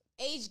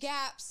 age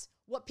gaps,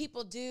 what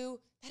people do,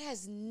 that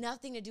has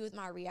nothing to do with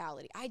my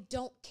reality. I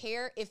don't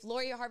care if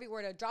Lori Harvey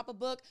were to drop a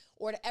book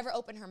or to ever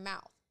open her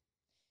mouth.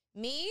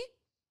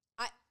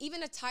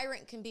 Even a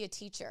tyrant can be a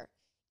teacher.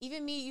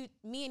 Even me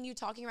and you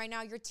talking right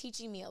now, you're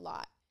teaching me a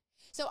lot.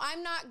 So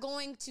I'm not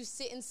going to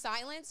sit in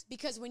silence,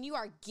 because when you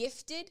are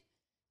gifted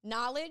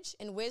knowledge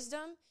and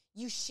wisdom,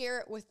 you share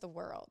it with the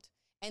world.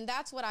 And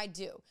that's what I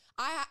do.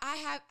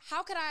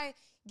 How could I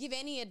give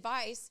any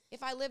advice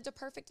if I lived a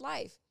perfect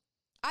life?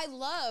 I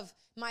love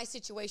my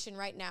situation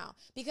right now,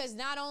 because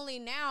not only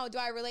now do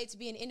I relate to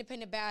be an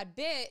independent bad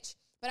bitch,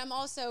 but I'm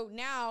also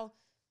now,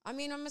 I'm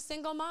a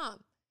single mom.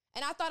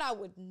 And I thought I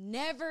would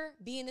never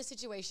be in this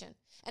situation.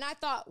 And I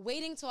thought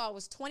waiting till I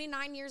was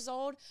 29 years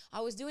old,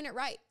 I was doing it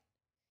right.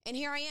 And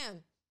here I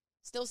am,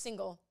 still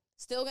single,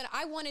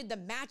 I wanted the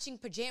matching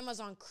pajamas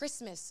on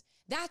Christmas.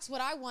 That's what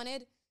I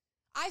wanted.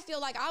 I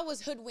feel like I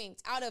was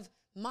hoodwinked out of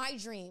my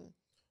dream.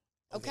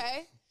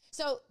 Okay?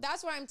 So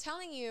that's why I'm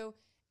telling you,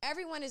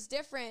 everyone is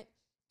different,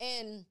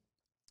 and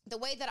the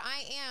way that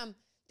I am,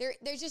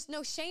 there's just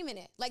no shame in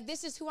it. Like,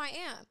 this is who I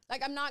am.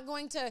 Like, I'm not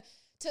going to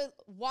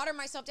water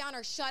myself down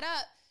or shut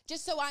up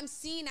just so I'm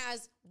seen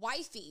as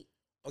wifey.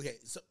 Okay,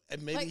 so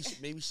and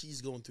maybe she's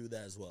going through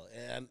that as well.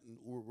 And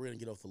we're going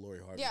to get off the Lori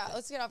Harvey Yeah, thing.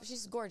 let's get off.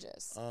 She's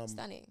gorgeous.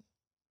 Stunning.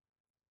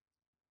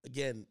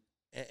 Again,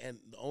 and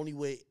the only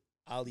way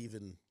I'll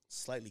even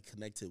slightly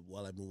connect it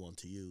while I move on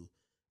to you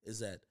is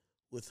that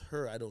with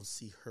her, I don't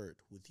see hurt.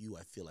 With you,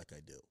 I feel like I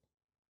do.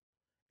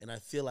 And I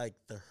feel like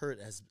the hurt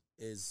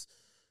is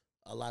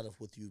a lot of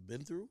what you've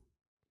been through,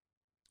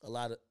 a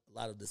lot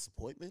of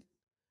disappointment,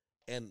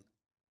 and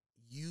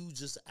you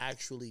just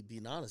actually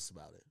being honest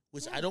about it,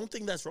 which I don't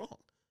think that's wrong.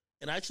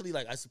 And actually,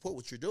 like, I support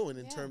what you're doing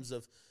in terms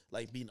of,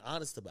 like, being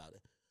honest about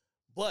it.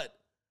 But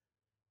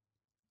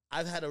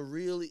I've had a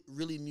really,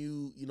 really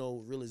new,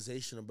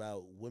 realization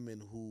about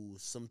women who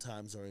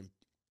sometimes are in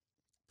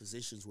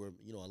positions where,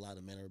 a lot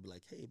of men are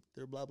like, hey,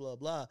 they're blah, blah,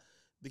 blah,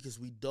 because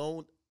we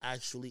don't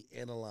actually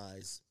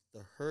analyze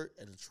the hurt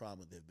and the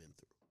trauma they've been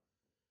through.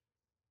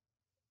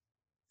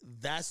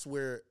 That's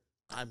where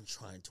I'm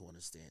trying to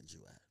understand you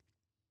at.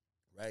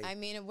 Right. I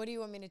mean, what do you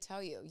want me to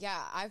tell you? Yeah,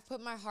 I've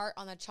put my heart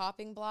on the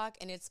chopping block,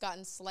 and it's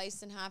gotten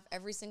sliced in half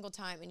every single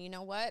time. And you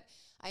know what?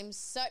 I'm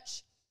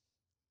such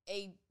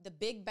the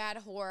big bad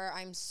whore.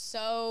 I'm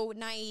so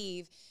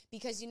naive,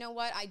 because you know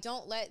what? I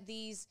don't let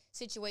these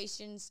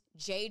situations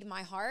jade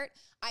my heart.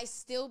 I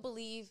still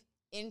believe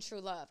in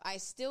true love. I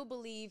still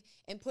believe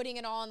in putting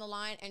it all on the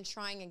line and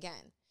trying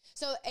again.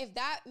 So if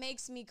that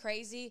makes me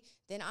crazy,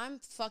 then I'm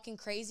fucking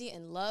crazy,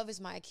 and love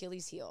is my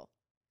Achilles heel.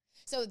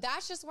 So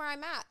that's just where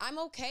I'm at. I'm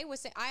okay with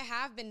saying I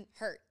have been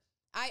hurt.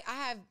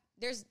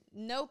 There's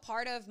no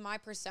part of my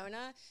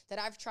persona that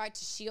I've tried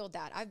to shield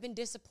that. I've been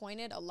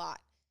disappointed a lot.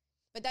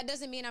 But that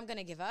doesn't mean I'm going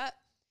to give up.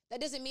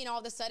 That doesn't mean all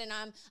of a sudden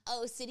I'm,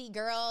 city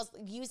girls,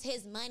 use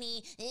his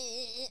money.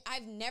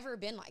 I've never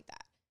been like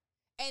that.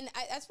 And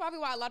that's probably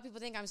why a lot of people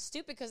think I'm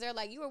stupid, because they're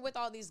like, you were with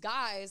all these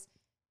guys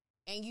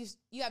and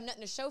you have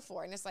nothing to show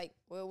for it. And it's like,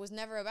 well, it was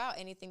never about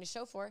anything to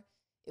show for.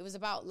 It was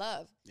about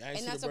love. Yeah,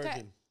 and that's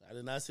okay. I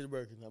did not see the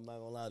Birkin. I'm not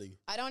gonna lie to you.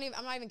 I'm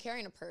not even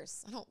carrying a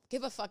purse. I don't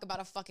give a fuck about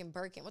a fucking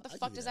Birkin. What the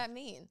fuck does that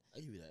mean?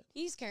 I'll give you that.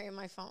 He's carrying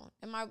my phone,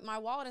 and my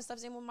wallet and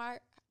stuff's in with my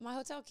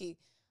hotel key.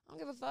 I don't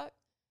give a fuck.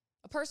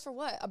 A purse for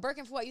what? A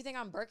Birkin for what? You think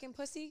I'm Birkin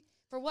pussy?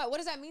 For what? What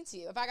does that mean to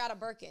you if I got a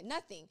Birkin?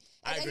 Nothing.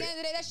 At the end of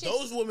the day, that shit.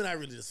 Those women I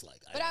really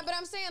dislike. But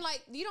I'm saying,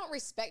 like, you don't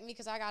respect me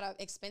because I got an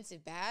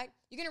expensive bag.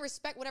 You're going to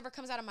respect whatever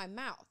comes out of my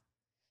mouth.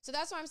 So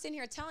that's why I'm sitting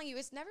here telling you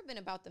it's never been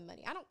about the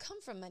money. I don't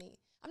come from money.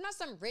 I'm not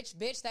some rich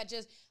bitch that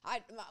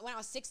when I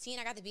was 16,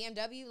 I got the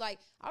BMW. Like,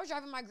 I was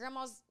driving my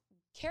grandma's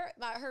her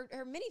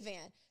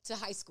minivan to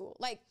high school.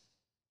 Like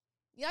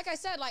I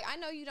said, like, I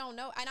know you don't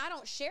know, and I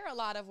don't share a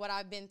lot of what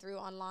I've been through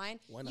online.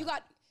 Why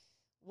not?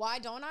 Why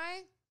don't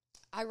I?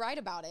 I write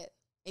about it.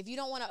 If you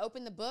don't want to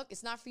open the book,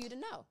 it's not for you to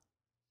know.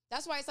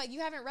 That's why it's like, you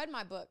haven't read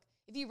my book.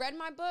 If you read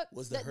my book,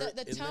 was the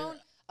tone,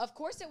 of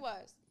course it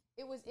was.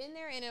 It was in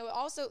there, and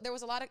there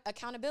was a lot of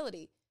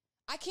accountability.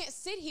 I can't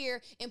sit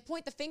here and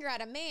point the finger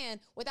at a man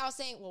without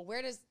saying, well,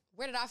 where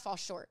did I fall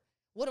short?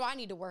 What do I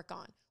need to work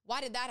on?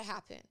 Why did that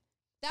happen?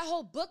 That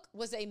whole book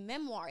was a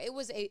memoir. It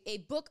was a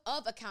book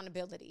of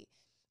accountability.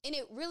 And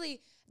it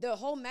really, the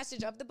whole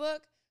message of the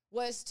book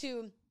was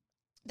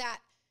that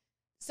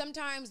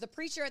sometimes the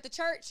preacher at the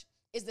church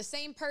is the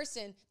same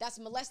person that's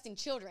molesting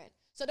children.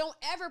 So don't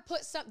ever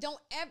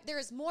there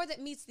is more that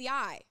meets the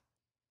eye.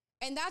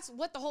 And that's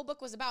what the whole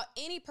book was about.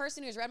 Any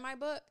person who's read my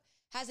book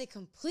has a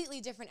completely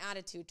different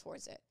attitude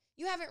towards it.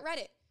 You haven't read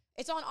it.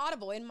 It's on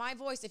Audible in my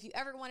voice if you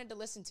ever wanted to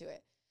listen to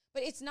it.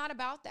 But it's not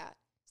about that.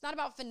 It's not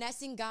about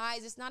finessing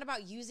guys. It's not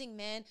about using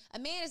men. A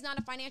man is not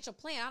a financial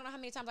plan. I don't know how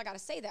many times I got to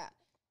say that.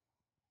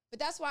 But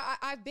that's why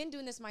I've been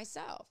doing this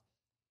myself.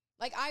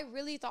 Like, I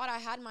really thought I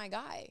had my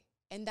guy,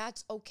 and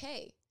that's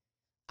okay.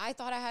 I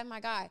thought I had my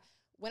guy.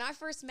 When I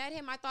first met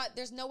him, I thought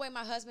there's no way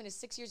my husband is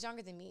 6 years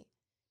younger than me.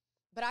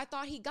 But I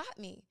thought he got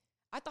me.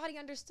 I thought he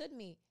understood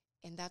me,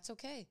 and that's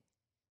okay.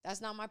 That's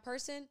not my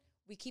person.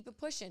 We keep it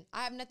pushing.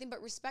 I have nothing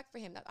but respect for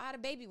him. I had a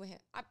baby with him.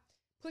 I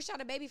pushed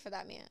out a baby for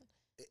that man.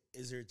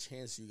 Is there a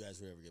chance you guys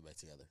will ever get back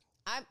together?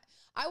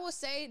 I will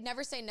say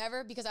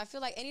never, because I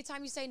feel like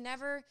anytime you say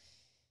never,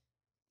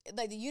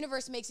 like the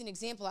universe makes an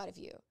example out of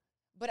you.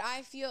 But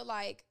I feel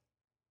like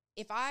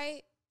if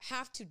I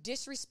have to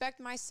disrespect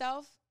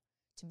myself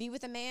to be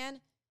with a man,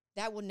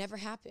 that will never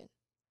happen.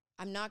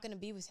 I'm not going to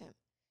be with him.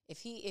 If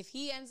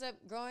he ends up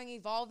growing,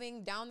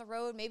 evolving down the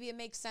road, maybe it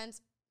makes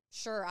sense.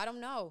 Sure, I don't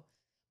know.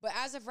 But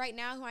as of right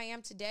now, who I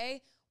am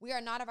today, we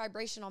are not a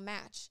vibrational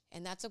match,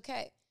 and that's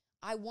okay.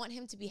 I want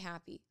him to be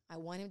happy. I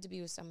want him to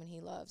be with someone he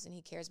loves and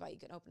he cares about, you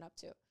can open up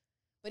to.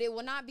 But it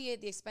will not be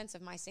at the expense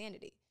of my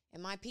sanity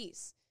and my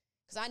peace.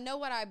 Because I know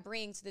what I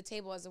bring to the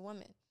table as a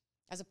woman,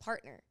 as a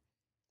partner.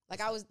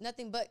 Like, I was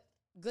nothing but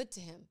good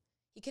to him.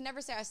 He can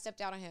never say I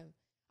stepped out on him.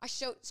 I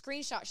showed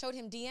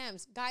him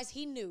DMs. Guys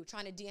he knew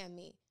trying to DM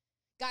me.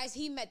 Guys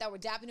he met that were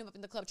dapping him up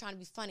in the club trying to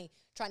be funny,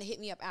 trying to hit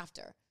me up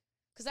after.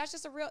 Because that's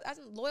just that's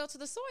loyal to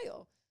the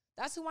soil.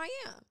 That's who I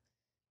am.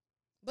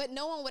 But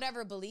no one would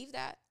ever believe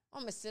that.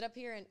 I'm going to sit up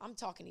here and I'm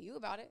talking to you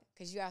about it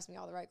because you asked me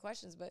all the right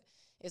questions. But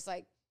it's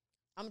like,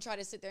 I'm going to try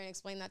to sit there and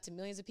explain that to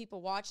millions of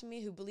people watching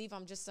me who believe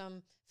I'm just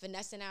some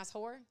finessing ass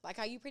whore. Like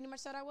how you pretty much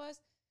said I was.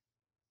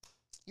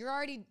 You're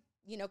already,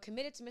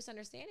 committed to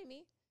misunderstanding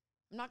me.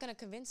 I'm not going to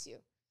convince you.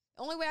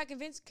 The only way I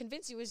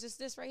convince you is just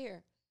this right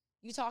here.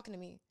 You talking to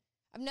me.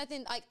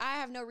 I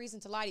have no reason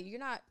to lie to you.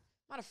 I'm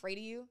not afraid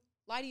of you.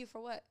 Lie to you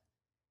for what?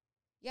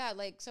 Yeah,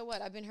 so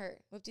what? I've been hurt.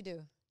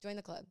 Whoop-de-doo. Join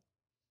the club.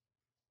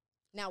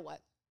 Now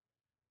what?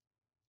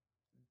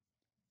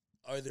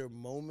 Are there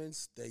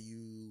moments that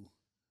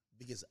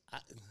because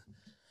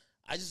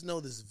I just know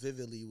this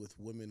vividly with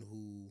women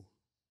who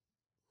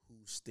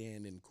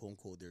stand in quote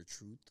unquote their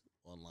truth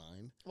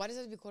online. Why does it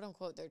have to be quote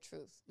unquote their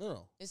truth?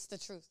 No. It's the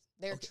truth.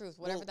 Their truth,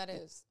 whatever that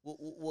is.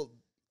 Well,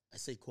 I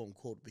say quote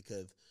unquote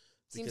because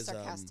seems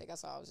sarcastic.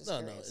 That's all I was just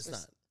curious. No, it's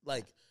not.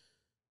 Like,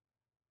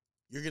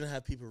 you're gonna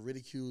have people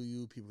ridicule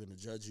you, people are gonna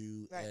judge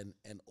you, right.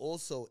 and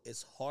also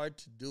it's hard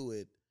to do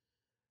it.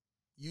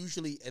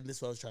 Usually, and this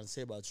is what I was trying to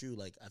say about you,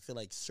 like, I feel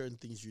like certain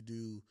things you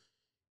do,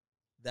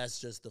 that's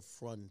just the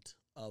front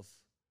of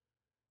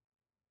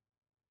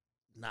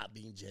not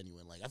being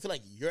genuine. Like, I feel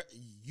like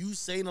you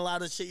saying a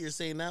lot of shit you're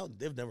saying now,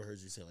 they've never heard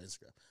you say on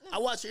Instagram. No. I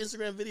watch your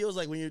Instagram videos,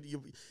 like, when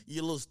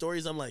your little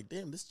stories, I'm like,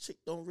 damn, this chick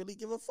don't really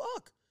give a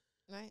fuck.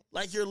 Right.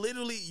 Like, you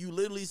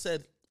literally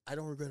said, I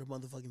don't regret a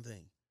motherfucking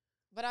thing.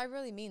 But I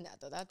really mean that,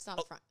 though. That's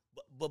not front.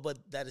 But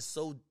that is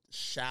so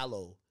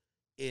shallow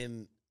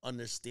in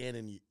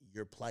understanding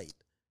your plight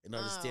and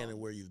understanding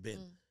where you've been.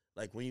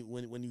 Like,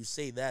 when you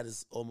say that,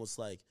 it's almost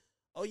like,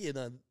 oh, yeah.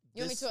 No,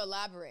 you want me to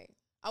elaborate?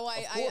 Oh,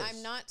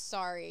 I'm not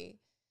sorry,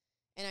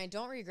 and I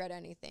don't regret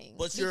anything.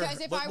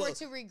 Because if I were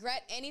to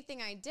regret anything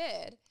I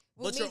did...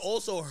 But you're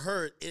also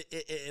hurt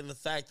in the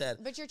fact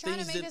that... But you're trying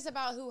to make this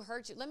about who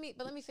hurt you. Let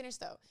me finish,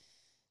 though.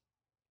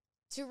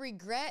 To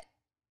regret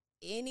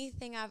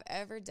anything I've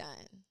ever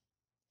done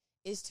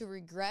is to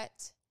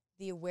regret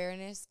the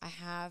awareness I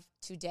have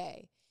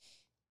today.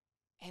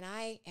 And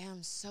I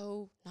am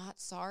so not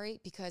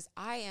sorry because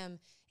I am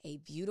a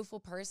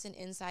beautiful person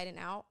inside and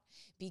out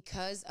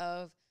because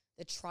of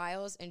the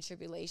trials and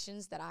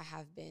tribulations that I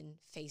have been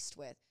faced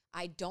with.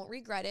 I don't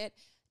regret it.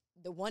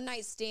 The one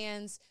night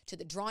stands to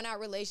the drawn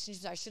out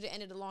relationships I should have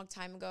ended a long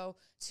time ago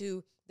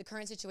to the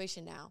current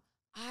situation now.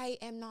 I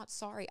am not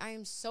sorry. I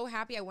am so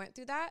happy I went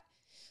through that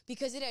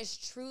because it has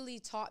truly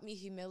taught me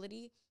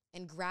humility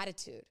and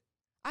gratitude.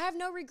 I have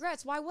no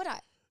regrets. Why would I?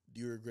 Do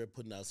you regret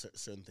putting out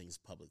certain things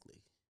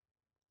publicly?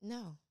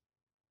 No.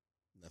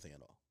 Nothing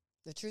at all.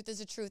 The truth is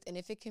the truth. And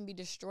if it can be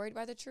destroyed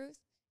by the truth,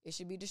 it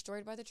should be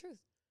destroyed by the truth.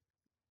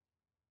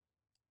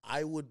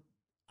 I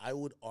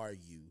would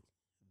argue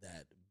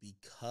that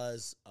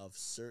because of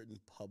certain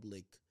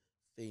public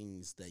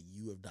things that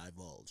you have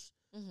divulged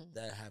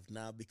that have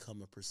now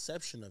become a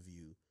perception of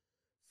you,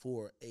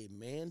 for a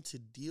man to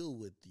deal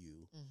with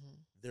you,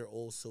 they're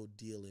also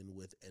dealing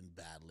with and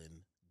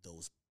battling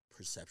those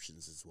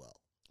perceptions as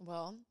well.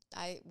 Well,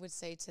 I would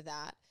say to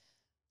that,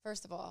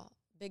 first of all,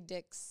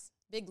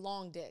 big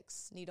long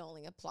dicks need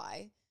only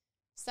apply.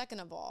 Second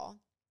of all,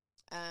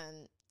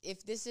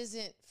 if this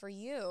isn't for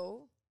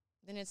you,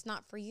 then it's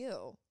not for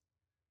you.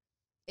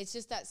 It's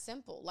just that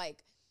simple.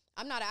 Like,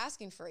 I'm not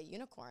asking for a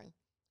unicorn.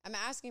 I'm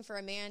asking for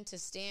a man to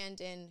stand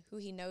in who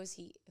he knows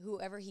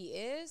whoever he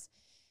is,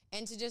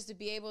 and to just to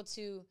be able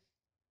to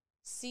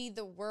see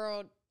the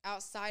world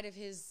outside of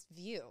his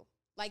view.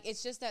 Like,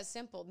 it's just that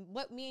simple.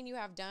 What me and you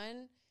have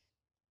done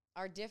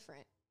are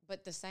different,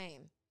 but the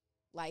same.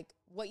 Like,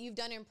 what you've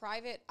done in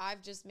private,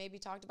 I've just maybe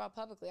talked about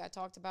publicly. I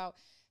talked about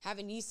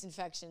having yeast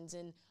infections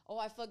and,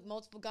 I fucked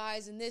multiple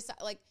guys and this.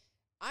 Like,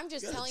 I'm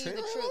just telling you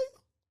the truth.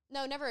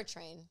 No, never a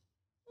train.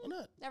 Why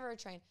not? Never a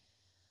train.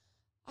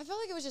 I felt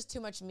like it was just too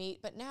much meat,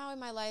 but now in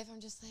my life,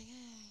 I'm just like,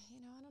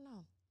 I don't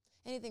know.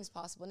 Anything's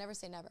possible. Never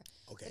say never.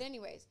 Okay. But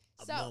anyways,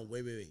 so. No,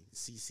 wait.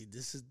 See,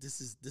 this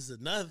is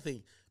another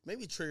thing.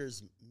 Maybe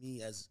triggers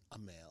me as a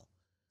male.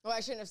 Oh, I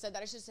shouldn't have said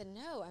that. I should have said,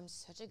 no, I'm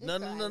such a good guy.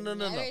 No.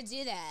 Never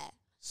do that.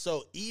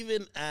 So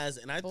even as,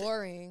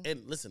 boring.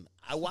 And listen,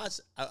 I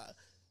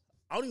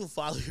don't even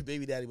follow your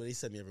baby daddy, but he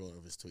sent me every one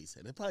of his tweets.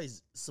 And it probably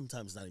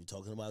sometimes not even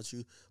talking about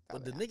you,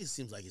 but the nigga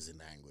seems like he's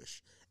in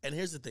anguish. And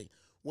here's the thing.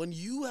 When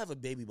you have a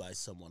baby by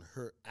someone,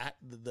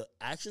 the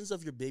actions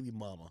of your baby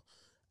mama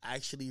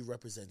actually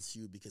represents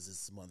you because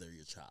it's the mother of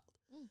your child.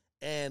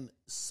 And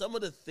some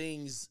of the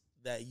things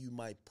that you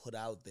might put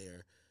out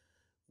there,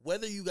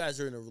 whether you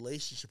guys are in a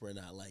relationship or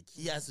not, like,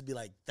 he has to be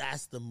like,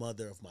 that's the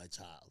mother of my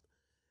child.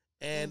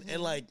 And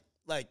and like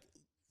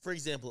for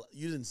example,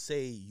 you didn't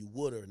say you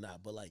would or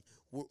not, but like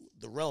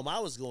the realm I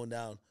was going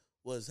down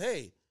was,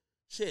 hey,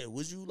 shit,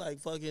 would you like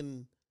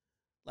fucking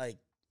like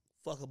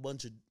fuck a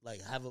bunch of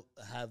like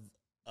have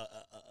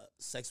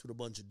sex with a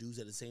bunch of dudes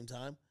at the same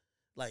time?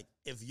 Like,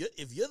 if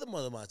you're the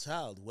mother of my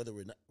child, whether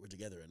we're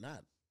together or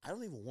not, I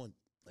don't even want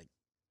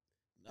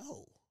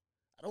no,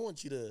 I don't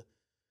want you to.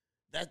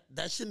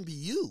 That shouldn't be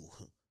you.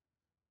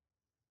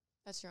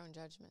 That's your own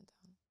judgment,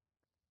 though.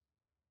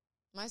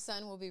 My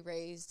son will be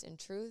raised in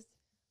truth,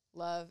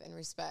 love, and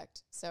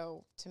respect.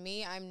 So to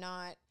me, I'm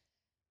not,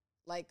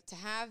 like, to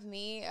have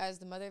me as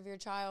the mother of your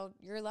child,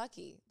 you're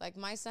lucky. Like,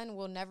 my son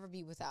will never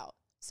be without.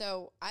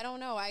 So I don't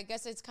know. I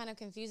guess it's kind of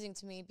confusing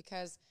to me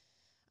because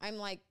I'm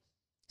like,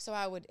 so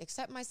I would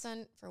accept my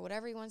son for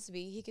whatever he wants to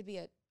be. He could be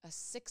a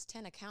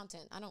 6'10"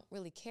 accountant. I don't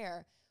really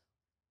care.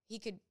 He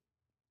could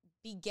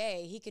be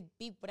gay. He could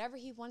be whatever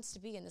he wants to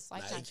be in this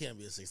lifetime. He can't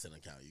be a 6'10"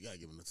 accountant. You got to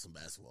give him some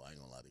basketball. I ain't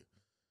going to lie to you.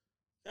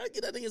 You got to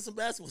get that nigga some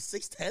basketball.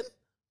 6'10"?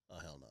 Oh,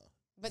 hell no.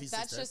 But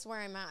that's 6'10"? Just where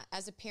I'm at.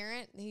 As a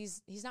parent,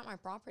 he's not my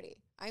property.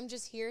 I'm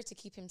just here to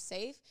keep him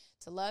safe,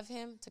 to love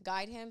him, to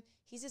guide him.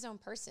 He's his own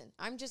person.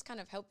 I'm just kind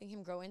of helping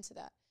him grow into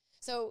that.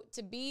 So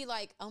to be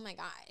like, oh my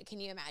God, can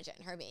you imagine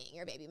her being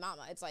your baby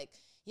mama? It's like,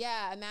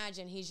 yeah,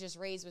 imagine he's just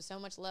raised with so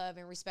much love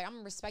and respect. I'm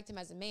going to respect him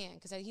as a man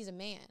because he's a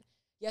man.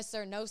 Yes,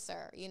 sir, no,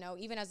 sir. You know,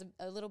 even as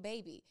a little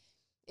baby.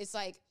 It's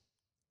like,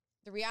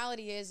 the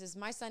reality is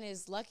my son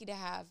is lucky to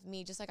have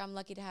me just like I'm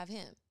lucky to have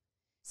him.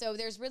 So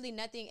there's really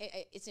nothing.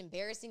 It's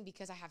embarrassing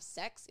because I have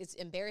sex. It's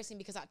embarrassing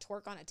because I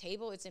twerk on a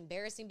table. It's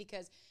embarrassing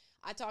because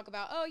I talk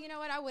about, oh, you know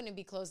what? I wouldn't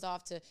be closed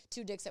off to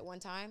 2 dicks at one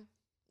time.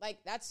 Like,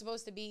 that's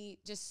supposed to be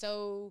just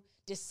so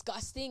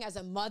disgusting as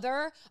a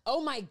mother.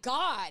 Oh, my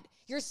God.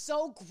 You're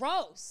so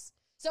gross.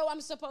 So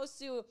I'm supposed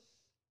to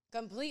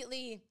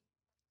completely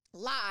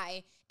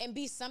lie and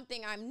be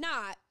something I'm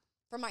not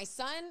for my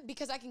son,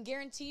 because I can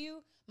guarantee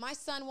you my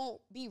son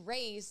won't be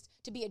raised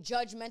to be a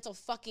judgmental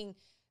fucking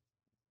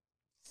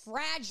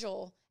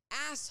fragile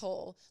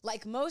asshole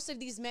like most of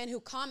these men who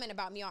comment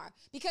about me are.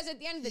 Because at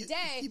the end of the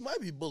day, he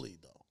might be bullied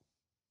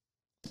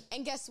though.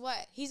 And guess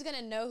what? He's going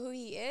to know who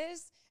he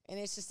is, and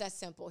it's just that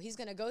simple. He's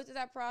going to go through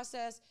that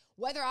process.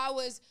 Whether I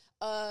was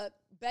a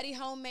Betty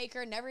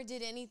homemaker, never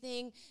did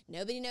anything,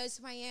 nobody knows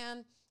who I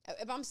am,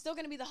 if I'm still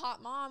going to be the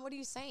hot mom, what are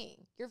you saying?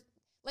 You're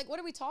like, what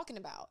are we talking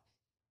about?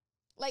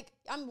 Like,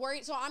 I'm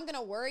worried. So I'm going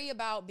to worry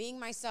about being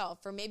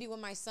myself for maybe when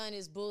my son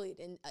is bullied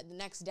in the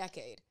next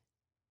decade.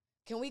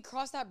 Can we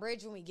cross that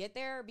bridge when we get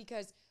there?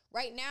 Because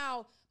right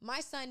now,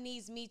 my son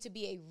needs me to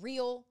be a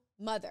real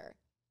mother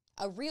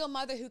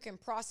who can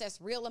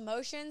process real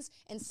emotions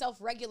and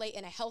self-regulate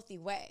in a healthy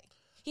way.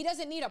 He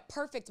doesn't need a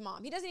perfect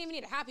mom. He doesn't even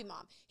need a happy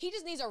mom. He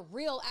just needs a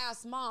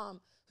real-ass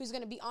mom who's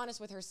going to be honest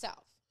with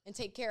herself and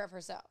take care of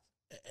herself.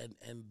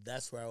 And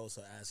that's where I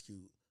also ask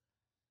you,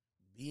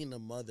 being a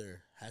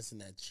mother,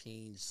 hasn't that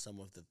changed some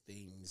of the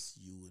things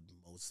you would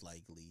most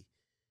likely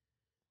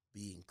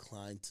be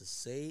inclined to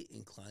say,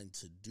 inclined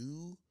to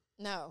do?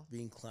 No.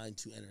 Be inclined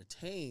to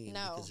entertain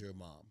because you're a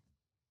mom?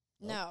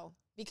 No.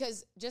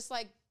 Because just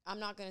like I'm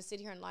not going to sit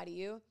here and lie to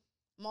you,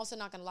 I'm also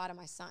not going to lie to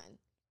my son.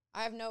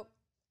 I have no...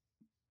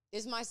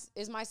 Is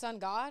my son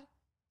God?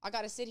 I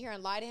got to sit here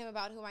and lie to him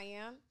about who I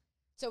am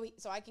so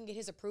I can get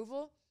his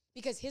approval?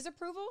 Because his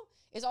approval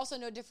is also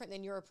no different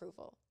than your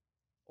approval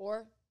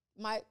or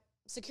my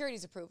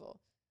security's approval.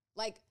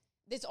 Like,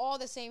 it's all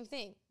the same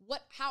thing.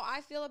 How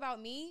I feel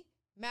about me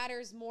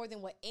matters more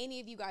than what any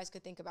of you guys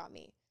could think about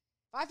me.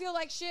 If I feel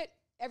like shit,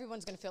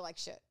 everyone's going to feel like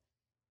shit.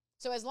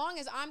 So as long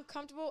as I'm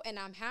comfortable and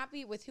I'm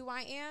happy with who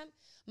I am,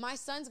 my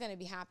son's going to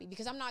be happy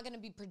because I'm not going to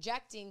be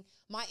projecting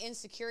my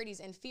insecurities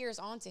and fears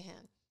onto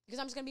him because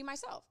I'm just going to be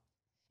myself.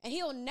 And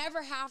he'll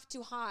never have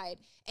to hide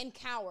and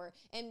cower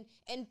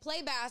and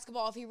play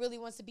basketball if he really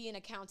wants to be an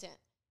accountant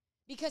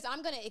because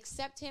I'm going to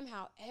accept him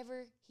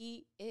however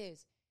he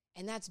is.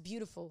 And that's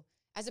beautiful.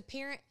 As a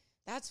parent,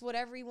 that's what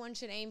everyone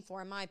should aim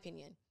for, in my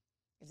opinion.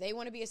 If they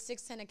want to be a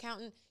 6'10"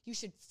 accountant, you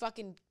should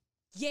fucking,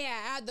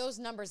 add those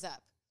numbers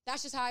up.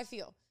 That's just how I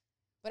feel.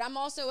 But I'm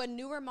also a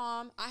newer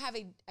mom. I have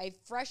a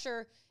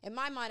fresher, in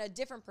my mind, a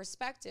different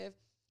perspective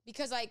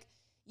because,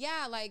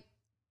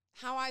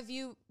 how I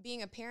view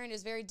being a parent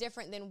is very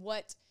different than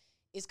what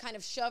is kind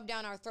of shoved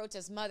down our throats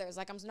as mothers.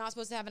 Like, I'm not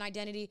supposed to have an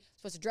identity, I'm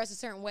supposed to dress a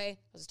certain way, I'm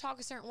supposed to talk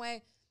a certain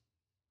way.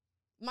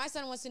 My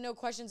son wants to know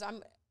questions.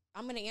 I'm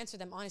going to answer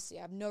them honestly.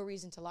 I have no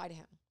reason to lie to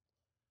him.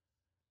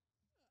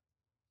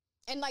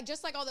 And,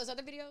 just like all those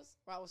other videos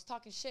where I was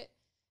talking shit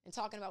and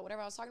talking about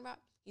whatever I was talking about,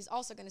 he's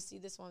also going to see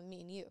this one with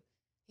me and you.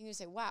 He's going to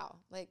say, wow,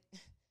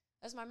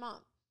 that's my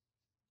mom.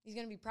 He's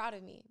going to be proud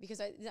of me because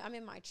I'm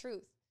in my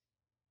truth.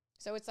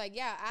 So it's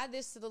add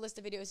this to the list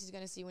of videos he's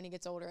going to see when he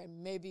gets older,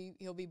 and maybe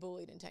he'll be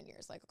bullied in 10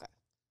 years. Okay.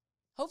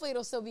 Hopefully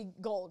it'll still be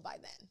gold by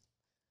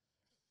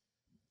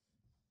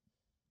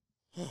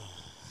then.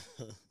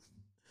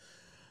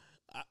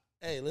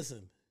 Hey,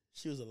 listen.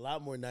 She was a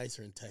lot more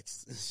nicer in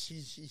text.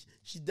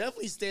 She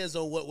definitely stands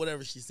on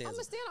whatever she stands on. I'm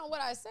going to stand on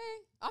what I say.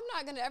 I'm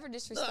not going to ever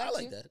disrespect you. I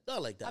like that. No, I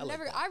like that.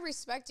 I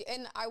respect you.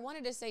 And I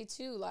wanted to say,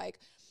 too, I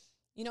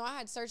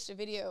had searched a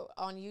video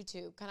on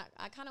YouTube.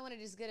 I kind of wanted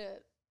to just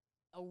get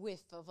a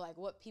whiff of,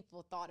 what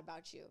people thought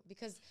about you.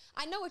 Because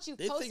I know what you've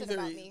posted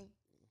about me.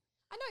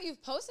 I know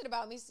you've posted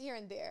about me here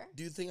and there.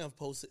 Do you think I've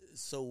posted?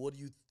 So what do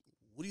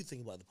you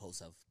think about the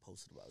posts I've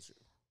posted about you?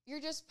 You're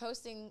just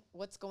posting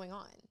what's going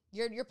on.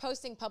 You're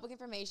posting public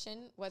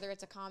information, whether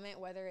it's a comment,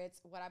 whether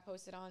it's what I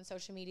posted on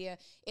social media.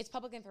 It's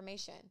public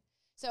information.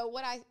 So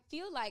what I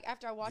feel like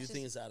after I watch this... Do you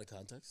think it's out of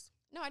context?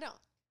 No, I don't.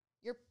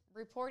 You're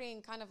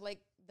reporting kind of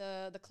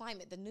the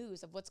climate, the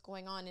news of what's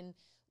going on and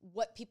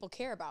what people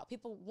care about.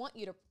 People want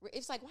you to...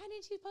 It's why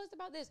didn't you post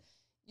about this?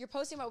 You're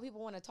posting about what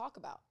people want to talk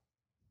about.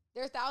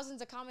 There are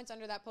thousands of comments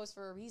under that post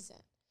for a reason.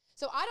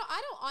 So I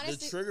don't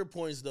honestly... The trigger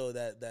points, though,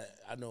 that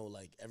I know,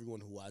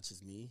 everyone who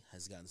watches me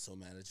has gotten so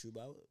mad at you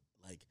about,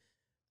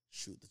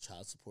 shoot, the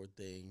child support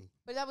thing.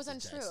 But that was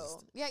untrue.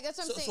 Yeah, that's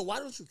what I'm saying. So why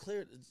don't you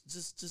clear it?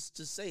 Just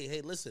say,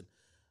 hey, listen.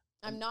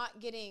 I'm not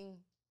getting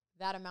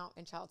that amount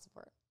in child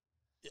support.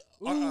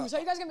 Ooh, so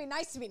you guys are going to be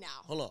nice to me now.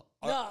 Hold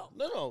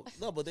on.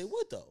 No, but they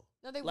would, though.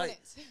 No, they wouldn't.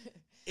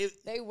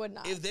 They would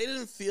not. If they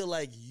didn't feel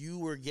like you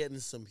were getting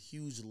some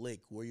huge lick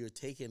where you're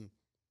taking,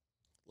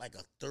 a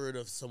third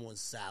of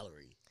someone's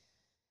salary...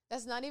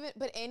 That's not even,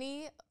 but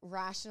any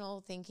rational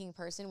thinking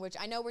person, which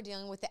I know we're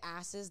dealing with the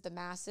asses, the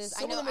masses.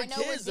 Some of them are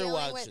kids they're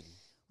watching.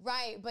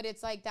 Right, but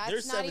it's that's they're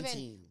not 17.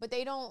 even, but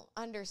they don't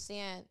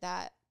understand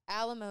that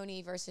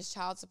alimony versus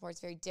child support is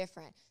very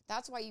different.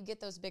 That's why you get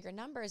those bigger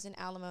numbers in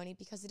alimony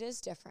because it is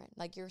different.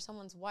 You're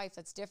someone's wife,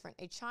 that's different.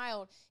 A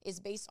child is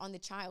based on the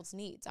child's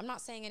needs. I'm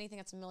not saying anything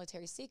that's a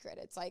military secret.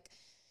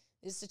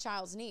 It's the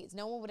child's needs.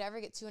 No one would ever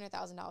get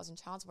 $200,000 in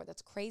child support.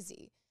 That's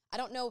crazy. I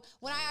don't know.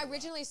 When I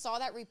originally saw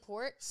that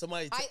report, I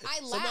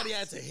laughed. Somebody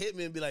had to hit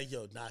me and be like,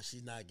 yo, nah,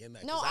 she's not getting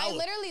that. No, I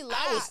literally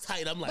laughed. I was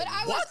tight. I'm like,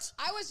 what?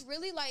 I was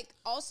really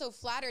also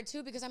flattered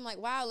too because I'm like,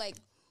 wow,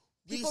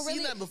 people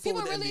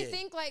really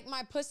think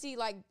my pussy,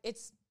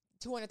 it's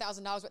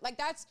 $200,000.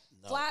 That's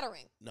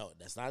flattering. No,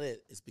 that's not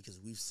it. It's because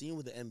we've seen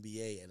with the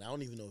NBA, and I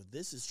don't even know if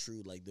this is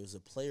true. There's a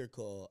player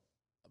called,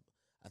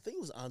 I think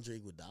it was Andre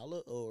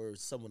Iguodala or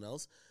someone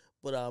else,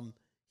 but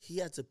he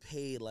had to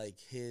pay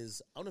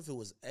his, I don't know if it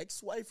was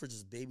ex-wife or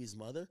just baby's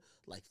mother,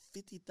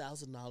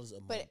 $50,000 a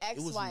month. But ex-wife.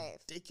 It was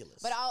ridiculous.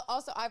 But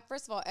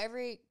first of all,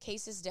 every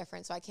case is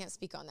different, so I can't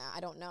speak on that.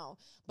 I don't know.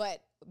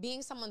 But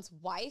being someone's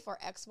wife or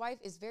ex-wife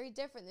is very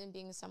different than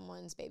being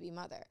someone's baby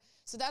mother.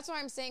 So that's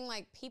why I'm saying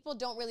people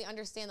don't really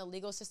understand the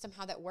legal system,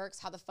 how that works,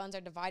 how the funds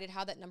are divided,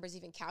 how that number is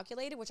even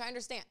calculated, which I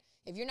understand.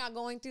 If you're not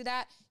going through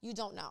that, you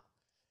don't know.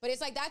 But it's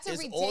that's a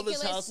ridiculous number. All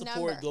the child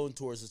support going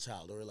towards the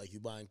child, or you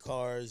buying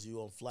cars, you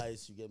on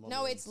flights, you get money.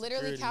 No, it's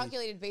literally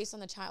calculated based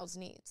on the child's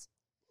needs.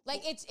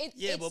 It's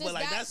that's simple.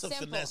 A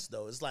finesse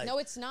though. It's no,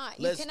 it's not.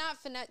 You cannot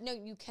finesse. No,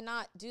 you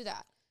cannot do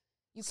that.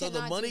 So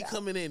the money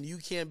coming in, you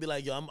can't be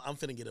like, yo, I'm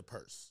finna get a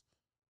purse.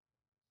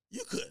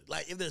 You could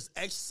if there's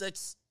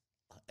excess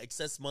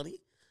money,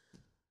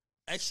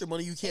 extra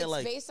money, you can't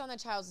It's based on the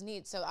child's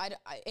needs. So I,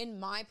 in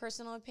my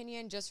personal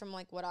opinion, just from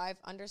what I've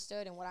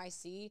understood and what I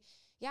see.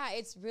 Yeah,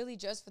 it's really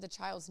just for the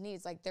child's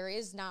needs. There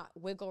is not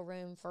wiggle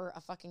room for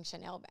a fucking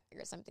Chanel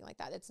bag or something like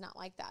that. It's not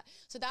like that.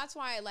 So that's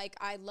why,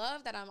 I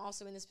love that I'm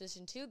also in this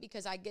position too,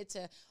 because I get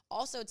to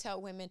also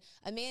tell women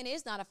a man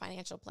is not a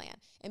financial plan.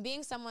 And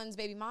being someone's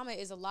baby mama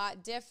is a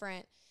lot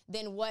different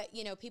than what,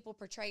 people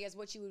portray as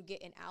what you would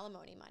get in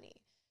alimony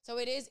money. So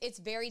it's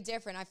very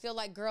different. I feel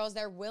like girls,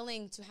 they're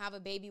willing to have a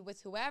baby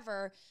with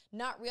whoever,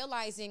 not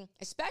realizing,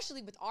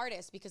 especially with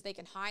artists, because they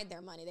can hide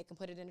their money. They can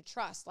put it in a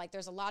trust. Like,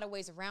 there's a lot of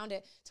ways around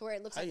it to where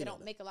it looks like they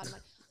don't make a lot of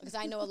money. Because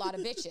I know a lot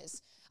of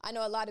bitches. I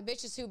know a lot of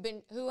bitches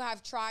who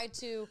have tried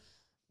to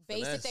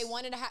base if they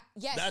wanted to have.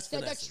 Yes,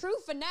 the true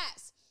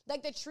finesse.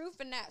 Like, the true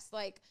finesse.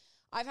 Like,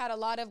 I've had a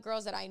lot of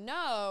girls that I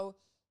know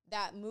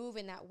that move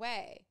in that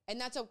way.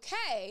 And that's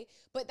okay,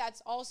 but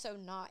that's also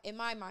not, in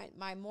my mind,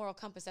 my moral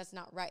compass, that's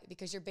not right,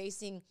 because you're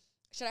basing,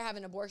 should I have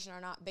an abortion or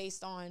not,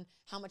 based on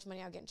how much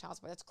money I'll get in child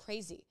support. That's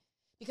crazy,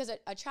 because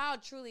a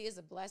child truly is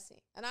a blessing.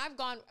 And I've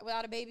gone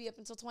without a baby up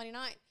until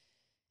 29.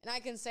 And I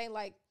can say,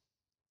 like,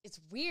 it's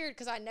weird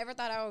because I never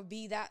thought I would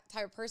be that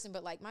type of person,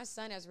 but, like, my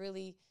son has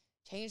really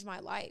changed my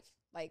life.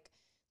 Like,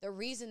 the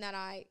reason that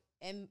I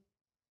am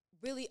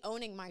really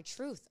owning my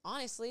truth,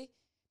 honestly,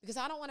 because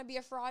I don't want to be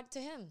a fraud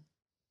to him.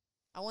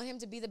 I want him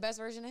to be the best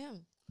version of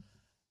him.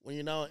 When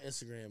you're now on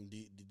Instagram, do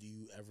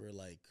you ever,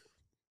 like,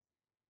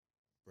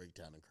 break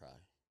down and cry?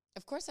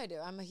 Of course I do.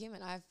 I'm a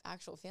human. I have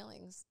actual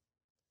feelings.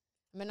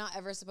 I'm not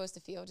ever supposed to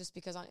feel just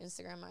because on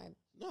Instagram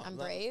I'm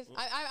brave.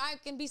 I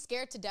can be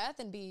scared to death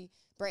and be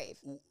brave.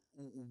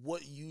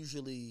 What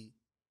usually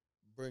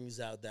brings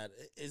out that?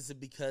 Is it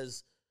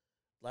because,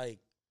 like,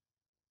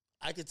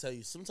 I could tell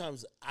you,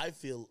 sometimes I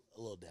feel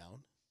a little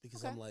down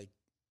because I'm like,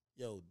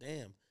 yo,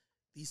 damn,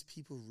 these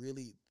people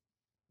really...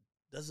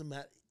 Doesn't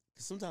matter.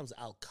 Sometimes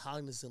I'll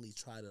cognizantly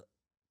try to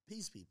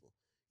appease people.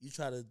 You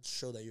try to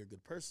show that you're a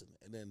good person.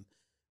 And then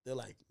they're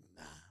like,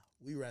 nah,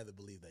 we rather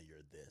believe that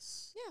you're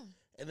this. Yeah.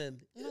 And then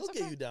it'll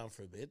get you down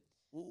for a bit.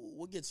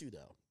 What gets you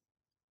down?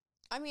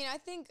 I mean, I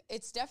think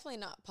it's definitely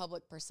not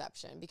public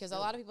perception, because a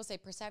lot of people say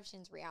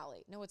perception's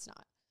reality. No, it's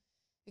not.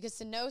 Because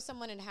to know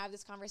someone and have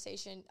this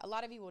conversation, a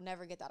lot of you will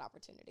never get that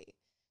opportunity.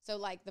 So,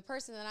 like, the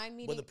person that I'm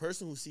meeting... But the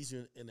person who sees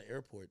you in the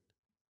airport...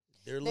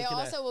 They're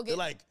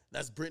like,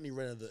 that's Brittany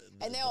Renner.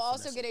 And they'll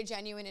also get a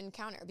genuine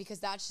encounter, because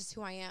that's just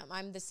who I am.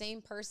 I'm the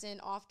same person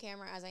off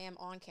camera as I am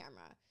on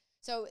camera.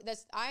 So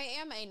I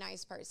am a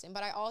nice person,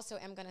 but I also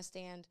am going to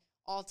stand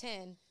all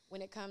 10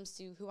 when it comes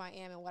to who I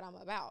am and what I'm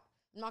about.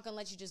 I'm not going to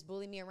let you just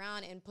bully me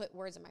around and put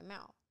words in my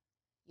mouth,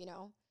 you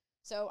know?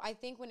 So I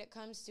think when it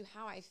comes to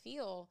how I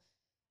feel,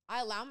 I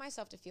allow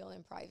myself to feel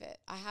in private.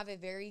 I have a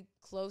very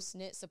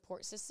close-knit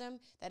support system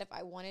that if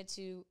I wanted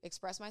to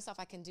express myself,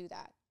 I can do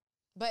that.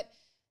 But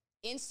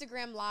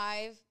Instagram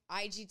Live,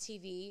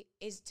 IGTV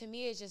is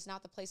just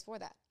not the place for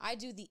that. I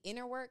do the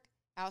inner work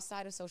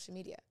outside of social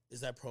media.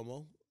 Is that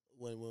promo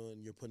when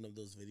you're putting up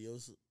those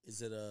videos?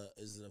 Is it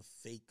a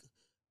fake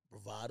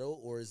bravado,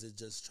 or is it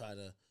just try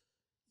to,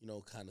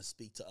 kind of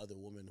speak to other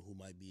women who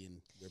might be in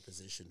your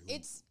position?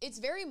 It's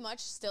very much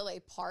still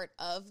a part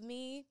of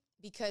me,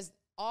 because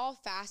all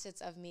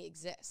facets of me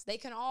exist. They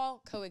can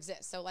all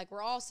coexist. So, like,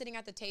 we're all sitting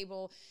at the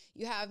table.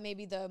 You have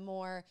maybe the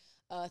more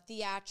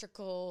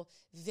theatrical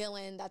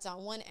villain that's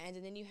on one end,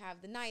 and then you have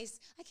the nice,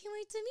 I can't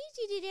wait to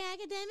meet you today,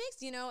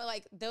 academics.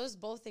 Like, those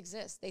both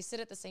exist. They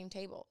sit at the same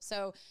table.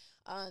 So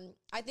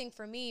I think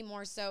for me,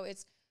 more so,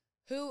 it's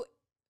who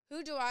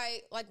do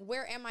I, like,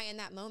 where am I in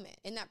that moment,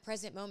 in that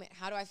present moment?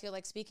 How do I feel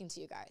like speaking to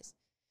you guys?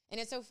 And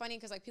it's so funny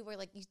because, like, people are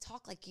like, you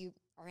talk like you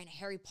are in a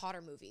Harry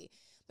Potter movie.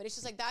 But it's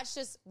just like, that's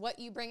just what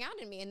you bring out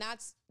in me. And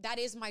that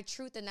is my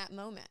truth in that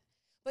moment.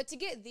 But to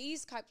get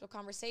these types of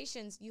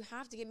conversations, you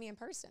have to get me in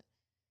person.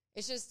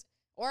 It's just,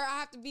 or I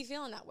have to be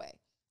feeling that way.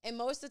 And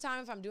most of the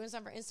time, if I'm doing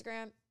something for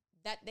Instagram,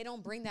 that they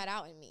don't bring that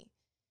out in me,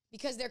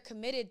 because they're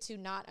committed to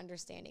not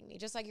understanding me.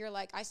 Just like you're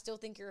like, I still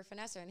think you're a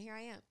finesser, and here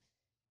I am.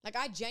 Like,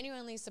 I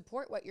genuinely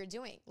support what you're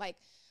doing. Like,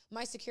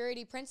 my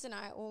security prince and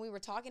I, when we were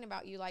talking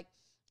about you, like,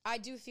 I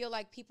do feel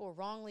like people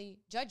wrongly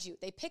judge you.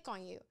 They pick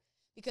on you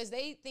because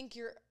they think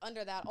you're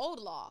under that old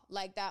law,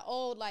 like that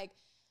old, like,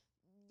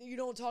 you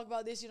don't talk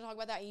about this, you don't talk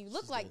about that, and you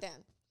look like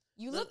them.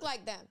 You look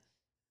like them.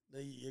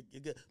 You're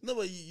good. No,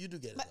 but you do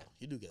get it, though.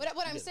 You do get it. But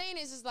what I'm saying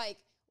is like,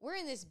 we're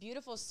in this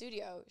beautiful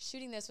studio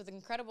shooting this with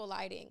incredible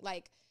lighting.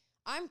 Like,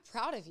 I'm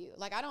proud of you.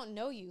 Like, I don't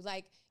know you.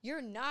 Like,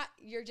 you're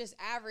just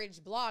average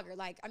blogger.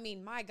 Like, I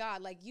mean, my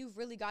God, like, you've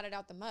really got it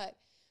out the mud.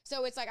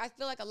 So it's like, I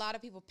feel like a lot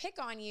of people pick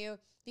on you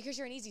because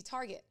you're an easy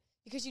target,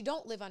 because you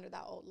don't live under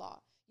that old law.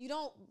 You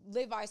don't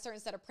live by a certain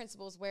set of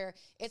principles where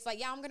it's like,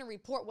 yeah, I'm going to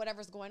report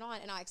whatever's going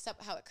on and I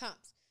accept how it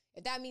comes.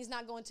 If that means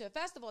not going to a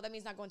festival, that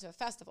means not going to a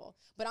festival.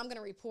 But I'm going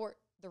to report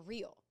the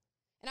real.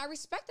 And I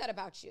respect that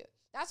about you.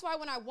 That's why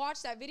when I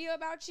watched that video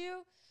about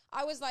you,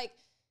 I was like,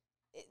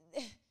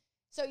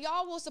 so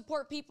y'all will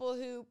support people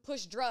who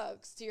push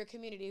drugs to your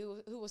community,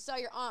 who will sell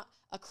your aunt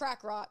a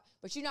crack rock,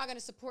 but you're not going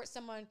to support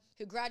someone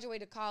who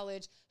graduated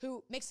college,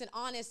 who makes an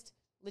honest,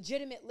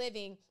 legitimate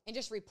living and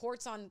just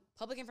reports on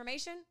public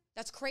information?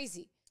 That's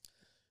crazy.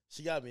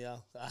 She got me,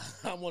 Al.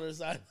 I'm on her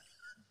side.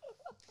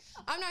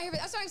 I'm not here, but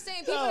that's what I'm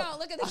saying. People don't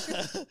look at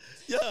the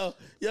truth.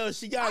 Yo,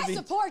 she got me. I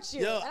support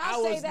you. And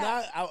I say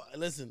that.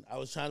 Listen, I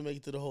was trying to make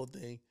it through the whole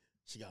thing.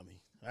 She got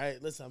me. All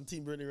right, listen, I'm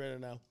Team Brittany Renner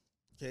now.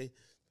 Okay?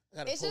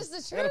 It's just the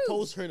truth. I gotta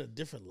post her in a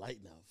different light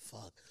now.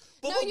 Fuck.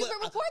 You can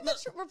report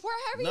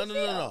how you feel.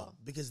 No.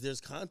 Because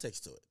there's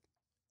context to it.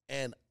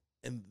 And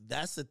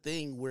that's the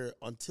thing where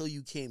until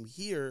you came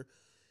here,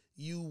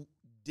 you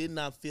did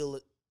not feel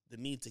the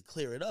need to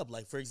clear it up.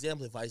 Like, for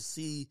example, if I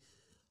see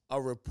a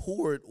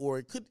report, or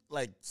it could,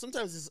 like,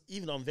 sometimes it's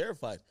even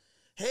unverified.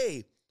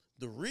 Hey,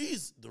 the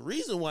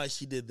reason why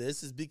she did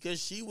this is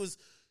because she was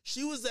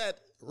at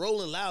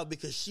Rolling Loud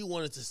because she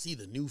wanted to see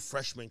the new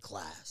freshman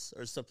class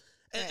or something.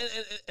 And, Right.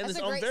 and That's it's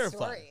a great unverified.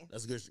 story.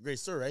 That's a great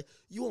story, right?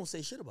 You won't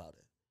say shit about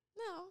it.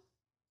 No.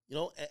 You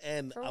know,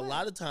 and For a what?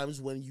 lot of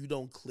times when you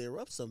don't clear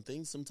up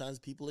something, sometimes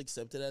people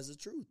accept it as the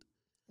truth.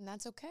 And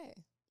that's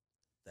okay.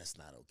 That's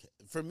not okay.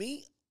 For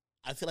me,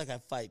 I feel like I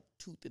fight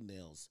tooth and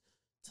nails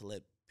to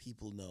let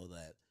people know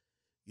that,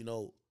 you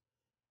know,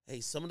 hey,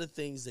 some of the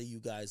things that you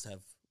guys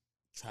have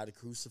tried to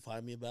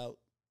crucify me about,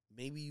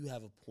 maybe you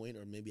have a point,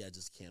 or maybe I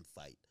just can't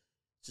fight.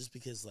 Just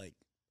because, like,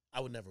 I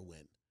would never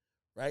win,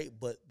 right?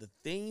 But the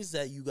things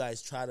that you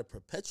guys try to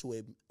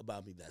perpetuate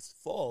about me that's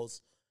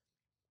false,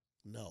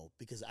 no,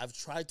 because I've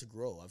tried to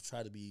grow. I've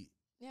tried to be,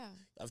 Yeah.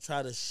 I've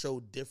tried to show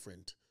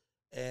different.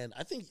 And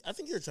I think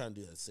you're trying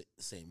to do that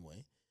the same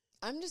way.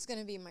 I'm just going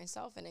to be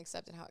myself and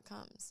accept it how it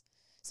comes.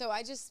 So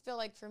I just feel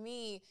like for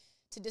me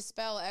to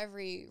dispel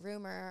every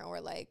rumor or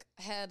like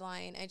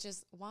headline,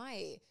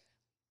 why?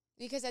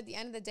 Because at the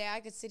end of the day, I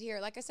could sit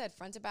here, like I said,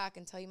 front to back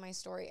and tell you my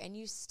story, and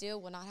you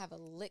still will not have a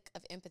lick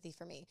of empathy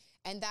for me.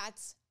 And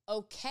that's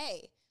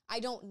okay. I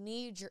don't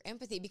need your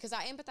empathy because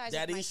I empathize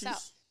Daddy with myself.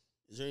 issues?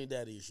 Is there any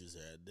daddy issues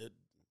there?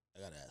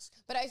 I got to ask.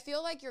 But I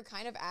feel like you're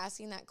kind of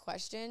asking that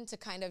question to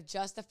kind of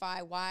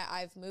justify why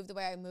I've moved the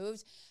way I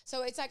moved.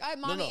 So it's like I have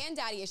mommy and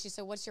daddy issues.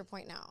 So what's your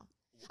point now?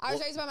 I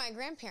was raised by my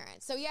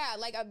grandparents. So yeah,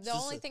 like the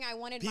only thing I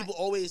wanted. People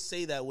always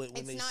say that when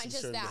they not see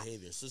just certain that.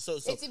 behaviors. So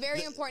it's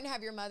very important to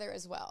have your mother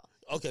as well.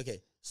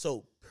 Okay.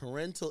 So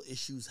parental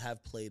issues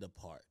have played a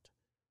part.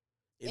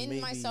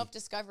 In my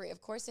self-discovery,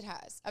 of course it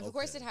has. Of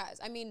course it has.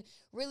 I mean,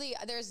 really,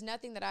 there's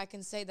nothing that I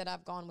can say that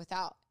I've gone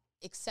without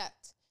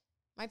except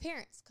my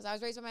parents, because I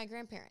was raised by my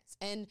grandparents.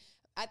 And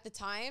at the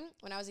time,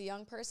 when I was a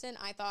young person,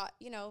 I thought,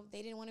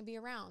 they didn't want to be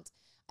around.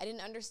 I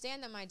didn't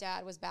understand that my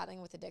dad was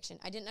battling with addiction.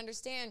 I didn't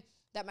understand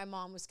that my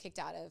mom was kicked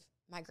out of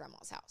my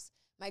grandma's house.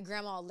 My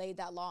grandma laid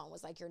that law and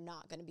was like, you're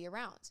not going to be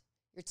around.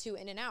 You're too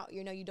in and out.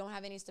 You don't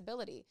have any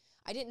stability.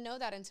 I didn't know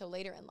that until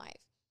later in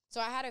life.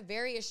 So I had a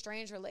very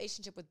estranged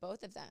relationship with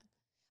both of them.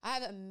 I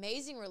have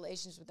amazing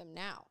relations with them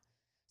now.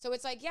 So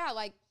it's like, yeah,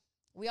 like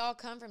we all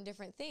come from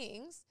different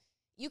things.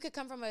 You could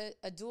come from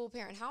a dual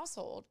parent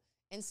household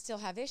and still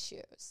have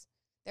issues.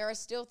 There are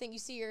still things, you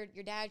see your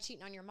dad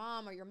cheating on your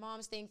mom or your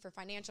mom staying for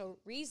financial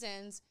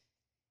reasons,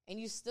 and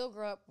you still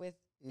grow up with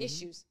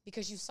issues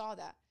because you saw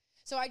that.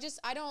 So I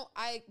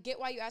get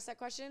why you asked that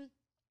question,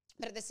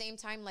 but at the same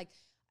time, like,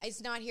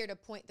 it's not here to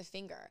point the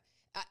finger.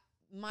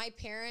 My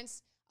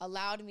parents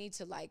allowed me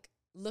to like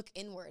look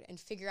inward and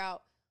figure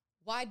out,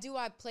 why do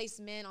I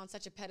place men on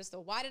such a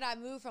pedestal? Why did I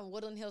move from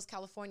Woodland Hills,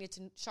 California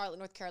to Charlotte,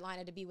 North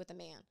Carolina to be with a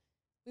man?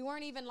 We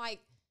weren't even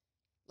like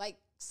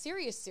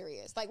serious.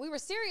 Like we were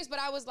serious, but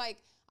I was like,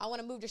 I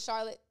want to move to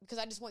Charlotte because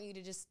I just want you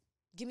to just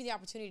give me the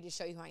opportunity to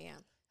show you who I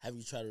am. Have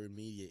you tried to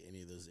remediate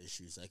any of those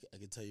issues? I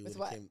can tell you With when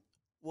what? it came.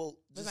 Well,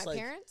 With just my like,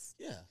 parents?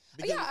 Yeah.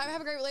 Oh, yeah, I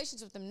have a great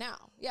relationship with them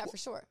now. Yeah, for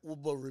sure. Well,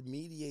 but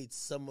remediate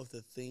some of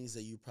the things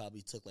that you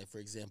probably took. Like, for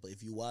example,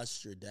 if you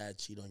watched your dad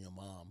cheat on your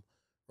mom,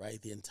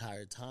 right, the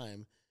entire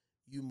time,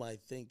 you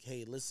might think,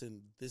 hey,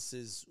 listen, this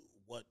is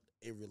what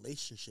a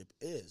relationship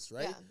is,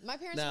 right? Yeah, my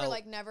parents were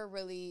like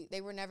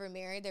they were never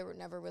married. They were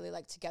never really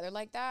like together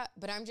like that.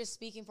 But I'm just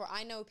speaking for,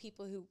 I know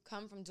people who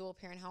come from dual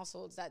parent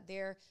households that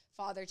their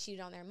father cheated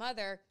on their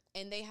mother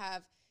and they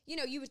have,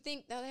 you would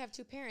think that they have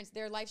two parents,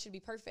 their life should be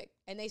perfect.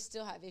 And they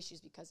still have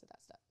issues because of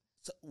that stuff.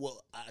 So,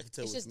 well, I can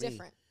tell it's with just me,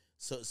 different.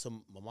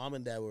 So my mom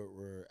and dad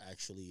were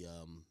actually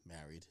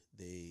married.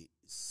 They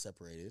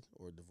separated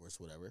or divorced,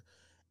 whatever.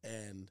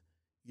 And,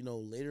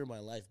 later in my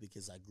life,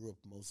 because I grew up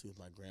mostly with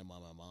my grandma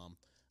and my mom,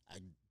 I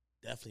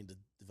definitely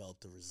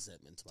developed a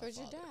resentment to my Towards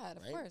father. your dad,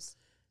 right? of course.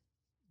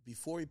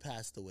 Before he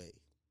passed away,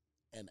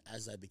 and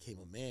as I became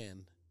a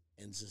man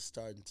and just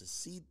starting to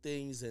see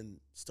things and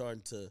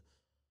starting to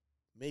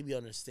maybe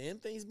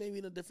understand things maybe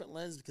in a different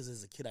lens, because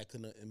as a kid I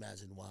couldn't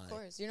imagine why. Of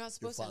course. You're not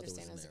supposed to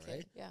understand as a kid.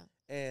 Right? Yeah.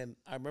 And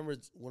I remember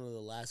one of the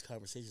last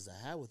conversations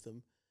I had with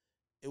him,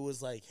 it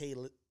was like, hey,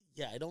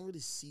 I don't really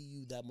see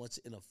you that much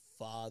in a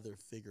father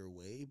figure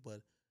way, but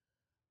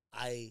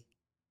I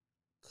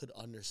could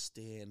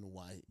understand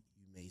why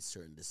you made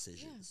certain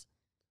decisions.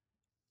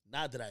 Yeah.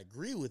 Not that I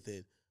agree with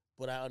it,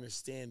 but I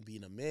understand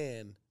being a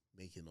man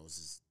making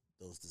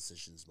those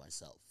decisions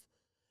myself.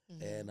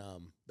 Mm-hmm. And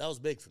that was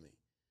big for me.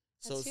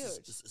 That's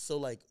huge. So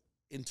like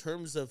in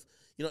terms of,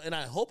 and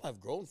I hope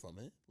I've grown from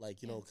it. Like,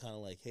 kind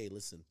of like, hey,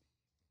 listen,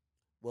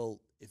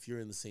 well, if you're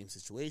in the same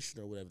situation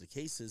or whatever the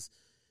case is,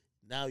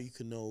 now you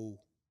can know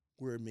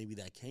where maybe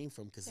that came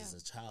from, because as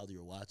a child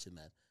you're watching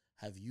that.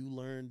 Have you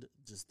learned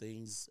just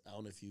things? I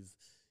don't know if you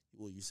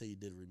say you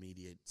did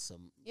remediate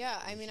some. Yeah,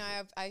 I mean,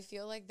 I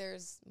feel like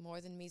there's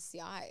more than meets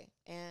the eye.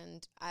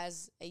 And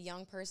as a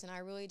young person, I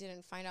really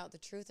didn't find out the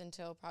truth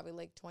until probably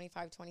like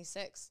 25,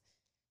 26.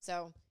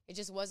 So It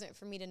just wasn't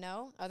for me to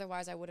know.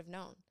 Otherwise, I would have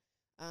known.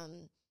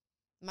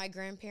 My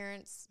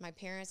grandparents, my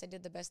parents, I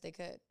did the best they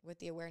could with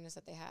the awareness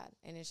that they had.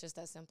 And it's just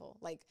that simple.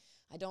 Like,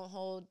 I don't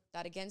hold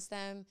that against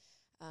them.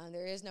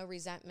 There is no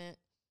resentment.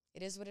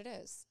 It is what it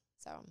is.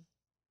 So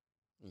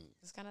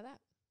it's kind of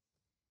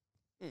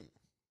that.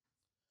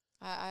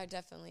 I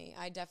definitely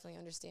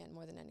understand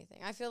more than anything.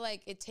 I feel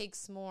like it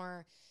takes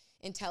more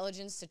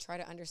intelligence to try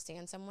to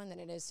understand someone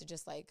than it is to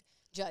just like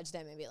judge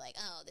them and be like,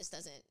 oh, this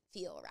doesn't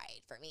feel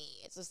right for me.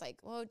 It's just like,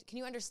 well, can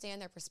you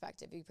understand their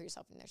perspective? You put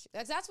yourself in their shoes.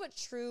 That's what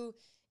true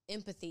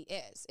empathy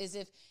is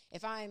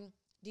if I'm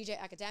DJ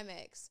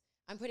Academics,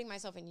 I'm putting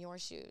myself in your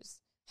shoes.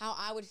 How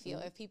I would feel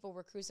if people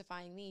were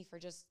crucifying me for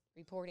just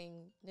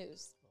reporting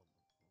news.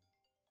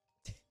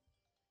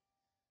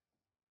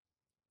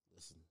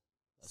 Listen,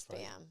 that's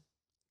Spam.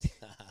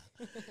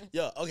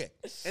 Yo, okay.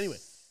 Anyway,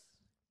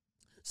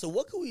 so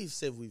what could we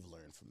say we've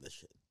learned from this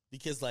shit?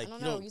 Because like, I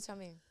don't know. You tell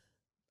me.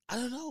 I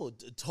don't know.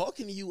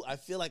 Talking to you, I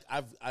feel like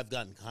I've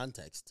gotten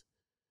context.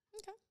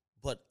 Okay.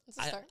 But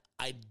That's a start.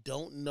 I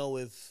don't know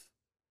if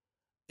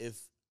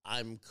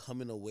I'm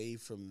coming away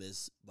from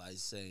this by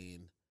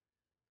saying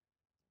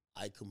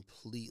I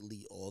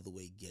completely all the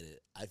way get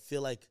it. I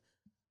feel like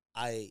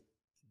I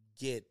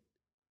get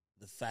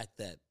the fact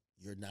that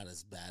you're not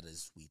as bad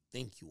as we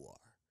think you are.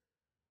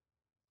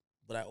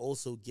 But I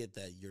also get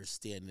that you're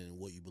standing in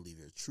what you believe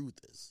your truth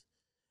is.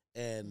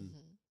 And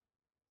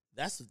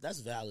that's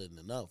valid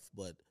enough,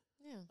 but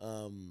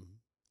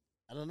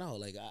I don't know.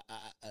 Like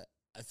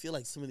I feel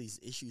like some of these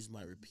issues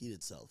might repeat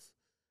itself.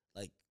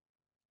 Like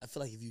I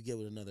feel like if you get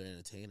with another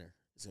entertainer,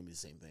 it's gonna be the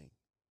same thing.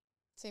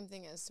 Same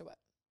thing as to what?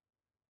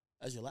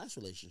 As your last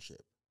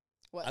relationship.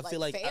 What, I feel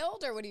like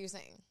failed, or what are you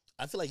saying?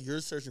 I feel like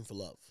you're searching for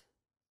love.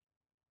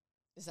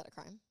 Is that a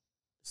crime?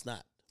 It's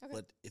not. Okay.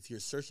 But if you're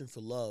searching for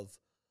love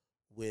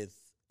with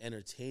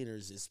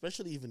entertainers,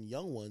 especially even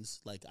young ones,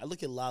 like I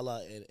look at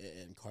Lala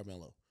and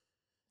Carmelo.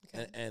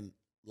 Okay. And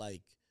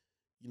like,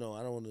 you know,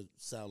 I don't want to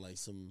sound like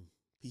some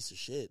piece of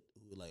shit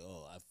who like,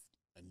 oh,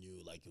 I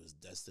knew like it was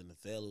destined to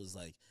fail. It was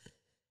like,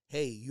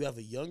 hey, you have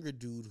a younger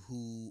dude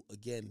who,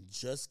 again,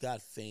 just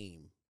got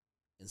fame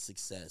and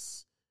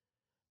success,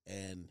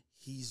 and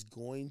he's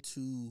going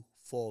to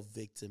fall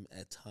victim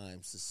at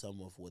times to some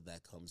of what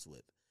that comes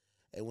with.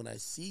 And when I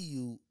see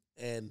you,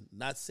 and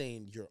not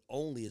saying you're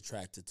only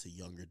attracted to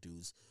younger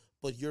dudes,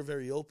 but you're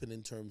very open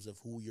in terms of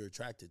who you're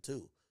attracted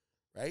to,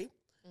 right?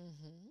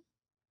 Mm-hmm.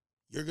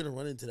 You're going to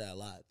run into that a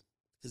lot.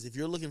 Because if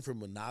you're looking for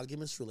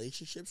monogamous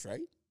relationships,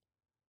 right?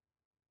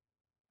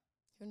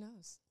 Who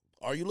knows?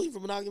 Are you looking for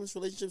monogamous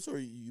relationships, or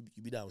you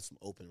be down with some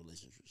open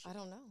relationships? I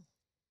don't know.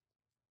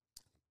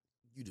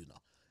 You do know.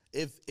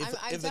 If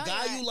I'm the telling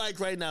guy you, you like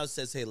right now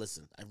says, hey,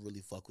 listen, I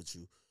really fuck with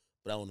you,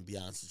 but I want to be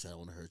honest with you, I don't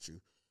want to hurt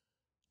you.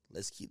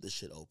 Let's keep this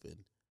shit open.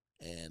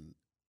 And,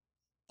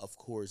 of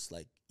course,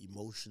 like,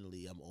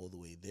 emotionally, I'm all the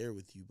way there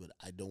with you, but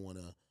I don't want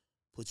to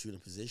put you in a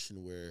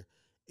position where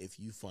if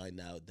you find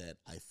out that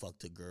I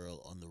fucked a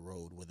girl on the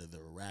road, whether they're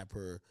a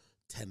rapper,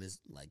 tennis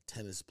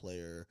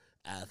player,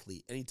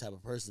 athlete, any type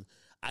of person,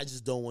 I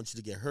just don't want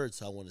you to get hurt,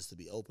 so I want us to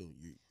be open.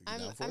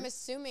 I'm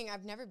assuming,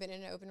 I've never been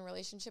in an open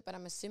relationship, but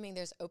I'm assuming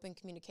there's open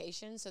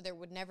communication, so there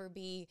would never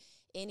be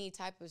any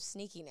type of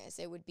sneakiness.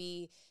 It would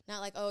be not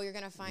like, oh, you're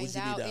going to find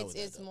out.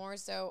 It's more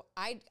so,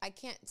 I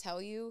can't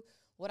tell you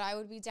what I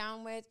would be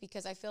down with,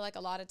 because I feel like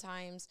a lot of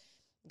times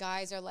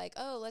guys are like,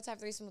 oh, let's have a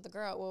threesome with a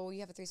girl. Well,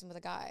 you have a threesome with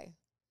a guy.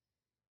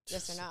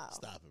 Yes or no?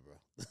 Stop it, bro.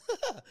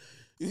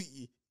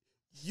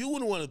 You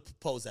wouldn't want to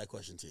pose that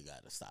question to your guy.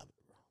 Stop it,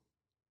 bro.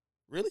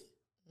 Really?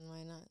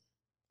 Why not?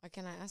 Why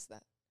can't I ask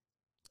that?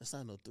 That's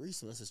not no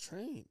threesome. That's a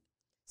train.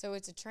 So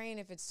it's a train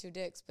if it's two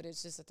dicks, but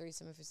it's just a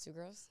threesome if it's two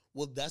girls?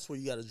 Well, that's where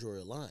you got to draw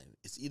your line.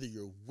 It's either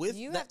you're with...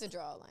 You have to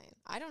draw a line.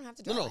 I don't have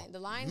to draw a line. The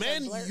lines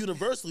men, are blurred.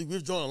 universally,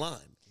 we've drawn a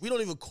line. We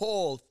don't even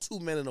call two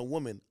men and a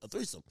woman a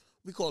threesome.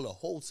 We call it a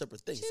whole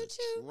separate thing. It's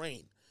a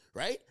train,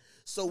 right?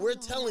 So we're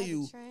telling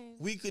you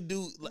we could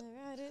do...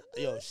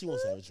 Yo, she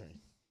wants to have a train.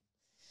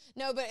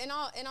 No, but in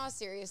all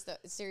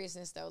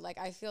seriousness though, like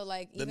I feel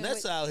like the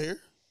Nets out here.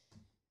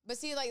 But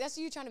see, like that's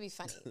you trying to be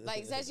funny.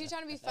 Like that's you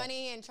trying to be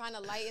funny and trying to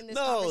lighten this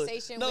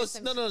conversation with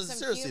some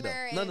seriously,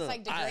 humor, and it's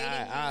like degrading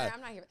humor.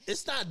 I'm not here.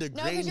 It's not degrading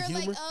humor. No, because you're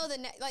humor. like,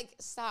 oh, like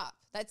stop.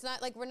 That's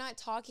not like we're not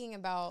talking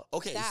about.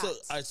 Okay, that. so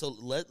all right, so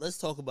let's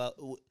talk about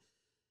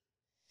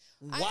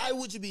why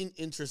would you be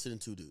interested in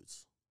two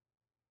dudes?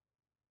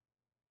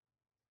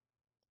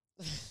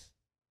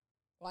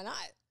 Why not?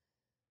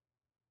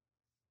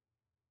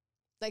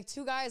 Like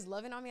two guys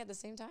loving on me at the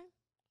same time?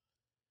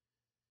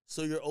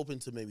 So you're open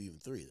to maybe even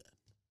three then?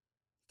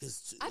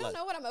 Because I don't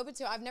know what I'm open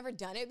to. I've never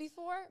done it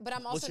before, but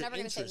I'm also never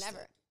going to say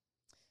never.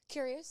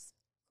 Curious,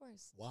 of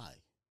course. Why?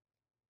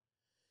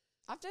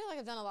 I feel like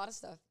I've done a lot of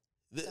stuff.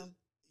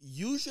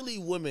 Usually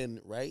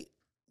women, right,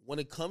 when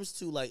it comes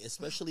to like,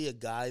 especially a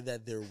guy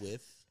that they're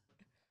with,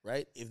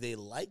 right, if they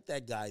like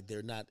that guy,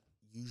 they're not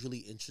usually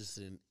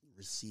interested in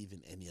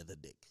receiving any other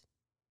dick.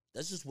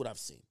 That's just what I've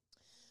seen.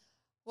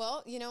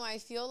 Well, I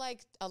feel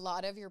like a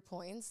lot of your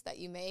points that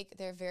you make,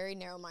 they're very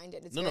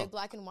narrow-minded. It's No, very no.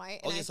 black and white.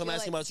 Okay, And so I'm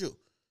asking about you.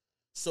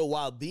 So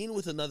while being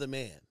with another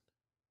man,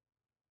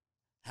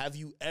 have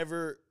you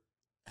ever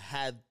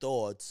had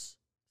thoughts,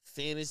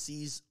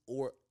 fantasies,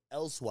 or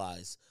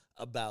elsewise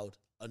about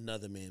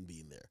another man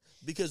being there?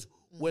 Because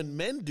when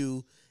men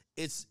do,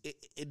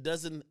 it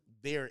doesn't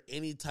bear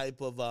any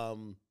type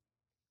of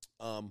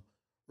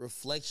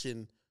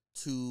reflection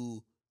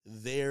to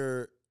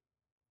their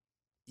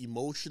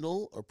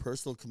emotional or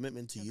personal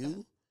commitment to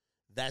you.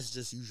 That's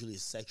just usually a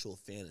sexual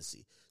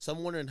fantasy. So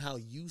I'm wondering how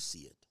you see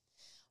it.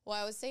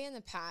 Well, I would say in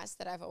the past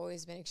that I've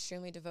always been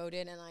extremely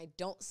devoted and I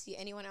don't see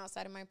anyone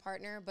outside of my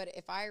partner. But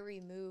if I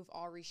remove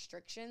all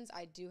restrictions,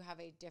 I do have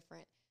a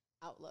different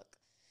outlook.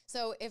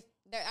 So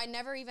I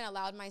never even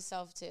allowed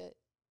myself to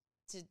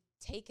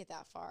take it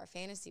that far,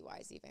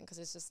 fantasy-wise even, because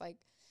it's just like,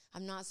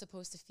 I'm not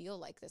supposed to feel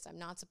like this. I'm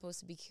not supposed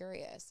to be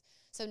curious.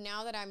 So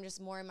now that I'm just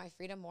more in my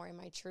freedom, more in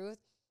my truth,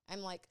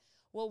 I'm like,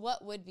 well,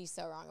 what would be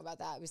so wrong about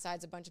that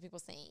besides a bunch of people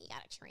saying, you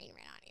got a train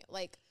ran on you?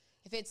 Like,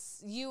 if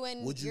it's you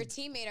and your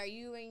teammate, or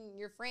you and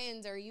your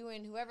friends, or you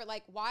and whoever,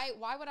 like, why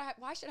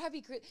should I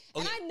be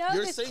and I know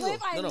this single.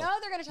 clip, I know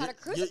they're going to try to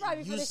crucify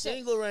me for this shit.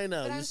 You're single right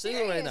now. You're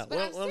single right now.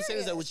 What I'm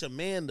saying is that with your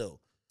man, though.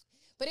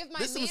 But if my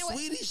this man is some was,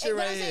 Sweetie shit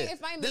right here. If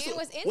my man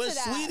was into when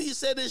that. When Sweetie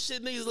said this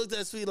shit, niggas looked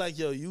at Sweetie like,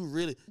 yo, you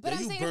really, but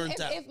you burnt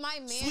out. If my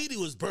man, Sweetie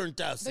was burnt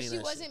out saying that. But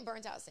she wasn't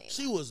burnt out saying that.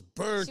 She was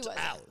burnt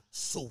out.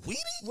 Sweetie?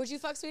 Would you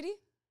fuck Sweetie?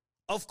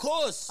 Of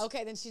course.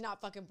 Okay, then she's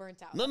not fucking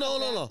burnt out. No.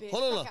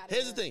 Hold on.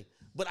 Here's the thing.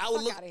 But I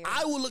would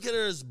look at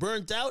her as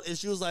burnt out, and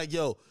she was like,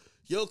 yo,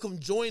 come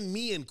join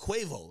me and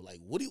Quavo.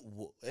 Like, what do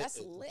you? That's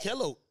lit.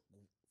 Kello,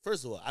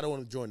 first of all, I don't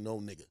want to join no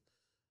nigga.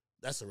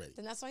 That's already.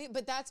 Then that's fine.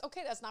 But that's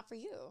okay. That's not for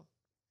you.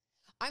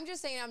 I'm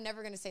just saying I'm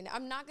never going to say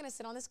I'm not going to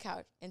sit on this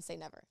couch and say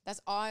never. That's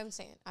all I'm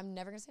saying. I'm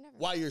never going to say never.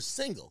 While you're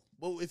single.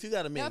 Well, if you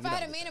got a man. Now, if I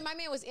had a man and my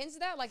man was into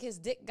that, like his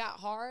dick got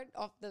hard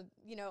off the,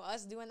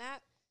 us doing that,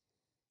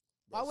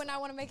 why wouldn't I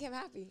want to make him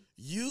happy?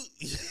 Yo,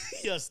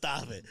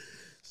 stop it.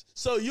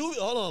 So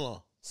hold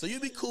on. So you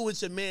be cool with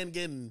your man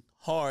getting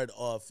hard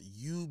off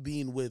you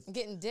being with.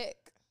 Getting dick.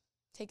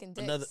 Taking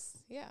dicks.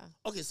 Yeah.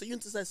 Okay, so you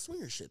into that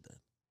swinger shit then?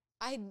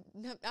 I've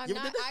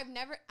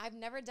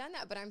never done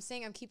that, but I'm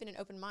saying I'm keeping an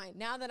open mind.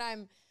 Now that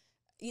I'm,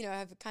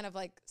 have kind of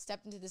like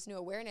stepped into this new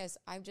awareness,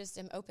 I just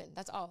am open.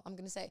 That's all I'm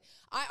going to say.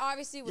 I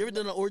obviously You ever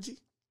done an orgy?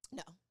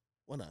 No.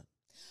 Why not?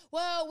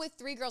 Well, with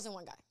 3 girls and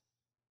 1 guy.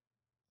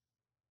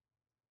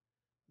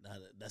 Nah,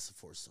 that's a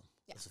foursome.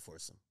 Yeah. That's a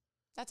foursome.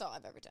 That's all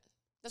I've ever done.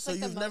 That's so like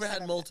you've never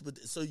had multiple.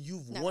 So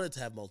you've wanted to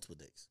have multiple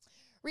dicks.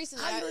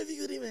 Recently, I don't know if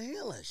you could even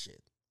handle that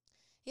shit.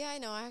 Yeah, I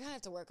know. I kind of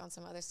have to work on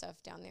some other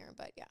stuff down there,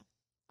 but yeah,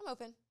 I'm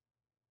open.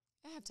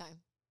 I have time.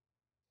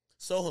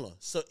 So hold on.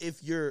 So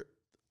if you're,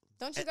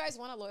 don't you guys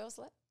want a loyal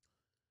slut?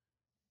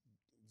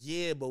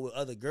 Yeah, but with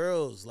other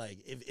girls, like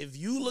if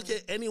you look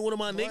at any one of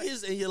my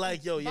niggas and you're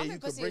like, yo, yeah, you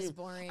could bring him.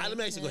 Let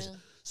me ask you a question.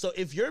 So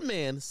if your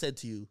man said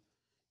to you,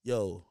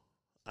 yo,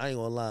 I ain't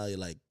gonna lie, you're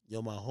like,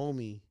 yo, my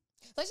homie.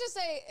 Let's just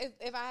say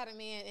if I had a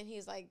man and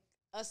he's like,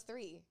 us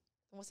 3,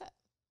 what's that?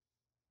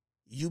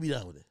 You be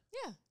down with it?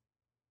 Yeah.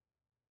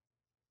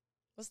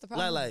 What's the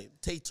problem? Like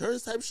take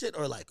turns type shit,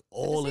 or like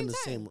all in the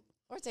same.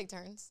 Or take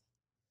turns.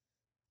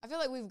 I feel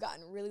like we've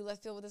gotten really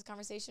left field with this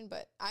conversation,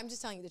 but I'm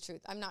just telling you the truth.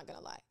 I'm not going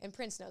to lie. And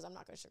Prince knows I'm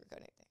not going to sugarcoat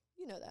anything.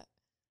 You know that.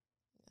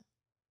 Yeah.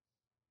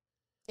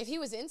 If he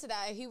was into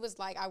that, if he was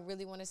like, I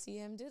really want to see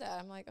him do that,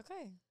 I'm like,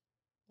 okay,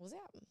 what's that?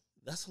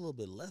 That's a little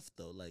bit left,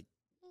 though. Like,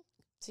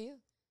 to you.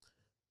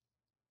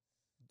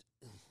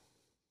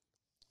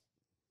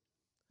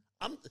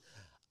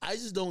 I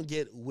just don't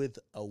get with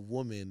a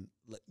woman.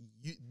 Like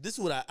this is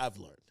what I've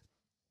learned.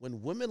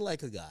 When women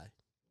like a guy,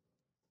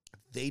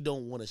 they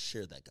don't want to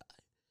share that guy.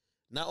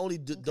 Not only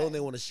don't they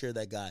want to share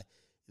that guy,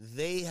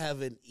 they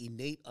have an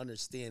innate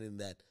understanding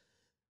that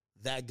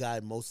that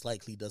guy most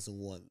likely doesn't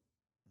want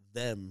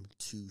them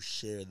to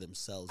share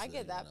themselves. I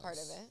get that part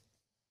of it.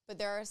 But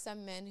there are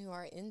some men who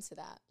are into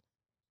that.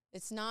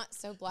 It's not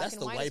so black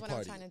and white is what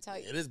I'm trying to tell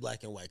you. It is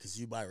black and white because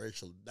you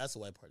biracial. That's the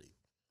white party.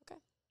 Okay.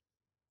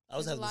 I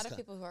was having a lot of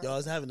people who are. I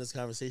was having this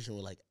conversation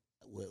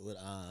with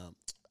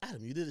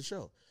Adam. You did a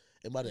show,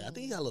 and by the way, I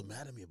think he got a little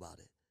mad at me about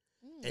it.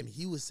 And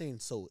he was saying,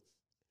 it's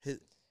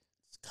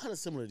kind of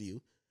similar to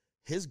you.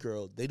 His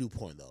girl, they do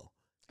porn though.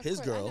 His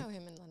girl, I know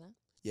him and Lena.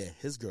 Yeah,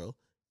 his girl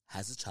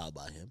has a child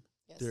by him.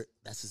 Yes.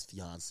 That's his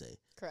fiance.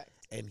 Correct.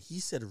 And he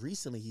said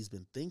recently he's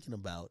been thinking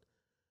about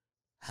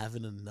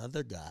having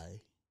another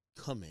guy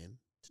come in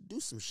to do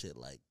some shit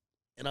like.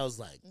 And I was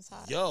like,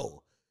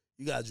 yo,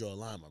 you gotta draw a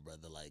line, my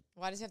brother. Like,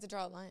 why does he have to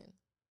draw a line?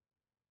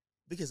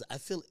 Because I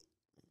feel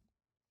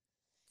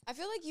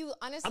like you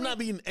honestly. I'm not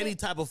being any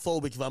type of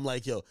phobic if I'm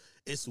like, yo,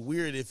 it's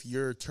weird if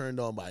you're turned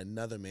on by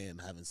another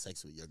man having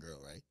sex with your girl,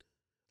 right?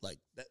 Like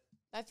that.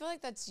 I feel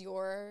like that's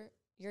your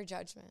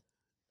judgment.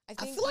 I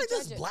feel like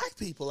that's black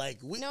people. Like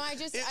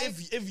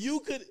if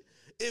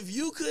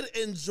you could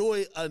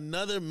enjoy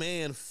another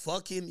man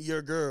fucking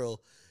your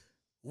girl,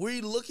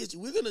 we look at you.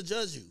 We're gonna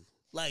judge you.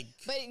 Like,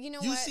 but you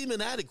know you what? seem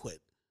inadequate.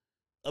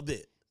 A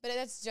bit. But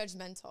that's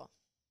judgmental.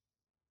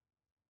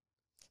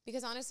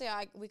 Because honestly,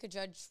 we could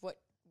judge what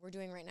we're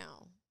doing right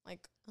now.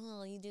 Like,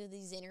 oh, you do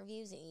these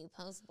interviews and you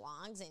post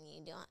blogs and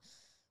you do it.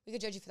 We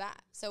could judge you for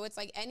that. So it's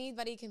like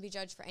anybody can be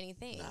judged for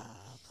anything.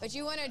 But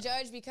you want to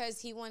judge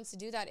because he wants to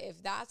do that.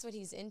 If that's what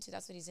he's into,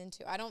 that's what he's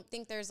into. I don't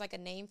think there's like a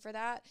name for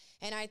that.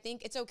 And I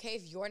think it's okay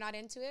if you're not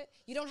into it.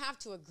 You don't have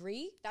to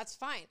agree. That's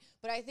fine.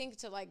 But I think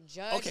to like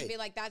judge and be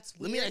like, that's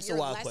weird, Let me ask you a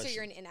wild question.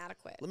 you're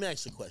inadequate. Let me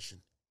ask you a question.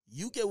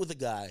 You get with a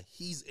guy,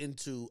 he's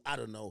into, I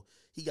don't know,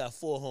 he got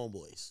 4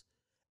 homeboys.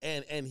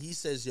 And he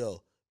says,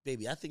 yo,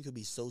 baby, I think it'd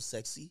be so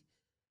sexy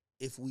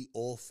if we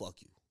all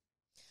fuck you.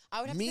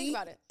 I would have to think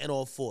about it. And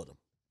all 4 of them.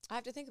 I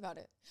have to think about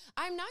it.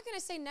 I'm not going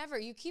to say never.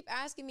 You keep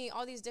asking me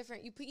all these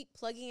different, you keep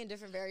plugging in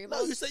different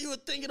variables. No, you said you were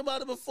thinking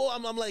about it before.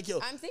 I'm like,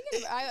 yo. I'm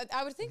thinking,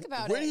 I would think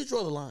about it. Where do you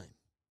draw the line?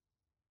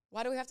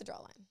 Why do we have to draw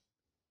a line?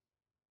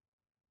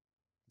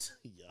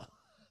 Yeah.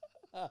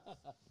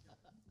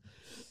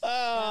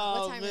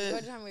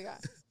 What time we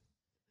got?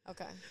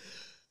 Okay.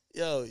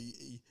 Yo,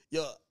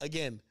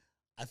 again,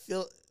 I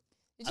feel.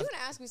 Did you want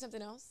to ask me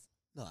something else?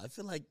 No, I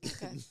feel like.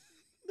 Okay.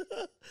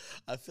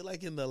 I feel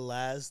like in the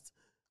last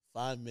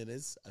 5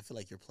 minutes, I feel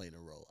like you're playing a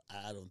role.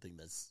 I don't think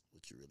that's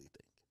what you really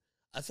think.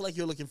 I feel like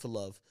you're looking for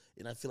love,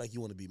 and I feel like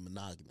you want to be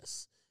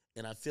monogamous.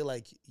 And I feel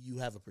like you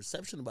have a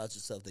perception about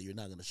yourself that you're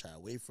not going to shy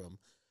away from.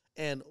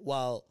 And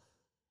while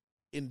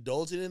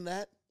indulging in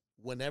that,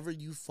 whenever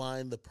you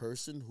find the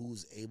person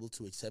who's able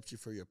to accept you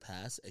for your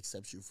past,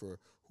 accept you for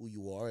who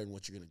you are and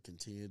what you're going to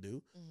continue to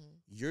do,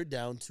 you're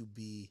down to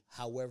be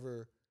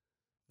however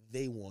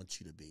they want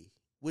you to be.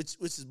 Which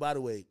is, by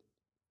the way...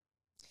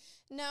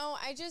 No,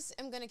 I just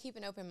am going to keep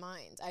an open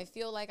mind. I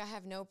feel like I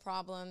have no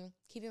problem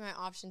keeping my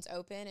options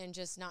open and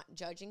just not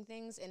judging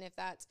things. And if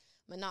that's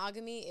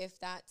monogamy, if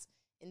that's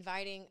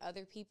inviting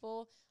other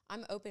people,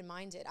 I'm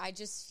open-minded. I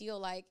just feel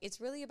like it's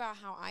really about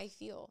how I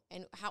feel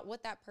and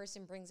what that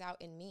person brings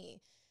out in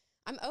me.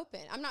 I'm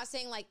open. I'm not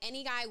saying like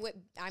any guy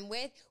I'm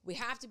with, we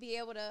have to be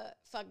able to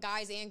fuck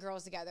guys and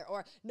girls together.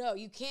 Or no,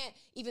 you can't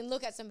even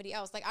look at somebody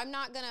else. Like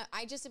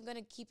I just am going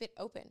to keep it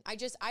open.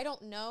 I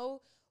don't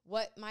know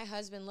what my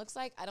husband looks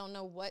like. I don't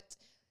know what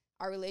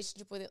our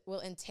relationship with it will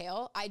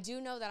entail. I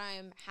do know that I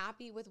am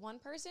happy with one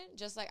person,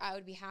 just like I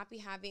would be happy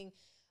having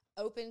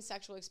open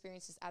sexual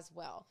experiences as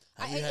well.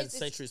 Have you had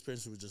sexual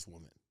experiences with just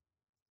women?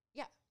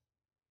 Yeah.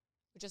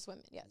 With just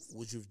women, yes.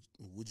 Would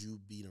you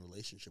be in a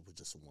relationship with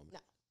just a woman? No.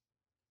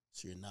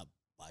 So you're not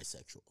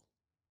bisexual?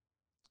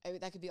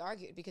 That could be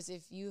argued, because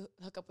if you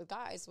hook up with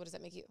guys, what does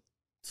that make you?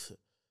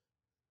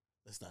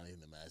 Let's not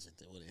even imagine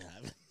that would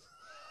happen.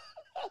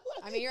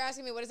 I mean, you're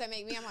asking me, what does that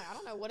make me? I'm like, I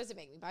don't know. What does it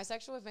make me?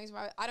 Bisexual? If it makes me,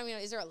 I don't know.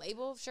 Is there a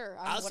label? Sure.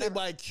 I'll say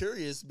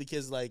bi-curious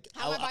because, like...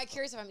 How am I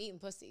bi-curious if I'm eating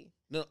pussy?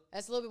 No.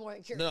 That's a little bit more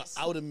than curious.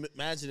 No, I would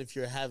imagine if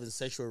you're having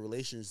sexual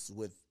relations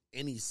with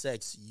any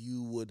sex,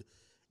 you would...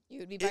 You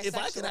would be bisexual. If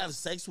I could have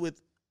sex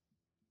with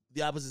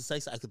the opposite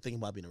sex, I could think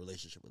about being in a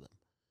relationship with them.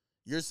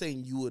 You're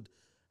saying you would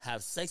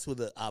have sex with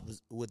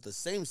the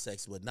same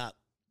sex but not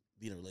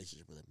be in a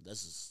relationship with them.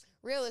 That's just...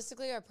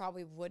 Realistically, I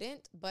probably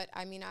wouldn't. But,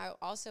 I mean, I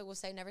also will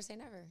say never say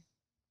never.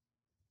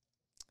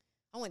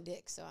 I want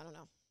dick, so I don't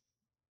know.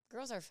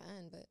 Girls are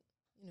fun, but,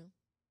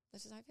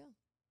 that's just how I feel.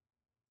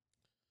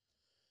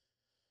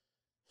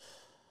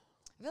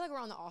 I feel like we're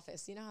on The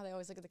Office. You know how they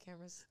always look at the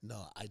cameras?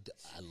 No, I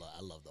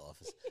love The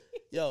Office.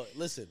 Yo,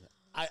 listen,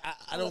 I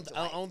don't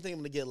think I'm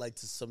gonna get like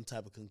to some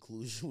type of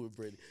conclusion with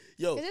Brittany.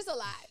 Yo, there's a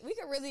lot. We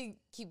could really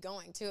keep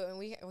going too, and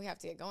we have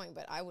to get going.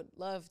 But I would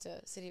love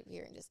to sit up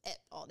here and just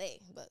all day.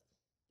 But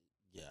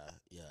yeah.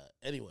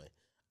 Anyway,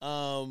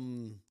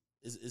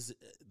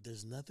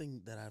 there's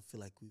nothing that I feel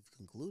like we've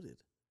concluded.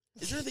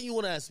 Is there anything you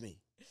want to ask me?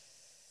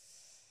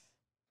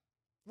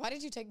 Why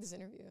did you take this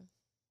interview?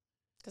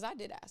 Because I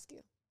did ask you.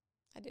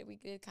 I did. We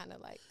did kind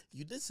of like.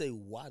 You did say,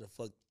 why the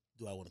fuck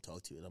do I want to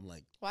talk to you? And I'm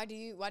like, why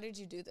did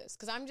you do this?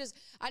 Because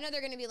I know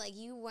they're going to be like,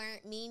 you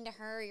weren't mean to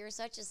her. You're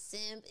such a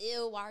simp.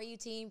 Ew, why are you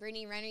team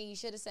Brittany Renner? You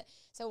should have said.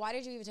 So why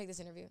did you even take this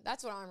interview?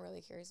 That's what I'm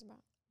really curious about.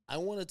 I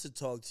wanted to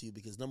talk to you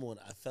because, number one,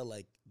 I felt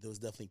like there was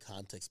definitely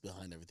context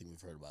behind everything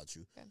we've heard about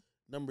you. Okay.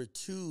 Number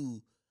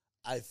two,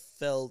 I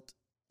felt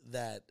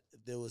that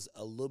there was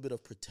a little bit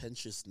of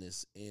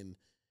pretentiousness in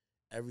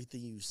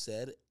everything you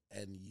said,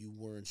 and you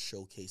weren't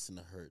showcasing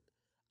the hurt.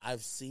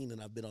 I've seen,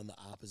 and I've been on the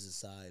opposite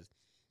side,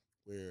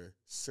 where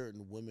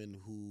certain women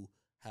who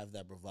have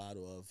that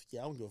bravado of,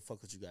 yeah, I don't give a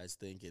fuck what you guys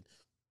think, and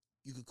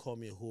you could call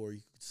me a whore,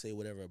 you could say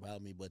whatever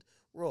about me, but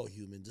we're all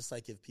human. Just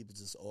like if people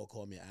just all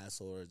call me an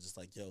asshole or just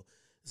like, yo,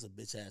 it's a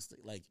bitch ass thing.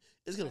 Like,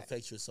 it's going to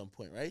affect you at some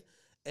point, right?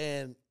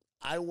 And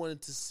I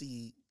wanted to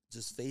see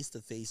just face to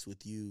face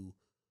with you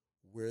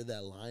where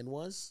that line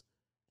was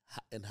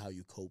and how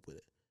you cope with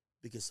it.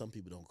 Because some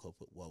people don't cope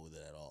well with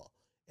it at all.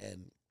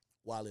 And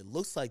while it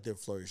looks like they're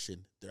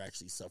flourishing, they're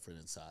actually suffering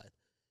inside.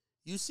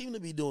 You seem to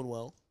be doing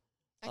well.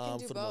 I can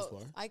do for both. the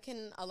most part. I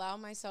can allow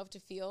myself to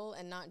feel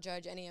and not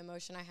judge any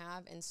emotion I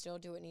have and still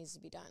do what needs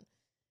to be done.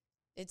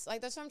 It's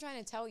like, that's what I'm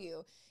trying to tell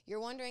you. You're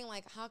wondering,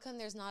 like, how come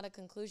there's not a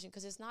conclusion?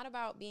 Because it's not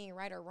about being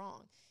right or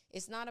wrong.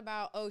 It's not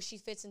about, oh, she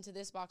fits into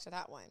this box or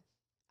that one.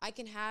 I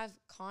can have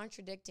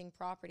contradicting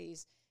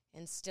properties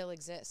and still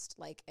exist,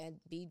 like, and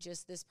be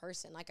just this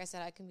person. Like I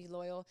said, I can be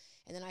loyal,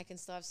 and then I can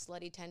still have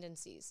slutty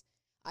tendencies.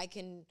 I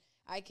can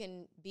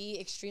be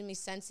extremely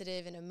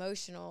sensitive and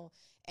emotional,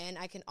 and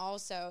I can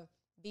also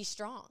be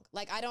strong.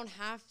 Like, I don't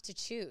have to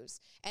choose.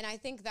 And I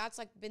think that's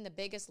like been the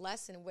biggest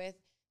lesson with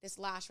this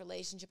last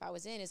relationship I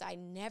was in, is I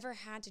never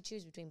had to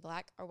choose between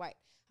black or white.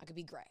 I could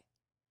be gray.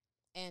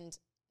 And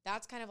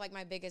that's kind of like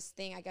my biggest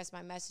thing, I guess,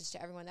 my message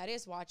to everyone that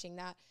is watching,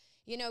 that,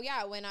 you know,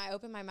 yeah, when I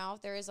open my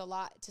mouth, there is a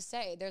lot to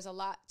say. There's a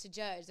lot to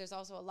judge. There's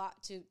also a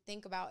lot to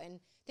think about, and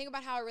think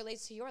about how it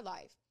relates to your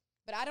life.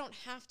 But I don't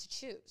have to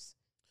choose.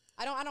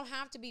 I don't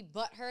have to be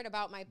butthurt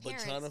about my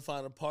parents. But trying to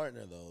find a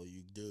partner, though,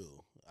 you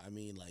do. I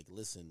mean, like,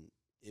 listen,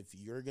 if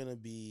you're going to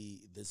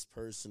be this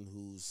person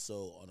who's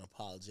so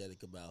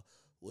unapologetic about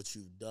what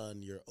you've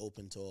done, you're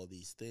open to all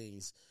these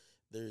things,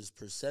 there's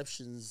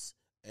perceptions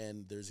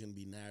and there's going to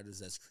be narratives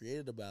that's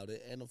created about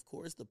it. And, of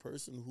course, the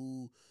person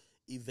who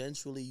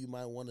eventually you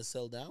might want to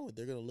settle down with,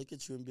 they're going to look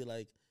at you and be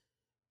like,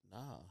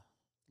 nah.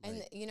 Like,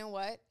 and you know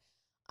what?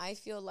 I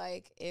feel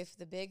like if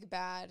the big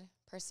bad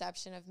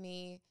perception of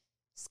me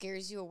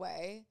scares you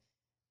away,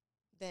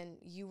 then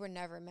you were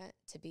never meant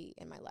to be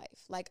in my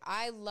life. Like,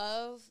 I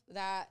love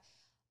that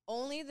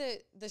only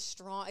the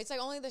strong, it's like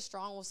only the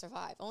strong will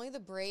survive. Only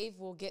the brave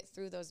will get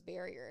through those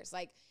barriers.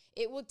 Like,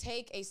 it will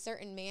take a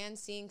certain man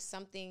seeing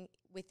something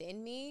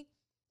within me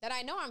that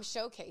I know I'm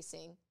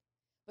showcasing,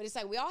 but it's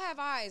like we all have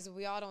eyes, but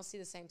we all don't see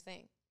the same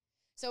thing.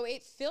 So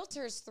it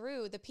filters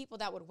through the people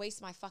that would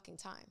waste my fucking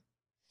time.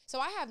 So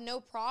I have no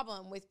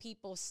problem with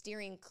people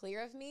steering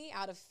clear of me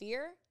out of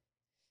fear,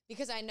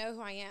 because I know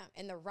who I am.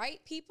 And the right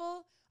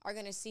people are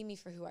going to see me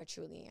for who I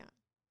truly am.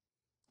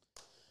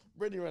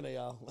 Brittany Renner,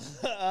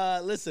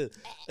 y'all. Listen.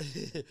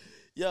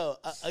 Yo,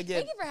 again.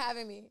 Thank you for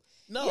having me.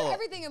 No. You're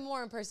everything and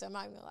more in person, I'm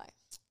not going to lie.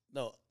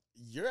 No,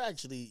 you're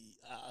actually,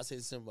 I'll say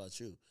the same about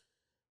you.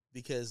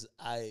 Because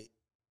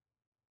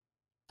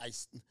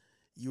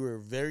you were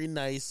very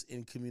nice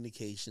in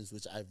communications,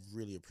 which I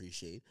really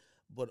appreciate.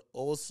 But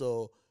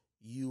also,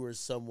 you are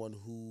someone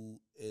who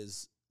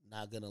is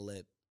not going to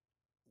let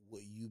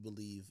what you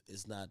believe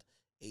is not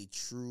a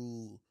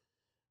true,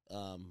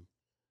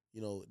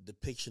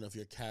 depiction of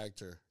your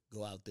character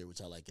go out there,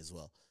 which I like as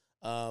well.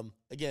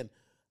 Again,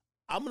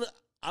 I'm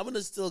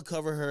gonna still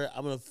cover her.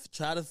 I'm gonna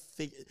try to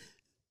figure.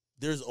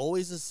 There's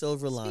always a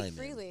silver lining.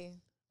 Speak freely.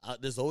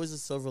 There's always a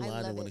silver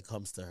lining when it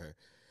comes to her,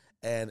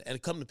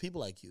 and come to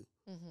people like you,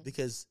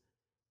 because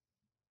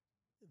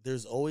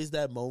there's always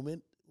that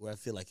moment where I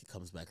feel like it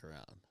comes back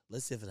around.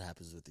 Let's see if it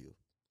happens with you,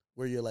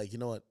 where you're like, you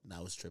know what? Now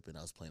I was tripping.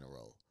 I was playing a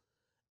role.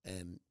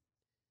 And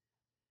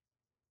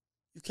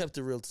you kept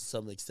it real to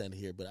some extent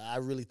here, but I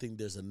really think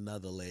there's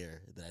another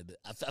layer that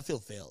I feel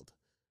failed.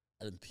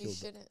 I didn't peel. You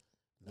shouldn't.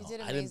 No, you did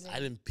amazing. I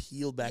didn't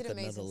peel back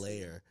another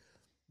layer.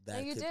 No,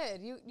 you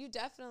did. You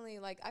definitely,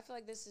 like, I feel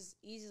like this is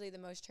easily the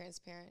most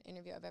transparent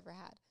interview I've ever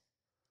had.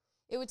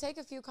 It would take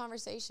a few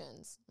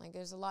conversations. Like,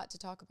 there's a lot to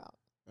talk about.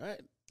 All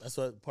right. That's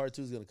what part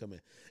 2 is going to come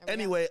in.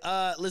 Anyway,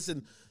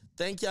 listen,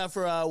 thank y'all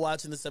for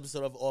watching this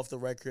episode of Off the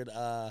Record.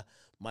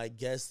 My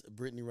guest,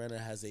 Brittany Renner,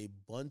 has a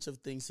bunch of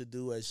things to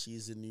do as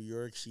she's in New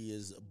York. She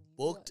is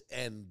booked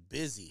and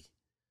busy.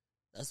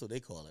 That's what they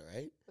call it,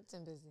 right? Booked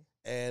and busy.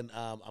 And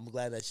I'm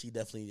glad that she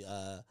definitely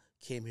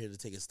came here to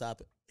take a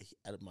stop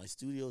at my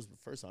studios. But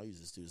first, I'll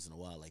use the studios in a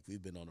while. Like,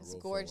 we've been on the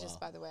road for a while. It's gorgeous,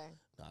 by the way.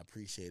 No, I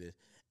appreciate it.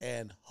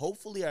 And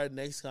hopefully our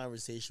next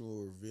conversation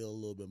will reveal a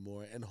little bit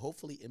more. And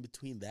hopefully in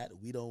between that,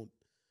 we don't.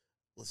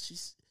 Well, she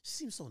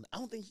seems so. I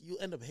don't think you'll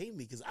end up hating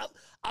me, because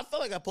I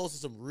felt like I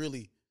posted some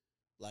really,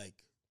 like,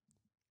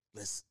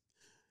 let's.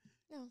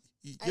 No.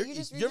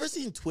 You ever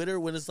seen Twitter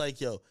when it's like,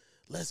 yo,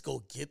 let's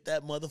go get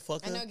that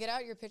motherfucker? I know, get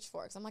out your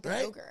pitchforks. I'm like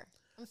an ogre.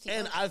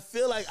 And I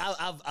feel like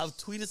I've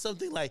tweeted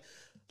something like,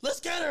 let's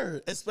get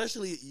her,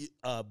 especially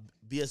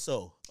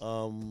BSO,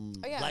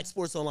 Black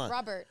Sports Online.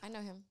 Robert, I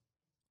know him.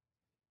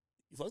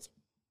 You fucked?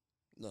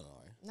 No.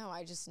 No,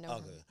 I just know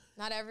him.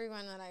 Not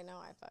everyone that I know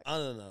I fuck.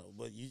 No.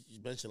 But you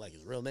mentioned like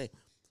his real name.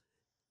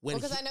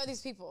 Because I know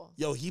these people.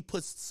 Yo, he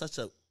puts such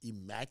a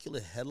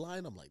immaculate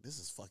headline. I'm like, this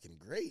is fucking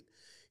great.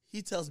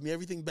 He tells me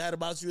everything bad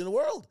about you in the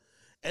world.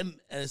 And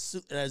as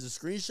a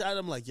screenshot,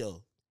 I'm like,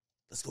 yo,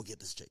 let's go get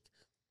this chick.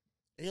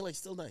 And you're like,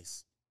 still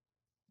nice.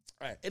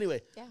 All right.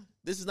 Anyway,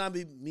 this is not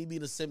me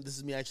being a simp. This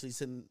is me actually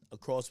sitting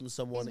across from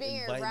someone. He's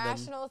being a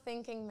rational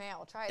thinking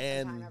male. Try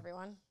it sometime,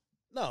 everyone.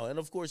 No, and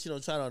of course,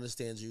 trying to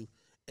understand you.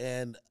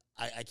 And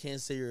I can't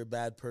say you're a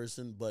bad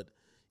person, but,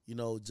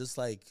 just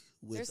like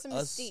with us. There's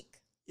some mystique.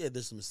 Yeah,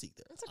 there's some mystique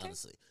there, That's okay.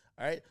 Honestly.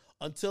 All right.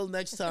 Until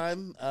next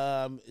time,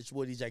 it's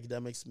your boy DJ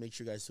Academics. Make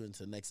sure you guys tune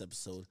into the next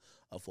episode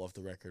of Off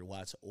the Record.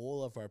 Watch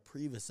all of our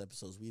previous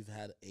episodes. We've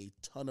had a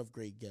ton of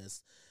great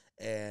guests,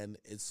 and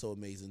it's so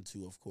amazing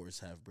to, of course,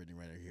 have Brittany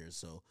Renner here.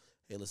 So,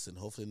 hey, listen,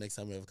 hopefully next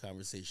time we have a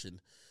conversation,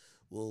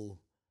 I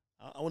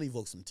want to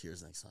evoke some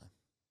tears next time.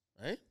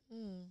 All right?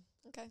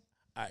 Okay.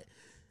 All right.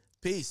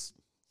 Peace.